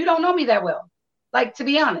 sir, you don't know me that well. Like, to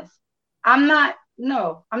be honest, I'm not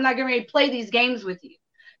getting ready to play these games with you.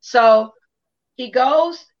 So he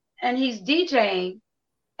goes and he's DJing,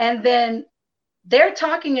 and then they're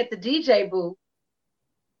talking at the DJ booth.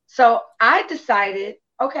 So I decided,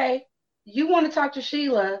 okay, you want to talk to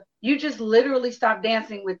Sheila, you just literally stopped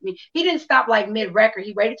dancing with me. He didn't stop like mid-record.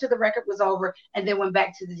 He waited till the record was over and then went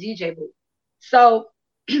back to the DJ booth. So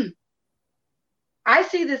I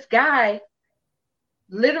see this guy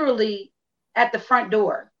literally at the front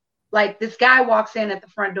door. Like, this guy walks in at the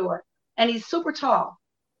front door, and he's super tall.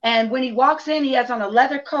 And when he walks in, he has on a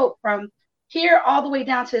leather coat from here all the way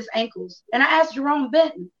down to his ankles. And I asked Jerome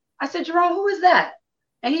Benton, I said, Jerome, who is that?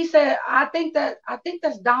 And he said, I think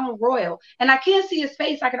that's Donald Royal. And I can't see his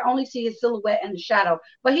face. I can only see his silhouette in the shadow.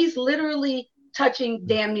 But he's literally touching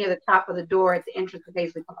damn near the top of the door at the entrance of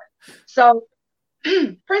Paisley Park. So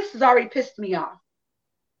Prince has already pissed me off.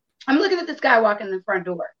 I'm looking at this guy walking in the front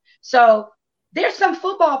door. So there's some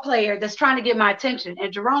football player that's trying to get my attention.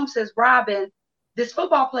 And Jerome says, Robin, this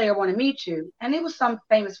football player want to meet you. And it was some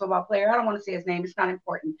famous football player. I don't want to say his name. It's not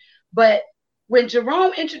important. But when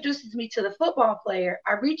Jerome introduces me to the football player,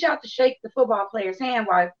 I reach out to shake the football player's hand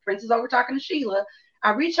while Prince is over talking to Sheila.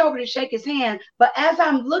 I reach over to shake his hand. But as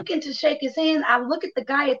I'm looking to shake his hand, I look at the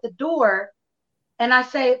guy at the door and I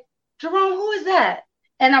say, Jerome, who is that?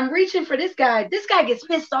 And I'm reaching for this guy. This guy gets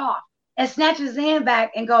pissed off and snatches his hand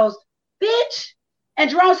back and goes, bitch. And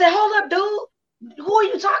Jerome said, hold up, dude. Who are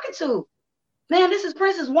you talking to? Man, this is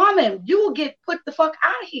Prince's woman. You will get put the fuck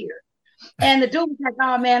out of here. And the dude was like,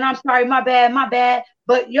 oh, man, I'm sorry. My bad.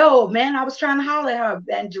 But, yo, man, I was trying to holler at her.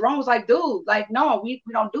 And Jerome was like, dude, like, no, we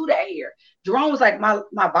don't do that here. Jerome was like my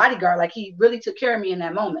bodyguard. Like, he really took care of me in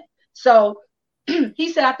that moment. So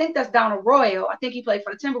he said, I think that's Donald Royal. I think he played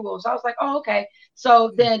for the Timberwolves. I was like, oh, okay.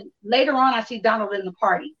 So then later on, I see Donald in the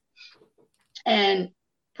party. And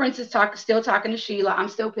Prince is still talking to Sheila. I'm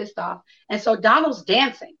still pissed off. And so Donald's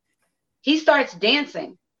dancing. He starts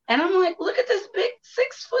dancing. And I'm like, look at this big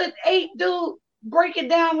 6'8" dude break it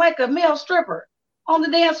down like a male stripper on the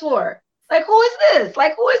dance floor. Like, who is this?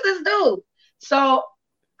 Like, who is this dude? So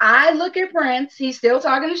I look at Prince. He's still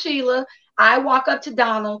talking to Sheila. I walk up to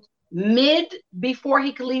Donald before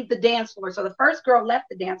he could leave the dance floor. So the first girl left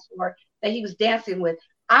the dance floor that he was dancing with.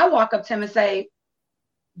 I walk up to him and say,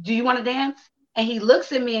 do you want to dance? And he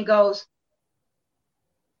looks at me and goes,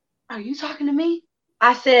 are you talking to me?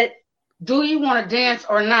 I said, do you want to dance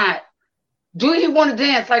or not? Do you want to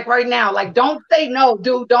dance like right now? Like, don't say no,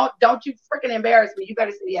 dude. Don't you freaking embarrass me. You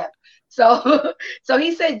better say yes. So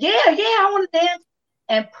he said, yeah, I want to dance.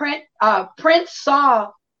 And Prince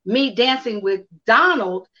saw me dancing with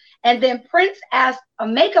Donald. And then Prince asked a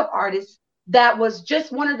makeup artist that was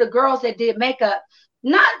just one of the girls that did makeup,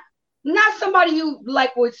 not somebody you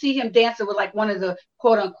like would see him dancing with, like one of the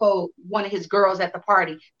quote unquote, one of his girls at the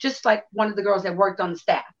party, just like one of the girls that worked on the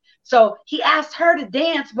staff. So he asked her to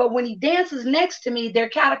dance, but when he dances next to me,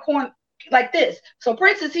 they're kind of corn like this. So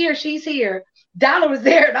Prince is here, she's here, Donald is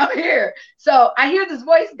there, and I'm here. So I hear this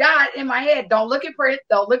voice, God, in my head, don't look at Prince,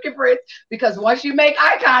 because once you make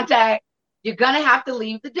eye contact, you're going to have to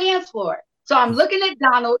leave the dance floor. So I'm looking at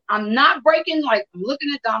Donald. I'm not breaking, like, I'm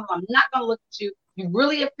looking at Donald. I'm not going to look at you. You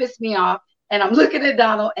really have pissed me off. And I'm looking at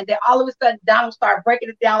Donald, and then all of a sudden, Donald started breaking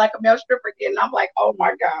it down like a male stripper again. And I'm like, oh my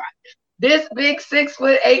God. This big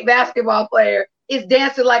 6'8" basketball player is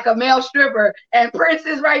dancing like a male stripper. And Prince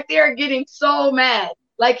is right there getting so mad,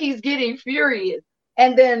 like he's getting furious.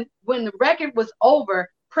 And then when the record was over,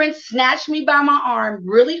 Prince snatched me by my arm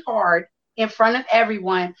really hard in front of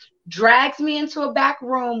everyone, drags me into a back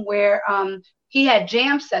room where he had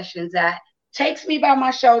jam sessions at, takes me by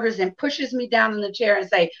my shoulders and pushes me down in the chair and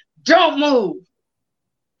say, don't move.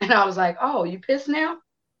 And I was like, oh, you pissed now?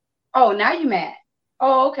 Oh, now you mad?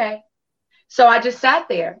 Oh, okay. So I just sat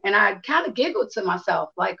there and I kind of giggled to myself,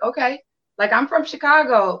 like, okay, like, I'm from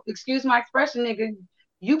Chicago. Excuse my expression, nigga.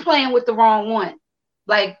 You playing with the wrong one.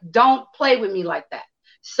 Like, don't play with me like that.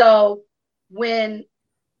 So when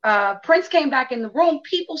Prince came back in the room,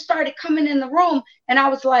 people started coming in the room, and I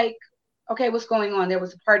was like, okay, what's going on? There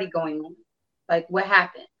was a party going on. Like, what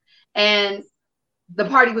happened? And the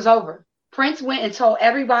party was over. Prince went and told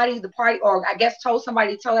everybody the party, or I guess told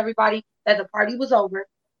somebody to tell everybody that the party was over.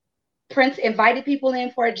 Prince invited people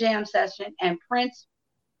in for a jam session, and Prince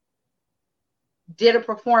did a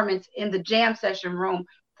performance in the jam session room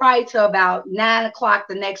prior to about 9 o'clock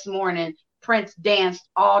the next morning. Prince danced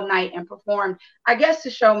all night and performed, I guess, to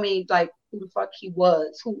show me, like, who the fuck he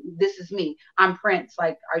was. This is me. I'm Prince.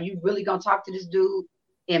 Like, are you really gonna talk to this dude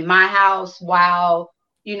in my house while,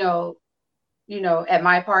 you know, at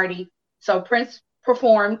my party? So Prince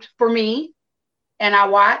performed for me and I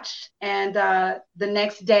watched. And the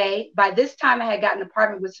next day, by this time, I had gotten an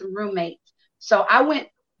apartment with some roommates. So I went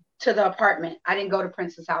to the apartment. I didn't go to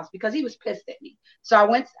Prince's house because he was pissed at me. So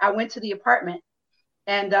I went to the apartment,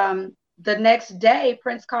 and the next day,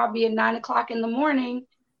 Prince called me at 9 o'clock in the morning,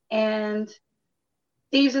 and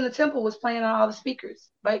Thieves in the Temple was playing on all the speakers.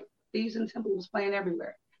 Like, Thieves in the Temple was playing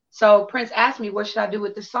everywhere. So Prince asked me, what should I do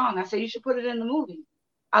with this song? I said, you should put it in the movie.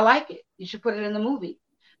 I like it. You should put it in the movie.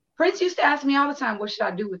 Prince used to ask me all the time, what should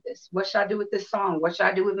I do with this? What should I do with this song? What should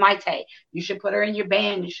I do with Maite? You should put her in your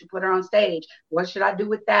band. You should put her on stage. What should I do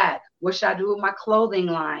with that? What should I do with my clothing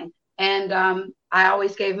line? And I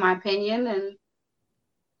always gave my opinion, and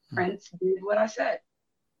Prince did what I said,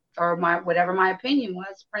 or whatever my opinion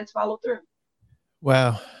was, Prince followed through.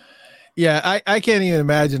 Wow. Yeah, I can't even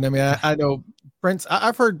imagine. I mean, I know Prince.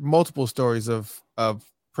 I've heard multiple stories of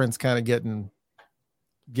Prince kind of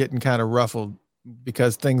getting kind of ruffled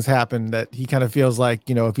because things happen that he kind of feels like,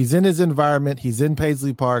 you know, if he's in his environment, he's in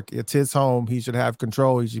Paisley Park, it's his home, he should have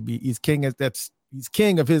control. He's king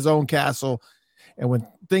of his own castle. And when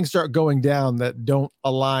things start going down that don't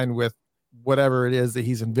align with whatever it is that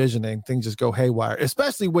he's envisioning, things just go haywire,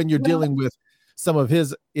 especially when you're dealing with some of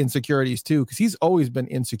his insecurities too, because he's always been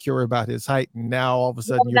insecure about his height, and now all of a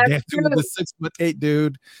sudden you're dancing with a 6'8"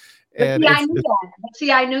 dude. And I knew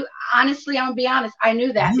that. I knew, honestly, I'm gonna be honest, I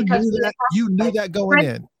knew that because you knew that going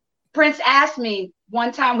in. Prince asked me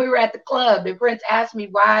one time, we were at the club, and Prince asked me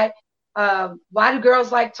why do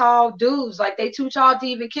girls like tall dudes? Like, they too tall to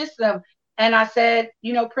even kiss them. And I said,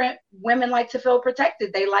 you know, women like to feel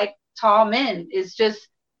protected. They like tall men. It's just,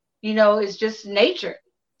 you know, it's just nature.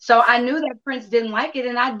 So I knew that Prince didn't like it,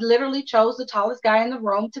 and I literally chose the tallest guy in the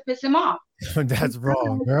room to piss him off. That's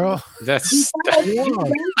wrong, girl. That's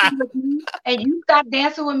wrong. And you stopped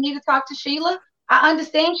dancing with me to talk to Sheila. I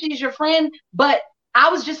understand she's your friend, but I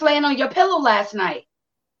was just laying on your pillow last night.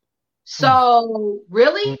 So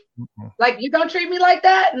really? Like, you don't treat me like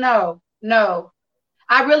that? No.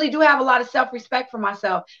 I really do have a lot of self-respect for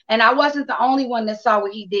myself. And I wasn't the only one that saw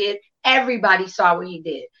what he did. Everybody saw what he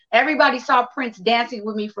did. Everybody saw Prince dancing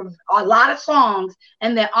with me for a lot of songs.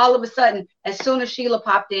 And then all of a sudden, as soon as Sheila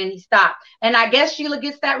popped in, he stopped. And I guess Sheila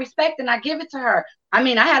gets that respect, and I give it to her. I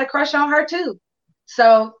mean, I had a crush on her too.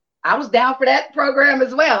 So I was down for that program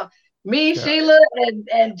as well. Me, yeah. Sheila,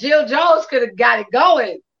 and Jill Jones could have got it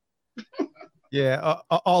going. Yeah,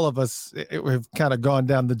 all of us have kind of gone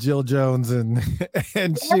down the Jill Jones and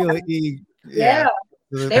Sheila E. Yeah.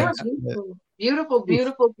 They were beautiful.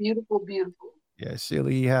 Beautiful. Yeah, Sheila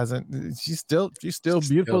E. hasn't. She's still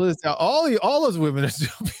beautiful. All those women are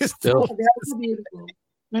still beautiful.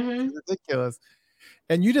 Mm-hmm. Ridiculous.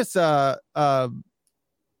 And you just didn't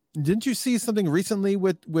you see something recently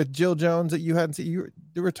with Jill Jones that you hadn't seen? You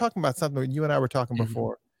were talking about something you and I were talking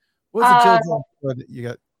before. What was the Jill Jones that you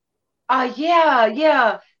got?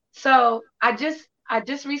 Yeah. So I just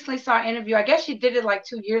recently saw an interview. I guess she did it like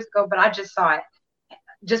 2 years ago, but I just saw it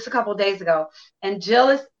just a couple of days ago. And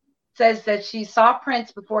Jill says that she saw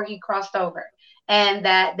Prince before he crossed over, and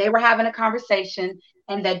that they were having a conversation,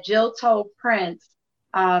 and that Jill told Prince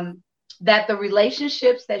that the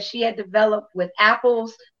relationships that she had developed with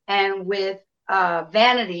Apples and with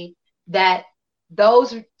Vanity, that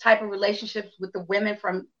those type of relationships with the women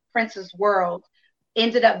from Prince's world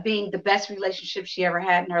ended up being the best relationship she ever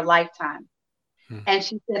had in her lifetime. And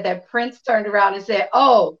she said that Prince turned around and said,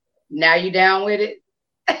 "Oh, now you down with it?"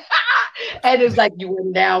 And it's like, you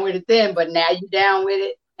weren't down with it then, but now you down with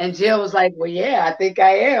it. And Jill was like, "Well, yeah, I think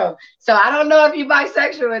I am." So I don't know if you're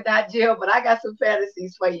bisexual or not, Jill, but I got some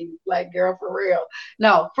fantasies for you, like, girl, for real.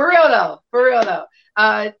 No, for real though.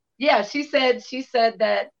 Yeah, she said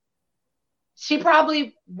that she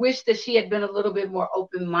probably wished that she had been a little bit more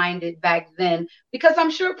open-minded back then, because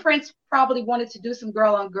I'm sure Prince probably wanted to do some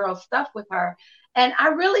girl-on-girl stuff with her. And I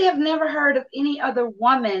really have never heard of any other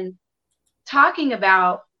woman talking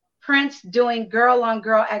about Prince doing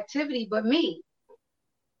girl-on-girl activity but me.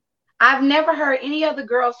 I've never heard any other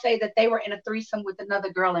girl say that they were in a threesome with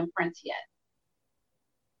another girl in Prince yet,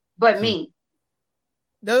 but me.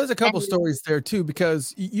 Now, there's a couple stories there too,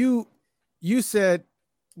 because you said,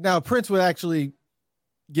 now Prince would actually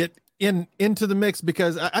get into the mix,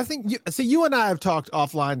 because I think you and I have talked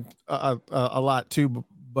offline a lot too,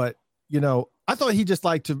 but you know, I thought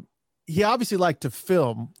he obviously liked to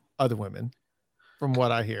film other women, from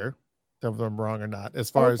what I hear. Tell them I'm wrong or not.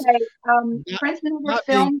 As far as Prince never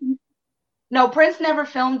filmed. No, Prince never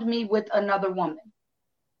filmed me with another woman.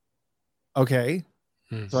 Okay.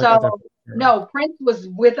 So no, Prince was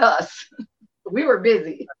with us. We were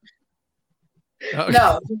busy. Okay.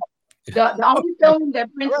 No, the only filming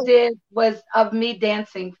that Prince did was of me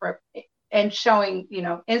dancing and showing, you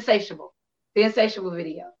know, Insatiable, the Insatiable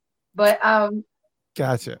video. But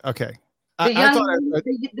Gotcha. Okay.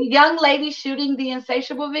 the young lady shooting the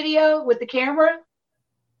Insatiable video with the camera,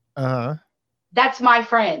 that's my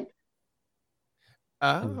friend.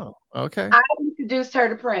 Oh, okay. I introduced her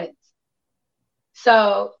to Prince.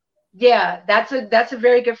 So yeah, that's a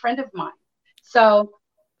very good friend of mine. So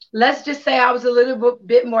let's just say I was a little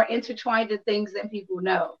bit more intertwined in things than people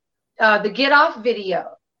know. The Get Off video,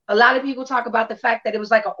 a lot of people talk about the fact that it was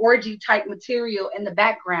like an orgy type material in the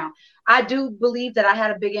background. I do believe that I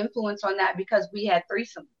had a big influence on that because we had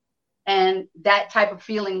threesomes, and that type of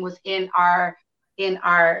feeling was in our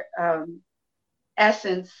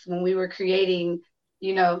essence when we were creating,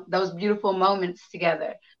 you know, those beautiful moments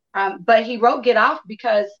together. But he wrote Get Off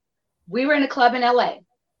because we were in a club in LA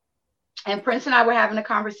and Prince and I were having a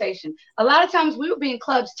conversation. A lot of times we would be in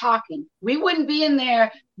clubs talking. We wouldn't be in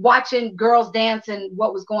there watching girls dance and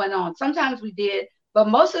what was going on. Sometimes we did, but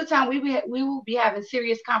most of the time we would be having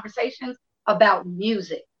serious conversations about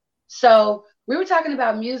music. So we were talking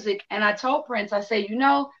about music and I told Prince, I said, you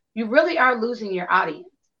know, you really are losing your audience.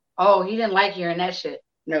 Oh, he didn't like hearing that shit.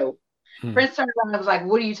 No. Prince turned around and was like,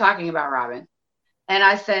 what are you talking about, Robin? And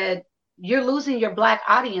I said, you're losing your Black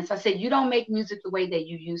audience. I said, you don't make music the way that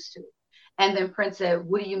you used to. And then Prince said,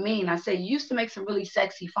 what do you mean? I said, you used to make some really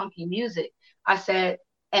sexy, funky music. I said,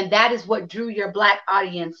 and that is what drew your Black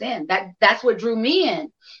audience in. That's what drew me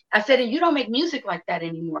in. I said, and you don't make music like that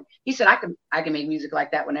anymore. He said, I can make music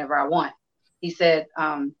like that whenever I want. He said,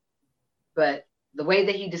 but the way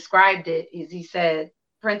that he described it is he said,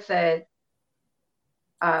 Prince said,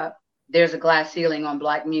 there's a glass ceiling on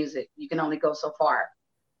Black music. You can only go so far.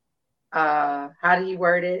 How did he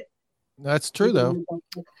word it? That's true, though.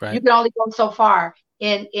 Right. You can only go so far.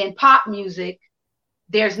 In pop music,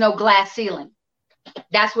 there's no glass ceiling.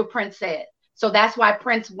 That's what Prince said. So that's why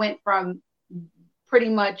Prince went from pretty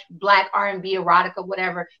much Black R&B, erotica,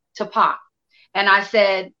 whatever, to pop. And I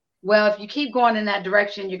said, well, if you keep going in that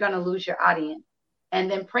direction, you're going to lose your audience.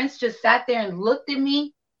 And then Prince just sat there and looked at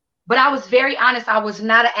me. But I was very honest. I was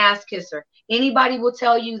not an ass kisser. Anybody will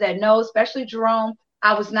tell you that no, especially Jerome,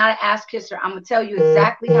 I was not an ass kisser. I'm going to tell you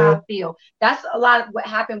exactly how I feel. That's a lot of what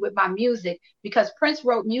happened with my music because Prince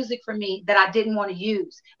wrote music for me that I didn't want to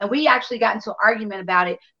use. And we actually got into an argument about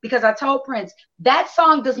it because I told Prince, that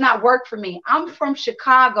song does not work for me. I'm from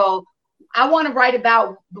Chicago. I want to write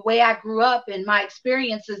about the way I grew up and my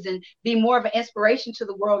experiences and be more of an inspiration to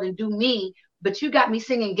the world and do me. But you got me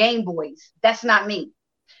singing Game Boys. That's not me.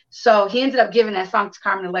 So he ended up giving that song to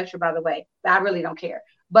Carmen Electra, by the way. I really don't care.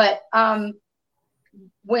 But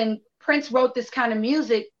when Prince wrote this kind of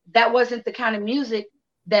music, that wasn't the kind of music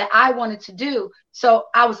that I wanted to do. So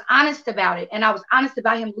I was honest about it. And I was honest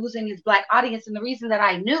about him losing his Black audience. And the reason that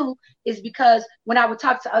I knew is because when I would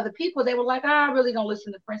talk to other people, they were like, I really don't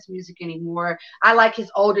listen to Prince music anymore. I like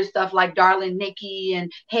his older stuff like Darling Nikki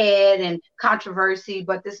and Head and Controversy.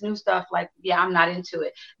 But this new stuff, like, yeah, I'm not into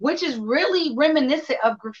it, which is really reminiscent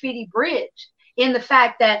of Graffiti Bridge in the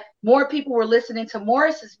fact that more people were listening to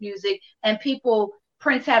Morris's music and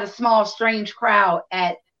Prince had a small, strange crowd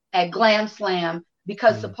at Glam Slam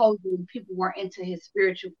because supposedly people weren't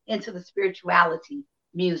into the spirituality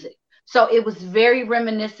music. So it was very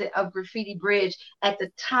reminiscent of Graffiti Bridge at the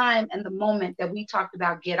time and the moment that we talked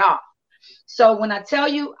about Get Off. So when I tell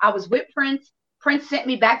you I was with Prince, Prince sent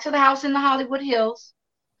me back to the house in the Hollywood Hills.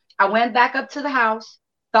 I went back up to the house,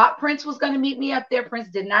 thought Prince was going to meet me up there. Prince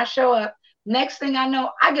did not show up. Next thing I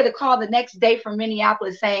know, I get a call the next day from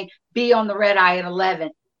Minneapolis saying, be on the red eye at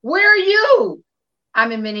 11. Where are you?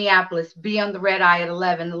 I'm in Minneapolis. Be on the red eye at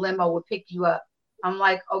 11. The limo will pick you up. I'm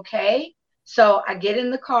like, okay. So I get in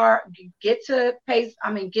the car, get to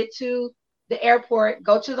the airport,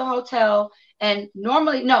 go to the hotel. And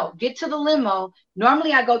get to the limo.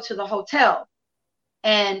 Normally I go to the hotel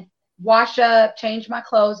and wash up, change my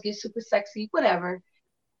clothes, get super sexy, whatever.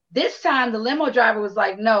 This time, the limo driver was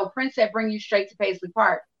like, no, Prince said, bring you straight to Paisley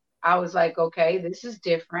Park. I was like, okay, this is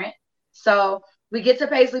different. So we get to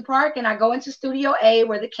Paisley Park and I go into Studio A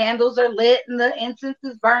where the candles are lit and the incense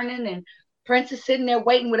is burning. And Prince is sitting there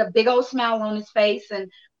waiting with a big old smile on his face.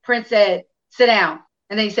 And Prince said, sit down.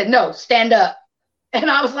 And then he said, no, stand up.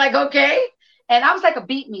 And I was like, okay. And I was like a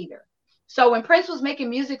beat meter. So when Prince was making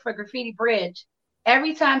music for Graffiti Bridge,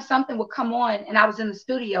 every time something would come on and I was in the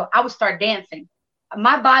studio, I would start dancing.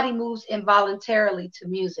 My body moves involuntarily to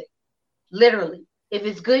music, literally. If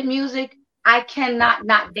it's good music, I cannot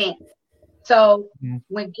not dance. So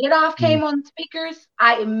when Get Off came on the speakers,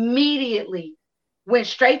 I immediately went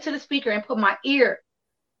straight to the speaker and put my ear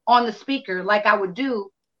on the speaker like I would do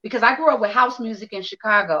because I grew up with house music in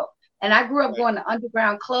Chicago. And I grew up going to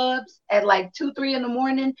underground clubs at like 2, 3 in the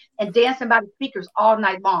morning and dancing by the speakers all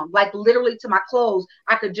night long. Like literally to my clothes.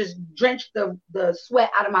 I could just drench the sweat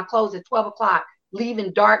out of my clothes at 12 o'clock,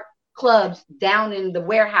 leaving dark clubs down in the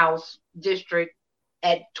warehouse district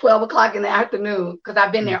at 12 o'clock in the afternoon, because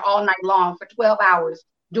I've been there all night long for 12 hours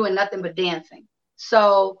doing nothing but dancing.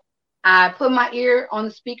 So I put my ear on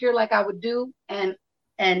the speaker like I would do, and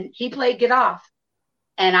he played Get Off.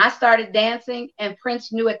 And I started dancing, and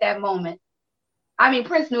Prince knew at that moment. I mean,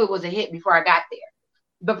 Prince knew it was a hit before I got there.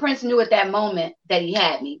 But Prince knew at that moment that he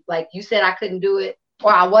had me. Like, you said I couldn't do it,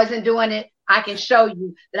 or I wasn't doing it. I can show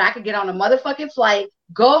you that I could get on a motherfucking flight,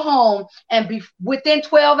 go home, and be within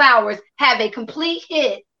 12 hours, have a complete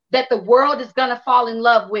hit that the world is going to fall in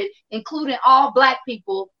love with, including all Black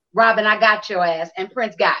people. Robin, I got your ass. And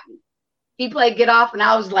Prince got me. He played Get Off, and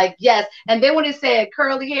I was like, yes. And then when it said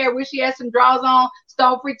curly hair, wish he had some draws on,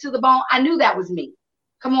 stone freak to the bone, I knew that was me.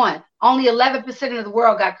 Come on. Only 11% of the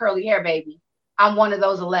world got curly hair, baby. I'm one of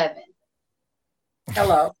those 11.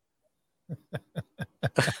 Hello.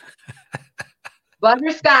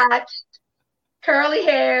 Butterscotch, curly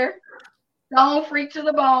hair, stone freak to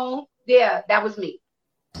the bone. Yeah, that was me.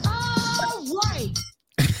 All right.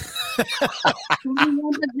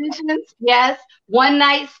 21 positions, yes. One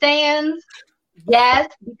night stands,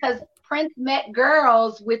 yes. Because Prince met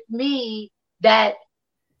girls with me that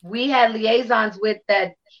we had liaisons with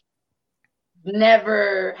that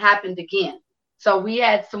never happened again. So we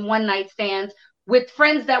had some one night stands with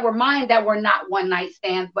friends that were mine that were not one night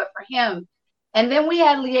stands, but for him. And then we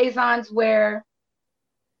had liaisons where,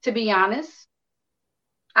 to be honest,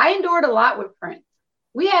 I endured a lot with Prince.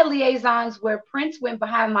 We had liaisons where Prince went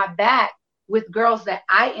behind my back with girls that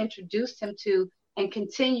I introduced him to and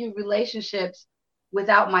continued relationships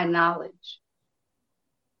without my knowledge.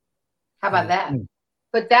 How about that?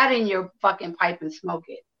 Put that in your fucking pipe and smoke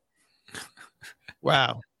it.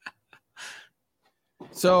 Wow.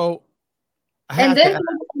 So, and then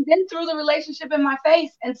threw the relationship in my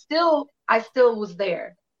face, and I still was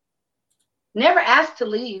there. Never asked to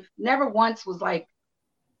leave. Never once was like,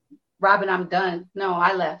 Robin, I'm done. No,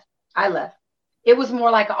 I left. It was more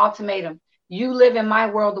like an ultimatum. You live in my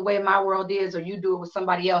world the way my world is, or you do it with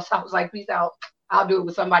somebody else. I was like, peace out. I'll do it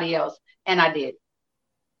with somebody else. And I did.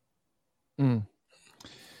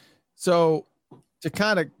 So to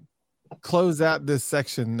kind of close out this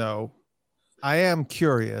section, though, I am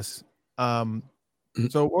curious. So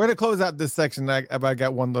we're going to close out this section. I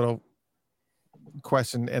got one little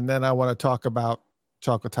question, and then I want to talk about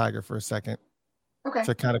Chocolate Tiger for a second. Okay.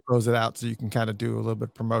 To kind of close it out, so you can kind of do a little bit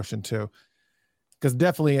of promotion too, because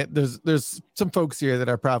definitely there's some folks here that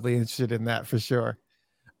are probably interested in that for sure.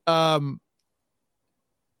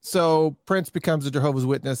 So Prince becomes a Jehovah's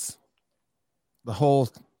Witness. The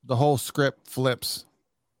whole script flips.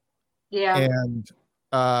 Yeah. And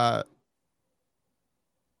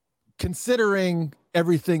considering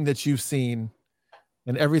everything that you've seen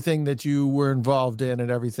and everything that you were involved in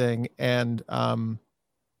and everything, and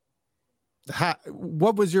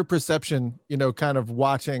what was your perception, kind of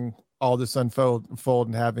watching all this unfold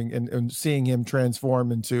and having and seeing him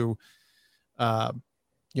transform into a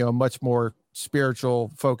much more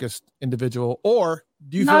spiritual focused individual? Or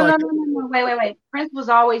do you feel like no, wait. Prince was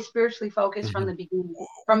always spiritually focused from the beginning.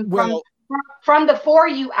 From the For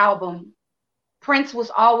You album, Prince was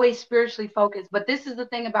always spiritually focused. But this is the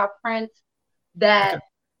thing about Prince, that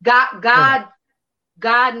God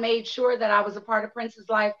made sure that I was a part of Prince's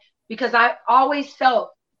life, because I always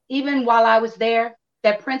felt, even while I was there,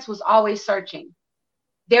 that Prince was always searching.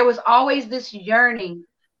 There was always this yearning,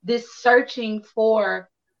 this searching for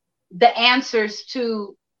the answers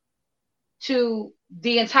to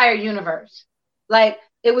the entire universe. Like,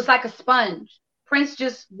 it was like a sponge. Prince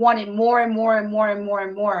just wanted more and more and more and more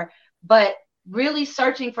and more, but really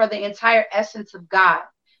searching for the entire essence of God.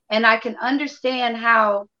 And I can understand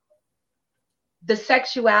how the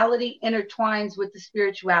sexuality intertwines with the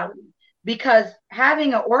spirituality, because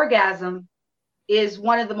having an orgasm is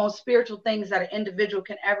one of the most spiritual things that an individual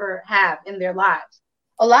can ever have in their lives.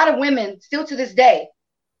 A lot of women still to this day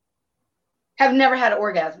have never had an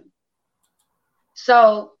orgasm.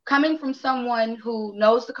 So coming from someone who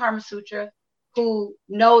knows the Kama Sutra, who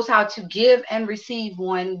knows how to give and receive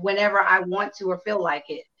one whenever I want to or feel like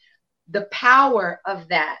it, the power of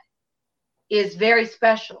that is very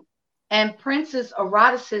special. And Prince's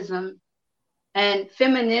eroticism and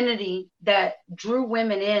femininity that drew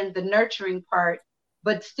women in, the nurturing part,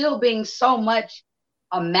 but still being so much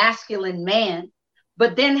a masculine man,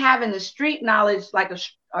 but then having the street knowledge like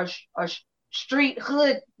a street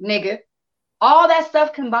hood nigga, all that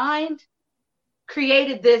stuff combined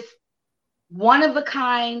created this one of a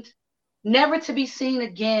kind, never to be seen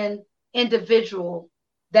again individual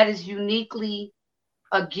that is uniquely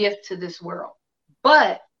a gift to this world.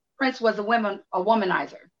 But Prince was a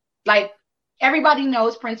womanizer. Like, everybody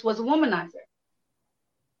knows Prince was a womanizer.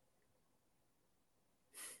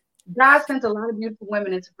 God sent a lot of beautiful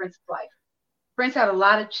women into Prince's life. Prince had a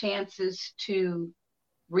lot of chances to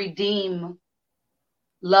redeem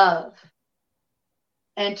love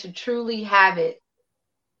and to truly have it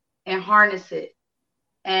and harness it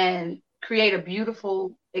and create a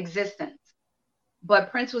beautiful existence.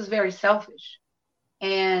 But Prince was very selfish.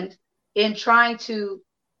 And in trying to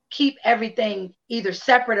keep everything either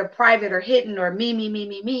separate or private or hidden or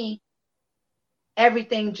me,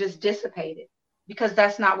 everything just dissipated, because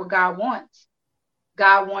that's not what God wants.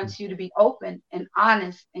 God wants you to be open and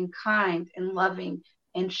honest and kind and loving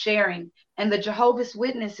and sharing. And the Jehovah's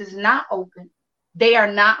Witness is not open. They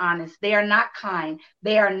are not honest. They are not kind.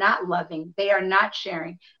 They are not loving. They are not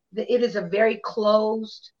sharing. It is a very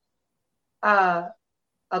closed, a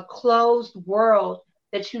closed world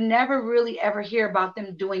that you never really ever hear about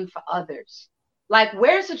them doing for others. Like,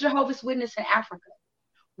 where's the Jehovah's Witness in Africa?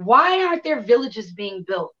 Why aren't there villages being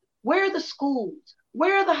built? Where are the schools?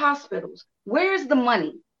 Where are the hospitals? Where's the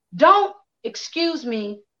money? Don't, excuse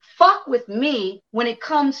me, fuck with me when it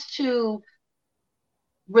comes to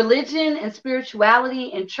religion and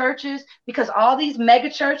spirituality and churches, because all these mega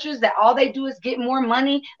churches that all they do is get more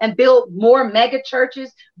money and build more mega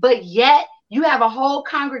churches, but yet you have a whole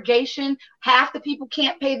congregation, half the people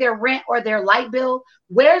can't pay their rent or their light bill.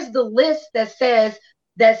 Where's the list that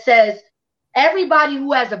says everybody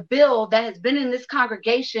who has a bill that has been in this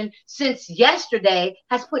congregation since yesterday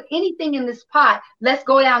has put anything in this pot? Let's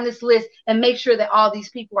go down this list and make sure that all these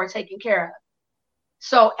people are taken care of.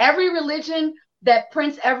 So every religion that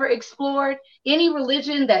Prince ever explored, any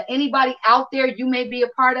religion that anybody out there you may be a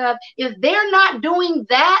part of, if they're not doing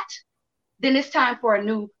that, then it's time for a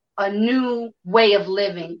new way of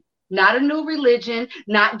living. Not a new religion,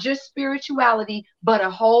 not just spirituality, but a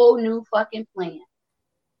whole new fucking plan.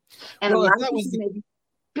 And Well,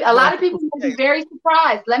 a lot of people may be very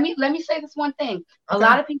surprised. Let me say this one thing. Okay. A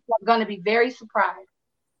lot of people are going to be very surprised.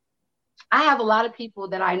 I have a lot of people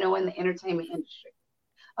that I know in the entertainment industry.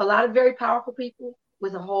 A lot of very powerful people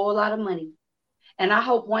with a whole lot of money. And I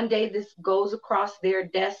hope one day this goes across their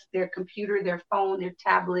desk, their computer, their phone, their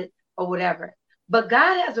tablet, or whatever. But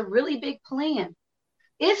God has a really big plan.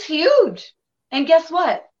 It's huge. And guess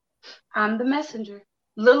what? I'm the messenger.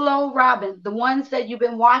 Little old Robin, the ones that you've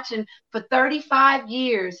been watching for 35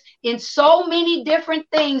 years in so many different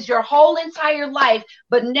things your whole entire life,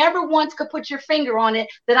 but never once could put your finger on it,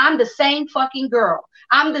 that I'm the same fucking girl.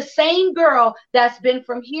 I'm the same girl that's been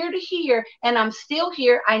from here to here, and I'm still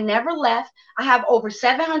here. I never left. I have over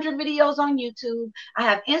 700 videos on YouTube. I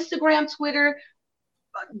have Instagram, Twitter,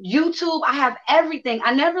 YouTube. I have everything.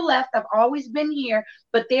 I never left. I've always been here,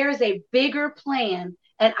 but there is a bigger plan.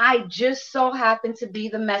 And I just so happen to be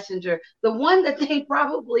the messenger, the one that they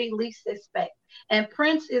probably least expect. And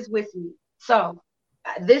Prince is with me. So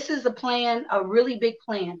this is a plan, a really big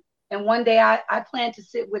plan. And one day I plan to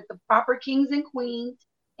sit with the proper kings and queens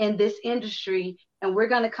in this industry. And we're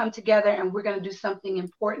going to come together and we're going to do something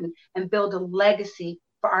important and build a legacy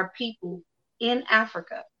for our people in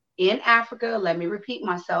Africa. In Africa, let me repeat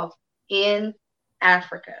myself, in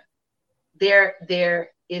Africa.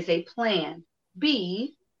 There is a plan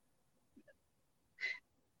B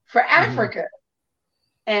for Africa.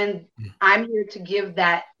 And I'm here to give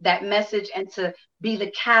that message and to be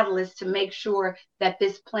the catalyst to make sure that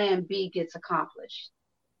this plan B gets accomplished.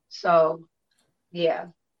 So, yeah,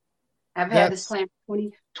 I've had this plan for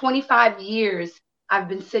 25 years. I've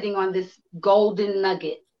been sitting on this golden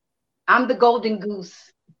nugget. I'm the golden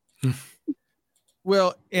goose.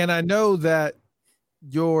 Well, and I know that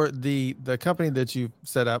you're the company that you've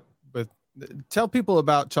set up with. Tell people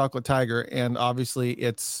about Chocolate Tiger and obviously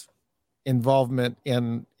its involvement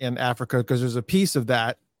in Africa, because there's a piece of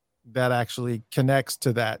that actually connects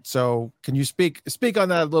to that. So can you speak on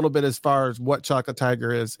that a little bit as far as what Chocolate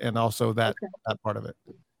Tiger is and also that part of it?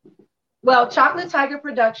 Well, Chocolate Tiger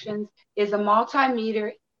Productions is a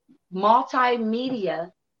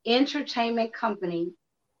multimedia entertainment company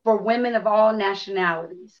for women of all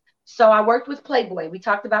nationalities. So I worked with Playboy. We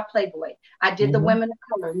talked about Playboy. I did the Women of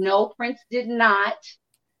Color. No, Prince did not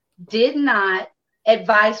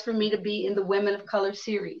advise for me to be in the Women of Color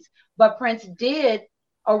series. But Prince did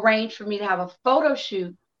arrange for me to have a photo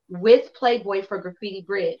shoot with Playboy for Graffiti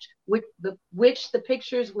Bridge, which the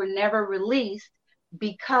pictures were never released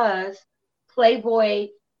because Playboy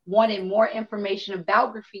wanted more information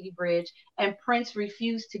about Graffiti Bridge and Prince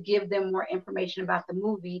refused to give them more information about the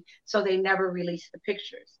movie, so they never released the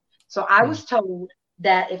pictures. So I was told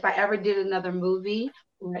that if I ever did another movie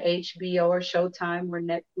or HBO or Showtime or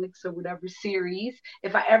Netflix or whatever series,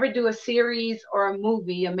 if I ever do a series or a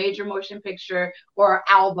movie, a major motion picture or an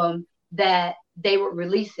album, that they would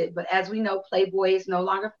release it. But as we know, Playboy is no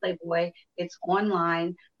longer Playboy. It's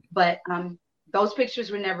online. But those pictures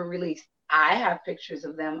were never released. I have pictures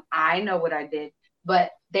of them. I know what I did,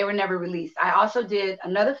 but they were never released. I also did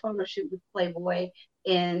another photo shoot with Playboy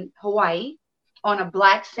in Hawaii on a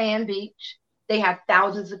black sand beach. They have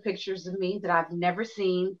thousands of pictures of me that I've never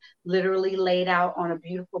seen, literally laid out on a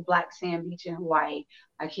beautiful black sand beach in Hawaii.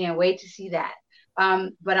 I can't wait to see that.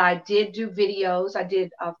 But I did do videos. I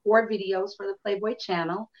did 4 videos for the Playboy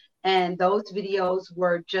channel. And those videos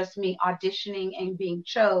were just me auditioning and being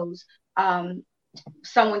chose.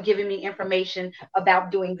 Someone giving me information about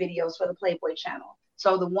doing videos for the Playboy channel.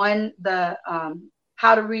 So the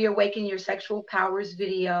How to Reawaken Your Sexual Powers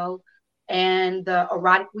video and the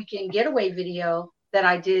Erotic Weekend Getaway video that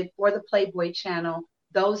I did for the Playboy channel,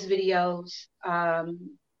 those videos,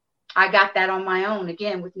 I got that on my own,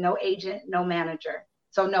 again, with no agent, no manager.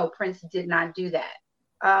 So no, Prince did not do that.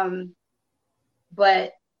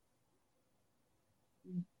 But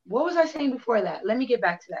what was I saying before that? Let me get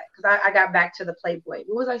back to that, because I got back to the Playboy.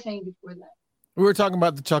 What was I saying before that? We were talking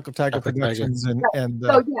about the Chocolate Tiger Productions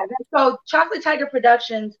So Chocolate Tiger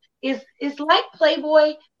Productions is like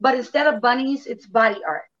Playboy, but instead of bunnies, it's body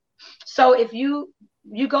art. So if you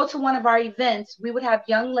go to one of our events, we would have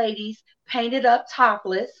young ladies painted up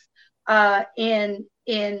topless in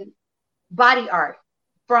body art,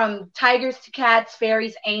 from tigers to cats,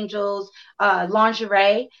 fairies, angels,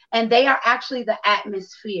 lingerie, and they are actually the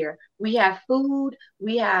atmosphere. We have food,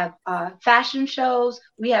 we have fashion shows,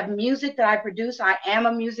 we have music that I produce. I am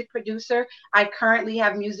a music producer. I currently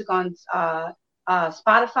have music on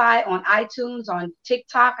Spotify, on iTunes, on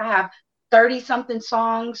TikTok. I have 30-something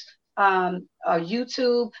songs,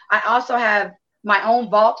 YouTube. I also have my own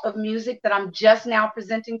vault of music that I'm just now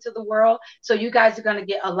presenting to the world. So you guys are going to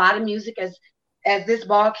get a lot of music as this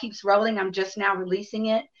ball keeps rolling. I'm just now releasing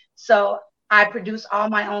it. So I produce all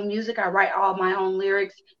my own music. I write all my own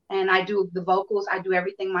lyrics, and I do the vocals. I do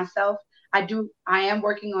everything myself. I am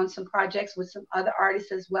working on some projects with some other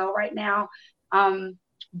artists as well right now.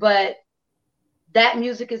 But that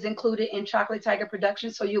music is included in Chocolate Tiger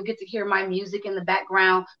Productions. So you'll get to hear my music in the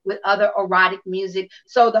background with other erotic music.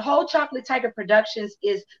 So the whole Chocolate Tiger Productions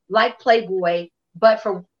is like Playboy, but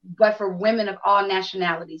for women of all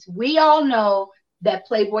nationalities. We all know that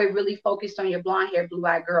Playboy really focused on your blonde hair,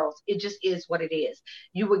 blue-eyed girls. It just is what it is.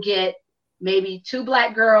 You would get maybe 2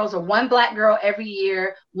 black girls or 1 black girl every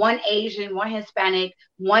year, 1 Asian, 1 Hispanic,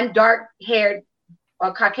 1 dark-haired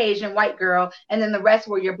or Caucasian white girl, and then the rest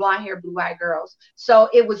were your blonde hair, blue-eyed girls. So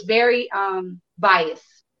it was very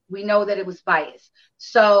biased. We know that it was biased.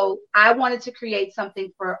 So I wanted to create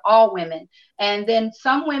something for all women. And then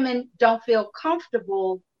some women don't feel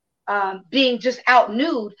comfortable being just out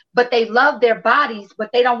nude, but they love their bodies, but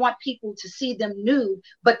they don't want people to see them nude,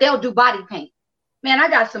 but they'll do body paint. Man, I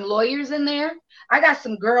got some lawyers in there. I got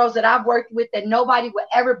some girls that I've worked with that nobody would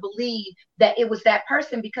ever believe that it was that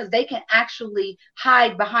person, because they can actually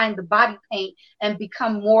hide behind the body paint and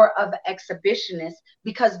become more of an exhibitionist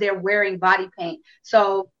because they're wearing body paint.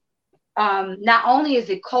 So not only is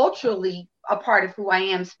it culturally a part of who I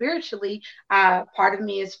am spiritually, part of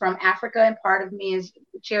me is from Africa and part of me is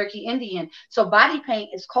Cherokee Indian. So body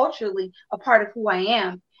paint is culturally a part of who I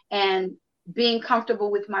am, and being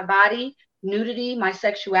comfortable with my body, nudity, my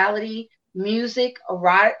sexuality, music,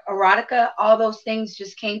 erotica, all those things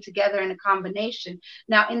just came together in a combination.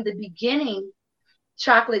 Now, in the beginning,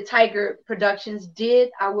 Chocolate Tiger Productions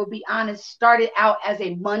I will be honest, started out as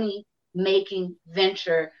a money-making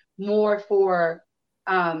venture, more for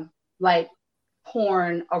like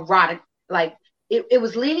porn, erotic, like it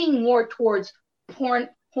was leaning more towards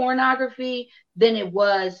pornography than it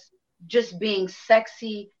was just being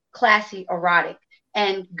sexy, classy, erotic.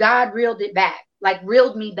 And God reeled me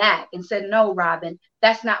back and said, no, Robin,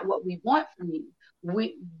 that's not what we want from you.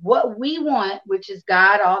 What we want, which is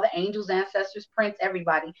God, all the angels, ancestors, Prince,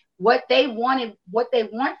 everybody, what they want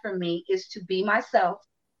from me is to be myself,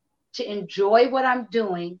 to enjoy what I'm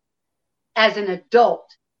doing as an adult,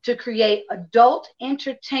 to create adult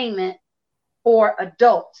entertainment for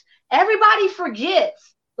adults. Everybody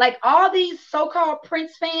forgets, like all these so-called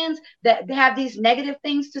Prince fans that have these negative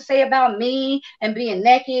things to say about me and being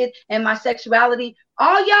naked and my sexuality.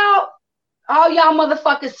 All y'all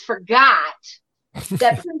motherfuckers forgot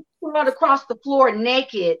that Prince crawled across the floor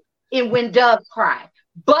naked in When Doves Cry,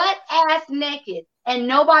 butt ass naked, and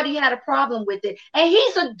nobody had a problem with it. And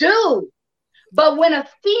he's a dude. But when a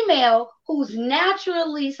female who's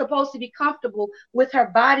naturally supposed to be comfortable with her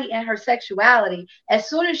body and her sexuality, as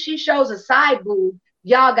soon as she shows a side boob,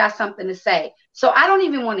 y'all got something to say. So I don't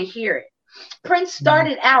even want to hear it. Prince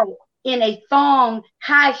started out in a thong,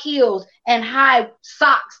 high heels, and high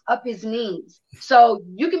socks up his knees. So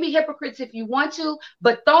you can be hypocrites if you want to,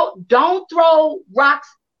 but don't throw rocks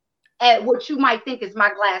at what you might think is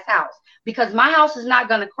my glass house, because my house is not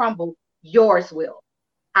going to crumble. Yours will.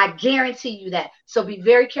 I guarantee you that. So be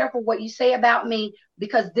very careful what you say about me,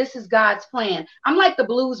 because this is God's plan. I'm like the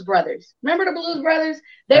Blues Brothers. Remember the Blues Brothers?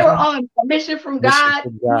 They were on a mission from God.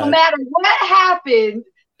 No matter what happened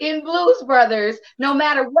in Blues Brothers, no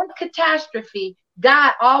matter what catastrophe,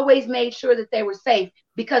 God always made sure that they were safe,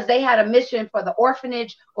 because they had a mission for the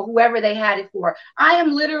orphanage or whoever they had it for. I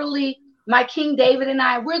am literally, my King David and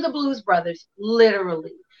I, we're the Blues Brothers,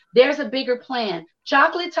 literally. There's a bigger plan.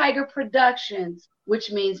 Chocolate Tiger Productions,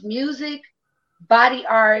 which means music, body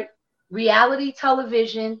art, reality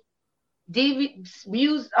television,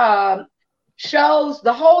 shows,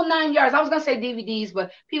 the whole 9 yards. I was going to say DVDs,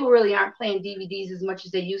 but people really aren't playing DVDs as much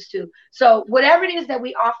as they used to. So whatever it is that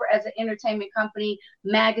we offer as an entertainment company,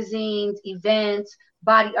 magazines, events,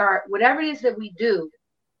 body art, whatever it is that we do,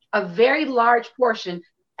 a very large portion,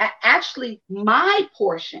 actually my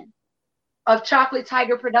portion of Chocolate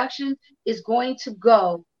Tiger Productions is going to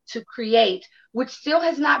go to create, which still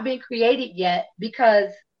has not been created yet,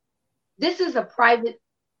 because this is a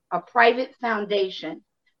private foundation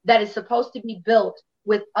that is supposed to be built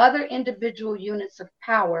with other individual units of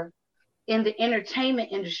power in the entertainment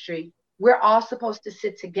industry. We're all supposed to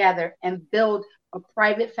sit together and build a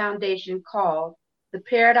private foundation called the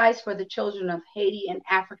Paradise for the Children of Haiti and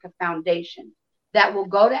Africa Foundation that will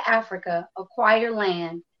go to Africa, acquire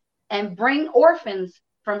land, and bring orphans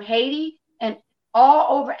from Haiti and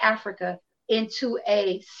all over Africa into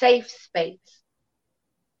a safe space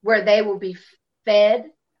where they will be fed,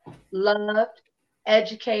 loved,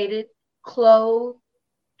 educated, clothed,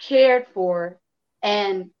 cared for,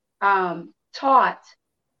 and taught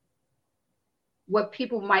what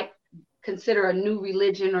people might consider a new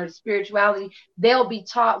religion or spirituality. They'll be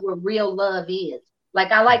taught what real love is.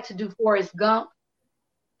 Like I like to do Forrest Gump.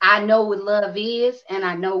 I know what love is, and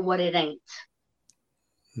I know what it ain't.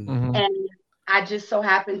 Mm-hmm. And I just so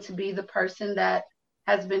happen to be the person that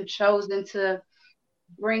has been chosen to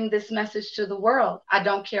bring this message to the world. I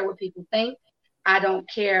don't care what people think. I don't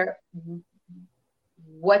care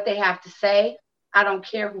what they have to say. I don't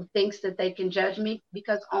care who thinks that they can judge me,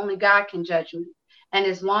 because only God can judge me. And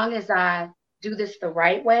as long as I do this the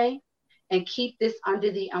right way and keep this under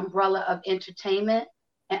the umbrella of entertainment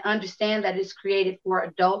and understand that it's created for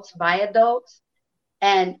adults by adults,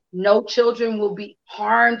 and no children will be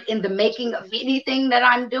harmed in the making of anything that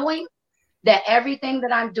I'm doing, that everything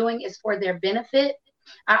that I'm doing is for their benefit.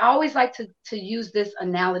 I always like to use this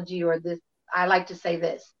analogy, or this, I like to say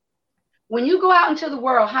this. When you go out into the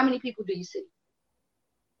world, how many people do you see?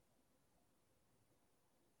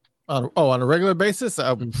 On a regular basis?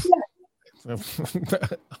 A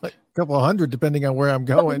couple of hundred, depending on where I'm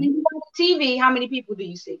going. When you watch TV, how many people do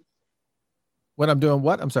you see? When I'm doing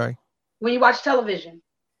what? I'm sorry. When you watch television.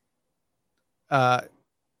 Movies.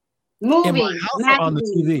 In my house or on the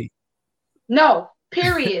TV? No,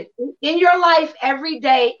 period. In your life, every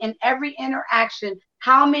day, in every interaction,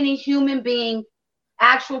 how many human being,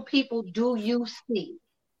 actual people do you see?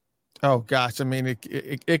 Oh gosh, I mean,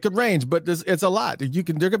 it could range, but it's a lot. There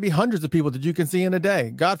could be hundreds of people that you can see in a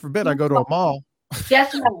day. God forbid I go to a mall.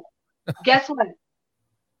 Guess what? Guess what?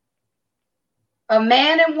 A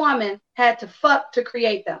man and woman had to fuck to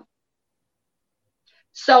create them.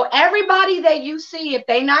 So everybody that you see, if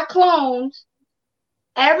they not clones,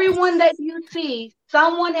 everyone that you see,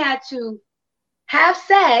 someone had to have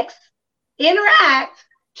sex, interact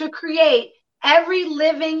to create every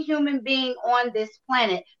living human being on this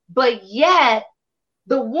planet. But yet,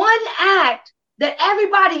 the one act that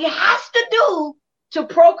everybody has to do to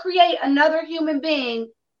procreate another human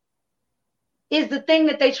being is the thing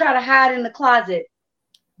that they try to hide in the closet.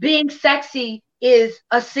 Being sexy is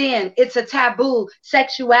a sin. It's a taboo.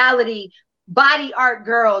 Sexuality, body art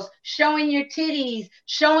girls, showing your titties,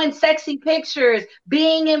 showing sexy pictures,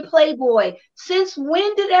 being in Playboy. Since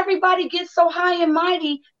when did everybody get so high and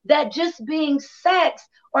mighty that just being sex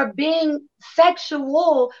or being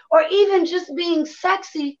sexual or even just being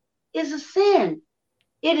sexy is a sin?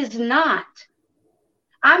 It is not.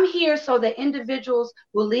 I'm here so that individuals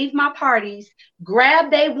will leave my parties,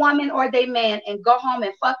 grab their woman or their man, and go home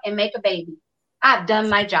and fuck and make a baby. I've done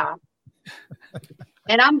my job.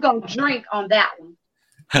 And I'm going to drink on that one.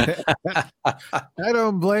 I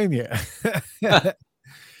don't blame you.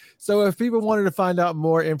 So if people wanted to find out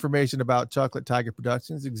more information about Chocolate Tiger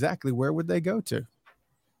Productions, exactly where would they go to?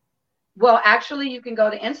 Well, actually, you can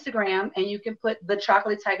go to Instagram and you can put the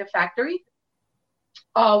Chocolate Tiger Factory,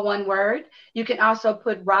 all one word. You can also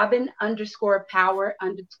put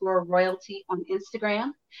Robin_Power_Royalty on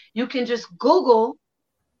Instagram. You can just Google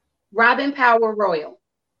Robin Power Royal.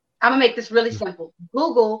 I'm gonna make this really simple.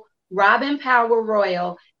 Google Robin Power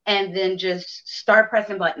Royal and then just start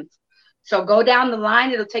pressing buttons. So go down the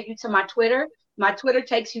line. It'll take you to my Twitter. My Twitter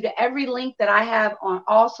takes you to every link that I have on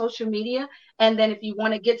all social media. And then if you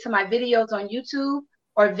want to get to my videos on YouTube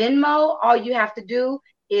or Venmo, all you have to do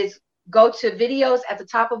is go to videos at the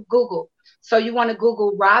top of Google. So you want to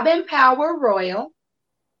Google Robin Power Royal.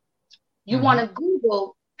 You want to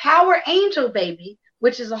Google Power Angel Baby,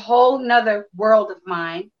 which is a whole nother world of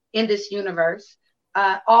mine in this universe.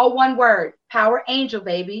 All one word, Power Angel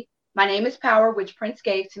Baby. My name is Power, which Prince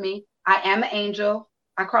gave to me. I am an angel.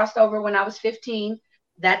 I crossed over when I was 15.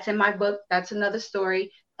 That's in my book. That's another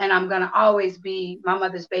story. And I'm going to always be my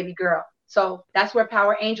mother's baby girl. So that's where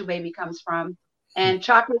Power Angel Baby comes from. And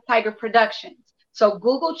Chocolate Tiger Productions. So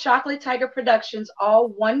Google Chocolate Tiger Productions, all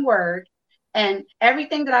one word. And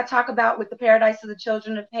everything that I talk about with the Paradise of the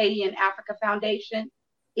Children of Haiti and Africa Foundation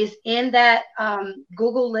is in that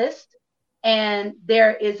Google list. And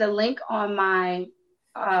there is a link on my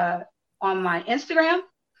Instagram,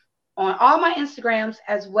 on all my Instagrams,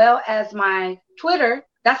 as well as my Twitter.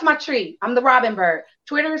 That's my tree. I'm the Robin Bird.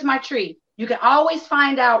 Twitter is my tree. You can always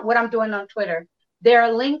find out what I'm doing on Twitter. There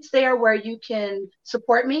are links there where you can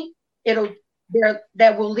support me.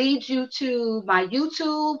 That will lead you to my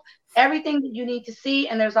YouTube, everything that you need to see.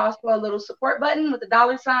 And there's also a little support button with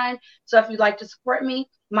a $sign. So if you'd like to support me,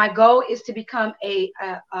 my goal is to become a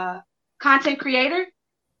content creator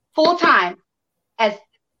full-time, as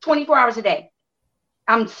 24 hours a day.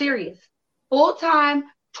 I'm serious. Full-time,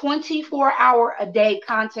 24-hour-a-day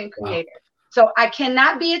content creator. Wow. So I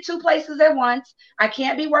cannot be at two places at once. I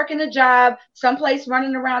can't be working a job, someplace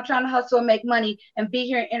running around trying to hustle and make money, and be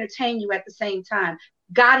here and entertain you at the same time.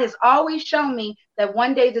 God has always shown me that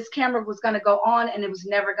one day this camera was going to go on and it was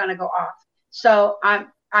never going to go off. So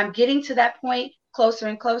I'm getting to that point closer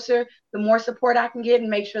and closer. The more support I can get and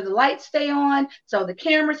make sure the lights stay on, so the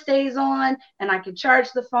camera stays on, and I can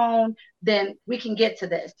charge the phone, then we can get to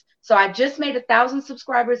this. So I just made 1,000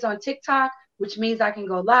 subscribers on TikTok, which means I can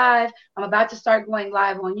go live. I'm about to start going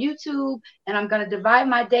live on YouTube, and I'm going to divide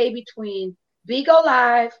my day between Bigo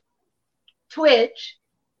Live, Twitch,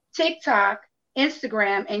 TikTok,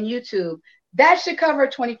 Instagram, and YouTube. That should cover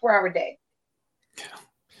a 24-hour day.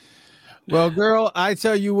 Well, girl, I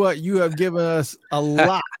tell you what, you have given us a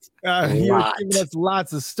lot. You've given us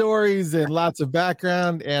lots of stories and lots of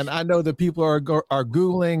background, and I know that people are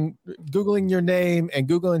Googling your name and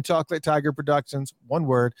Googling Chocolate Tiger Productions, one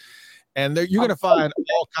word, and you're going to find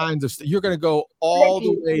all kinds of. You're going to go all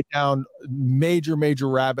the way down major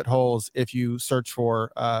rabbit holes if you search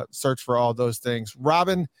for all those things.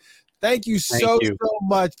 Robin, thank you so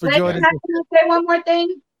much for joining us. Can I say one more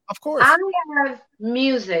thing? Of course. I have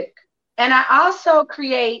music. And I also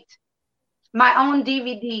create my own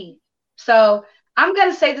DVD. So I'm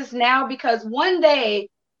going to say this now because one day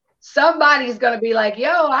somebody's going to be like,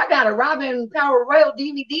 yo, I got a Robin Power Royal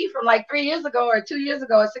DVD from like 3 years ago or 2 years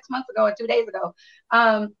ago or 6 months ago or 2 days ago.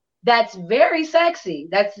 That's very sexy.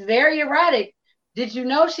 That's very erotic. Did you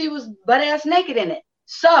know she was butt-ass naked in it?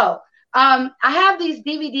 So I have these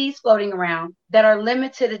DVDs floating around that are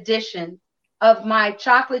limited edition of my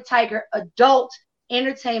Chocolate Tiger adult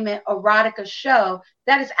entertainment erotica show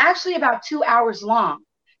that is actually about 2 hours long.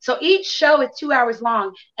 So each show is 2 hours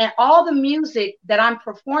long, and all the music that I'm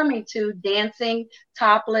performing to, dancing,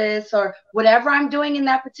 topless, or whatever I'm doing in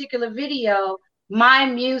that particular video, my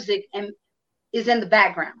music is in the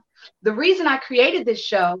background. The reason I created this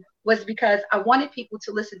show was because I wanted people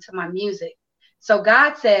to listen to my music. So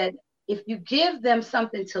God said, if you give them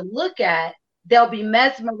something to look at, they'll be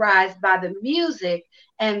mesmerized by the music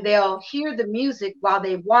and they'll hear the music while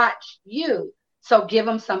they watch you. So give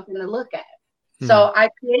them something to look at. Mm-hmm. So I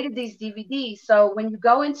created these DVDs. So when you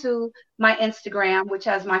go into my Instagram, which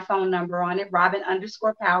has my phone number on it,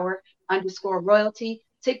 Robin_Power_Royalty.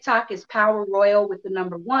 TikTok is Power Royal with the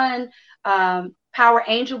number 1. Power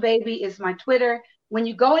Angel Baby is my Twitter. When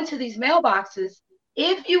you go into these mailboxes,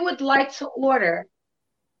 if you would like to order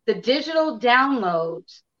the digital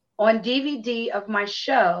downloads on DVD of my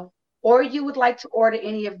show, or you would like to order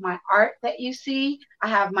any of my art that you see, I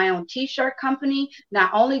have my own t-shirt company.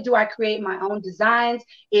 Not only do I create my own designs,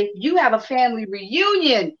 if you have a family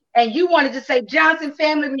reunion and you wanted to say Johnson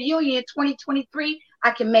Family Reunion 2023,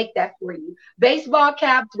 I can make that for you. Baseball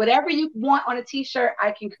caps, whatever you want on a t-shirt,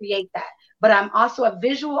 I can create that. But I'm also a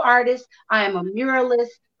visual artist. I am a muralist.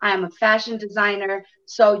 I am a fashion designer.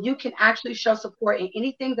 So you can actually show support in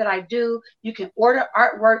anything that I do. You can order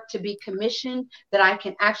artwork to be commissioned that I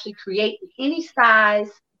can actually create in any size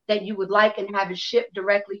that you would like and have it shipped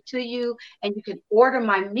directly to you. And you can order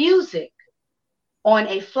my music on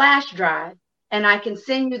a flash drive, and I can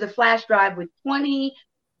send you the flash drive with 20,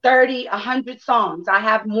 30, 100 songs. I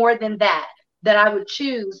have more than that I would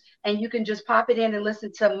choose. And you can just pop it in and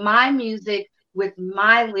listen to my music with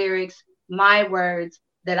my lyrics, my words,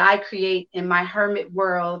 that I create in my hermit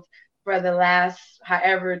world for the last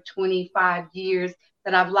however 25 years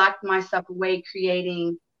that I've locked myself away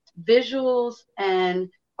creating visuals and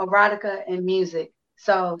erotica and music.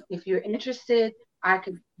 So if you're interested, I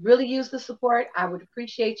could really use the support. I would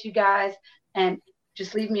appreciate you guys, and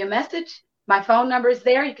just leave me a message. My phone number is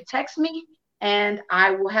there. You can text me and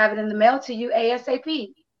I will have it in the mail to you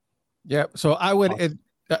ASAP. Yeah. So I would,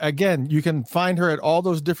 again, you can find her at all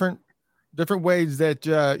those different ways that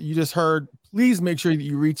you just heard. Please make sure that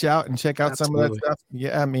you reach out and check out some of that stuff.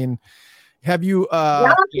 Yeah, I mean, have you all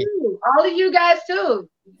of you guys too,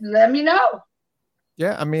 let me know.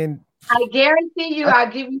 Yeah, I mean, I guarantee you I'll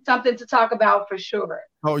give you something to talk about for sure.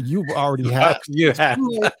 Oh, you already have. You have.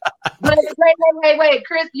 But wait,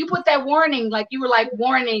 Chris, you put that warning, like you were like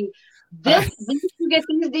warning. This you get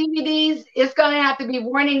these DVDs, it's gonna have to be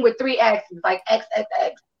warning with 3 X's, like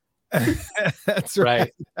XXX. That's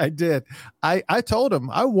right. I did. I told him.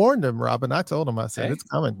 I warned him, Robin. I told him. I said it's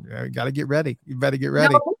coming. You got to get ready. You better get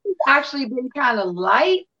ready. No, this has actually been kind of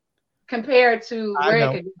light compared to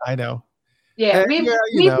where I know. Yeah, we've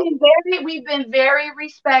been very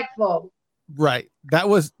respectful. Right. That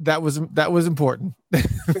was important.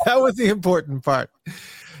 That was the important part.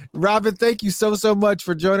 Robin, thank you so much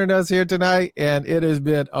for joining us here tonight, and it has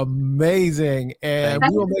been amazing. And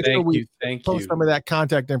we will make sure we post some of that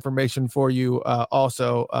contact information for you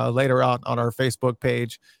also later on our Facebook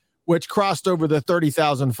page, which crossed over the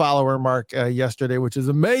 30,000 follower mark yesterday, which is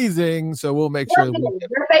amazing. So we'll make sure.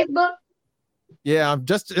 Your Facebook? Yeah, I'm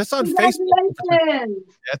just on Facebook.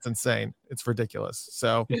 That's insane. It's ridiculous.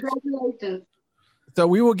 So congratulations. So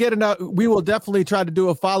we will we will definitely try to do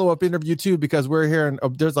a follow-up interview too, because we're hearing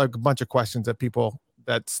there's like a bunch of questions that people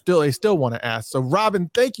that still want to ask. So Robin,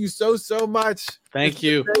 thank you so much. Thank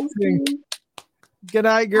you. Good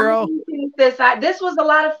night, girl. This was a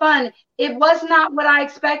lot of fun. It was not what I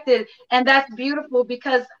expected, and that's beautiful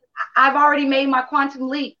because I've already made my quantum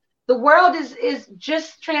leap. The world is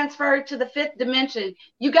just transferred to the 5th dimension.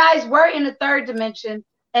 You guys were in the 3rd dimension,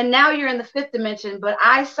 and now you're in the 5th dimension. But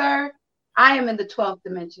I am in the 12th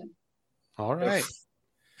dimension. All right.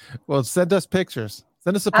 Well, send us pictures.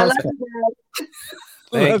 Send us a postcard.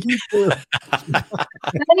 Thank you. Thank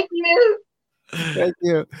you. Thank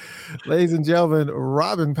you. Ladies and gentlemen,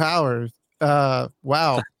 Robin Powers.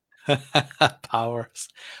 Wow. Powers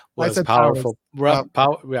was powerful.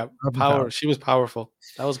 Power. She was powerful.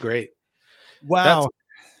 That was great. Wow.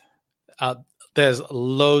 There's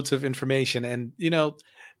loads of information, and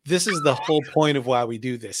this is the whole point of why we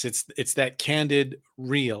do this. It's that candid,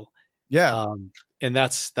 real. Yeah. And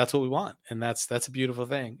that's what we want. And that's a beautiful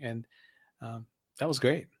thing. And that was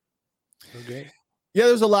great. It was great. Yeah,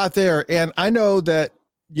 there's a lot there. And I know that,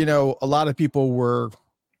 a lot of people were,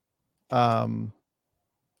 there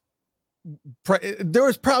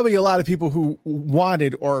was probably a lot of people who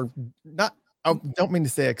wanted or not, I don't mean to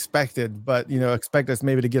say expected, but, expect us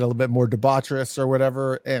maybe to get a little bit more debaucherous or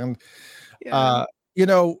whatever. And,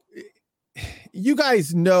 you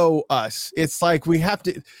guys know us. It's like we have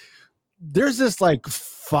to, there's this like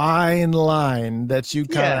fine line that you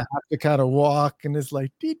kind of have to kind of walk, and it's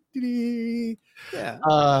like,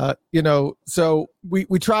 so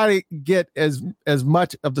we try to get as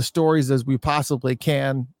much of the stories as we possibly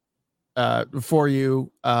can for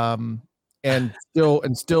you, and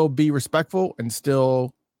still be respectful and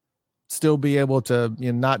still be able to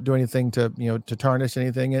not do anything to to tarnish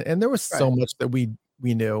anything. And there was so much that we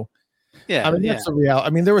knew. Yeah, I mean that's the reality.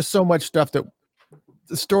 I mean there was so much stuff that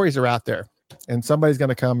the stories are out there, and somebody's going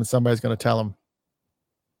to come and somebody's going to tell them.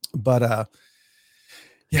 But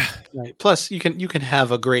yeah. Right. Plus, you can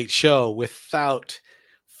have a great show without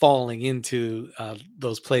falling into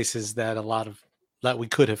those places that that we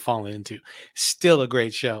could have fallen into. Still a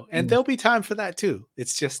great show, and there'll be time for that too.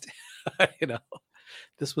 It's just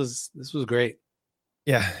this was great.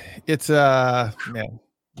 Yeah, it's man,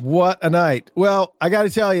 what a night. Well, I got to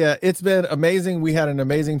tell you, it's been amazing. We had an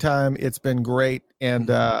amazing time. It's been great, And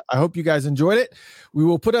I hope you guys enjoyed it. We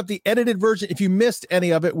will put up the edited version. If you missed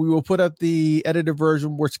any of it, we will put up the edited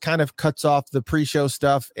version, which kind of cuts off the pre-show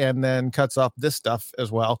stuff and then cuts off this stuff as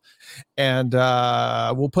well. And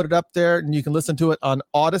we'll put it up there, and you can listen to it on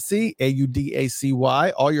Odyssey,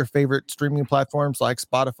 AUDACY, all your favorite streaming platforms like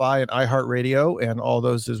Spotify and iHeartRadio and all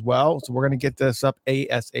those as well. So we're going to get this up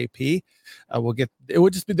ASAP. It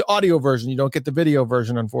would just be the audio version. You don't get the video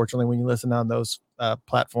version, unfortunately, when you listen on those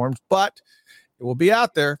platforms, but it will be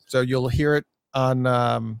out there. So you'll hear it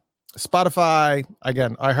on Spotify,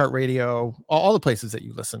 again, iHeartRadio, all the places that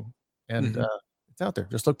you listen. And it's out there.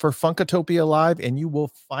 Just look for Funkatopia Live and you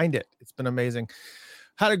will find it. It's been amazing.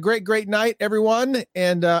 Had a great night, everyone.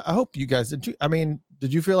 And I hope you guys did.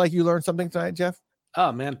 Did you feel like you learned something tonight, Jeff?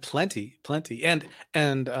 Oh man, plenty.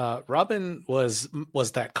 And Robin was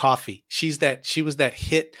that coffee. She was that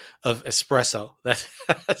hit of espresso. That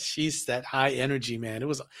she's that high energy, man. It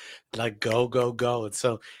was like go. And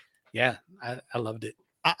so yeah, I loved it.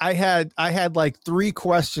 I had like 3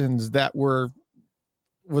 questions that was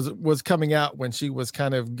coming out when she was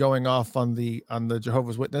kind of going off on the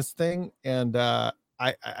Jehovah's Witness thing. And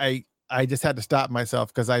I just had to stop myself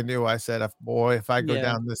because I knew, I said, if I go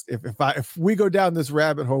down this, if we go down this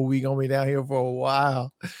rabbit hole, we gonna be down here for a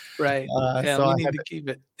while. Right. Yeah, so we need to keep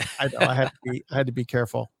it. I know I had to be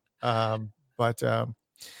careful. But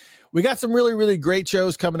we got some really great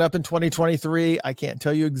shows coming up in 2023. I can't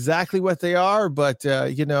tell you exactly what they are, but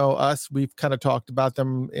we've kind of talked about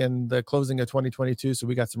them in the closing of 2022. So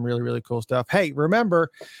we got some really cool stuff. Hey, remember,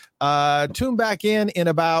 tune back in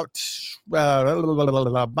about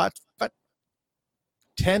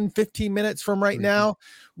 10-15 minutes from right now,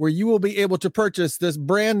 where you will be able to purchase this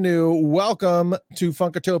brand new Welcome to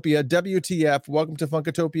Funkatopia, WTF, Welcome to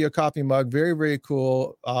Funkatopia coffee mug. Very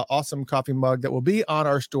cool, awesome coffee mug that will be on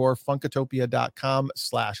our store,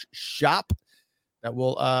 funkatopia.com/shop. That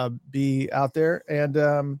will be out there,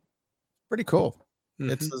 and pretty cool.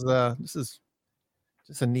 This is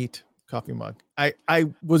just a neat coffee mug. I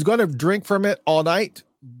was going to drink from it all night,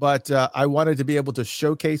 but I wanted to be able to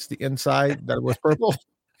showcase the inside that it was purple,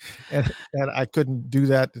 and I couldn't do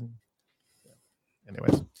that. And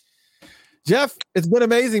anyways, Jeff, it's been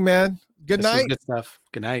amazing, man. Good night. Good stuff.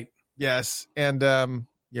 Good night. Yes, and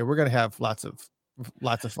we're gonna have lots of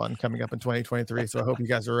fun coming up in 2023. So I hope you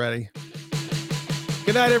guys are ready.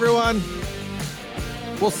 Good night, everyone.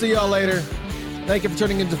 We'll see y'all later. Thank you for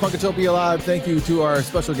tuning into Funkatopia Live. Thank you to our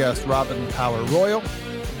special guest, Robin Power Royal.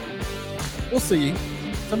 We'll see you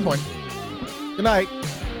at some point. Good night.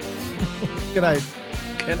 Good night.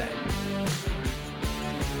 Good night.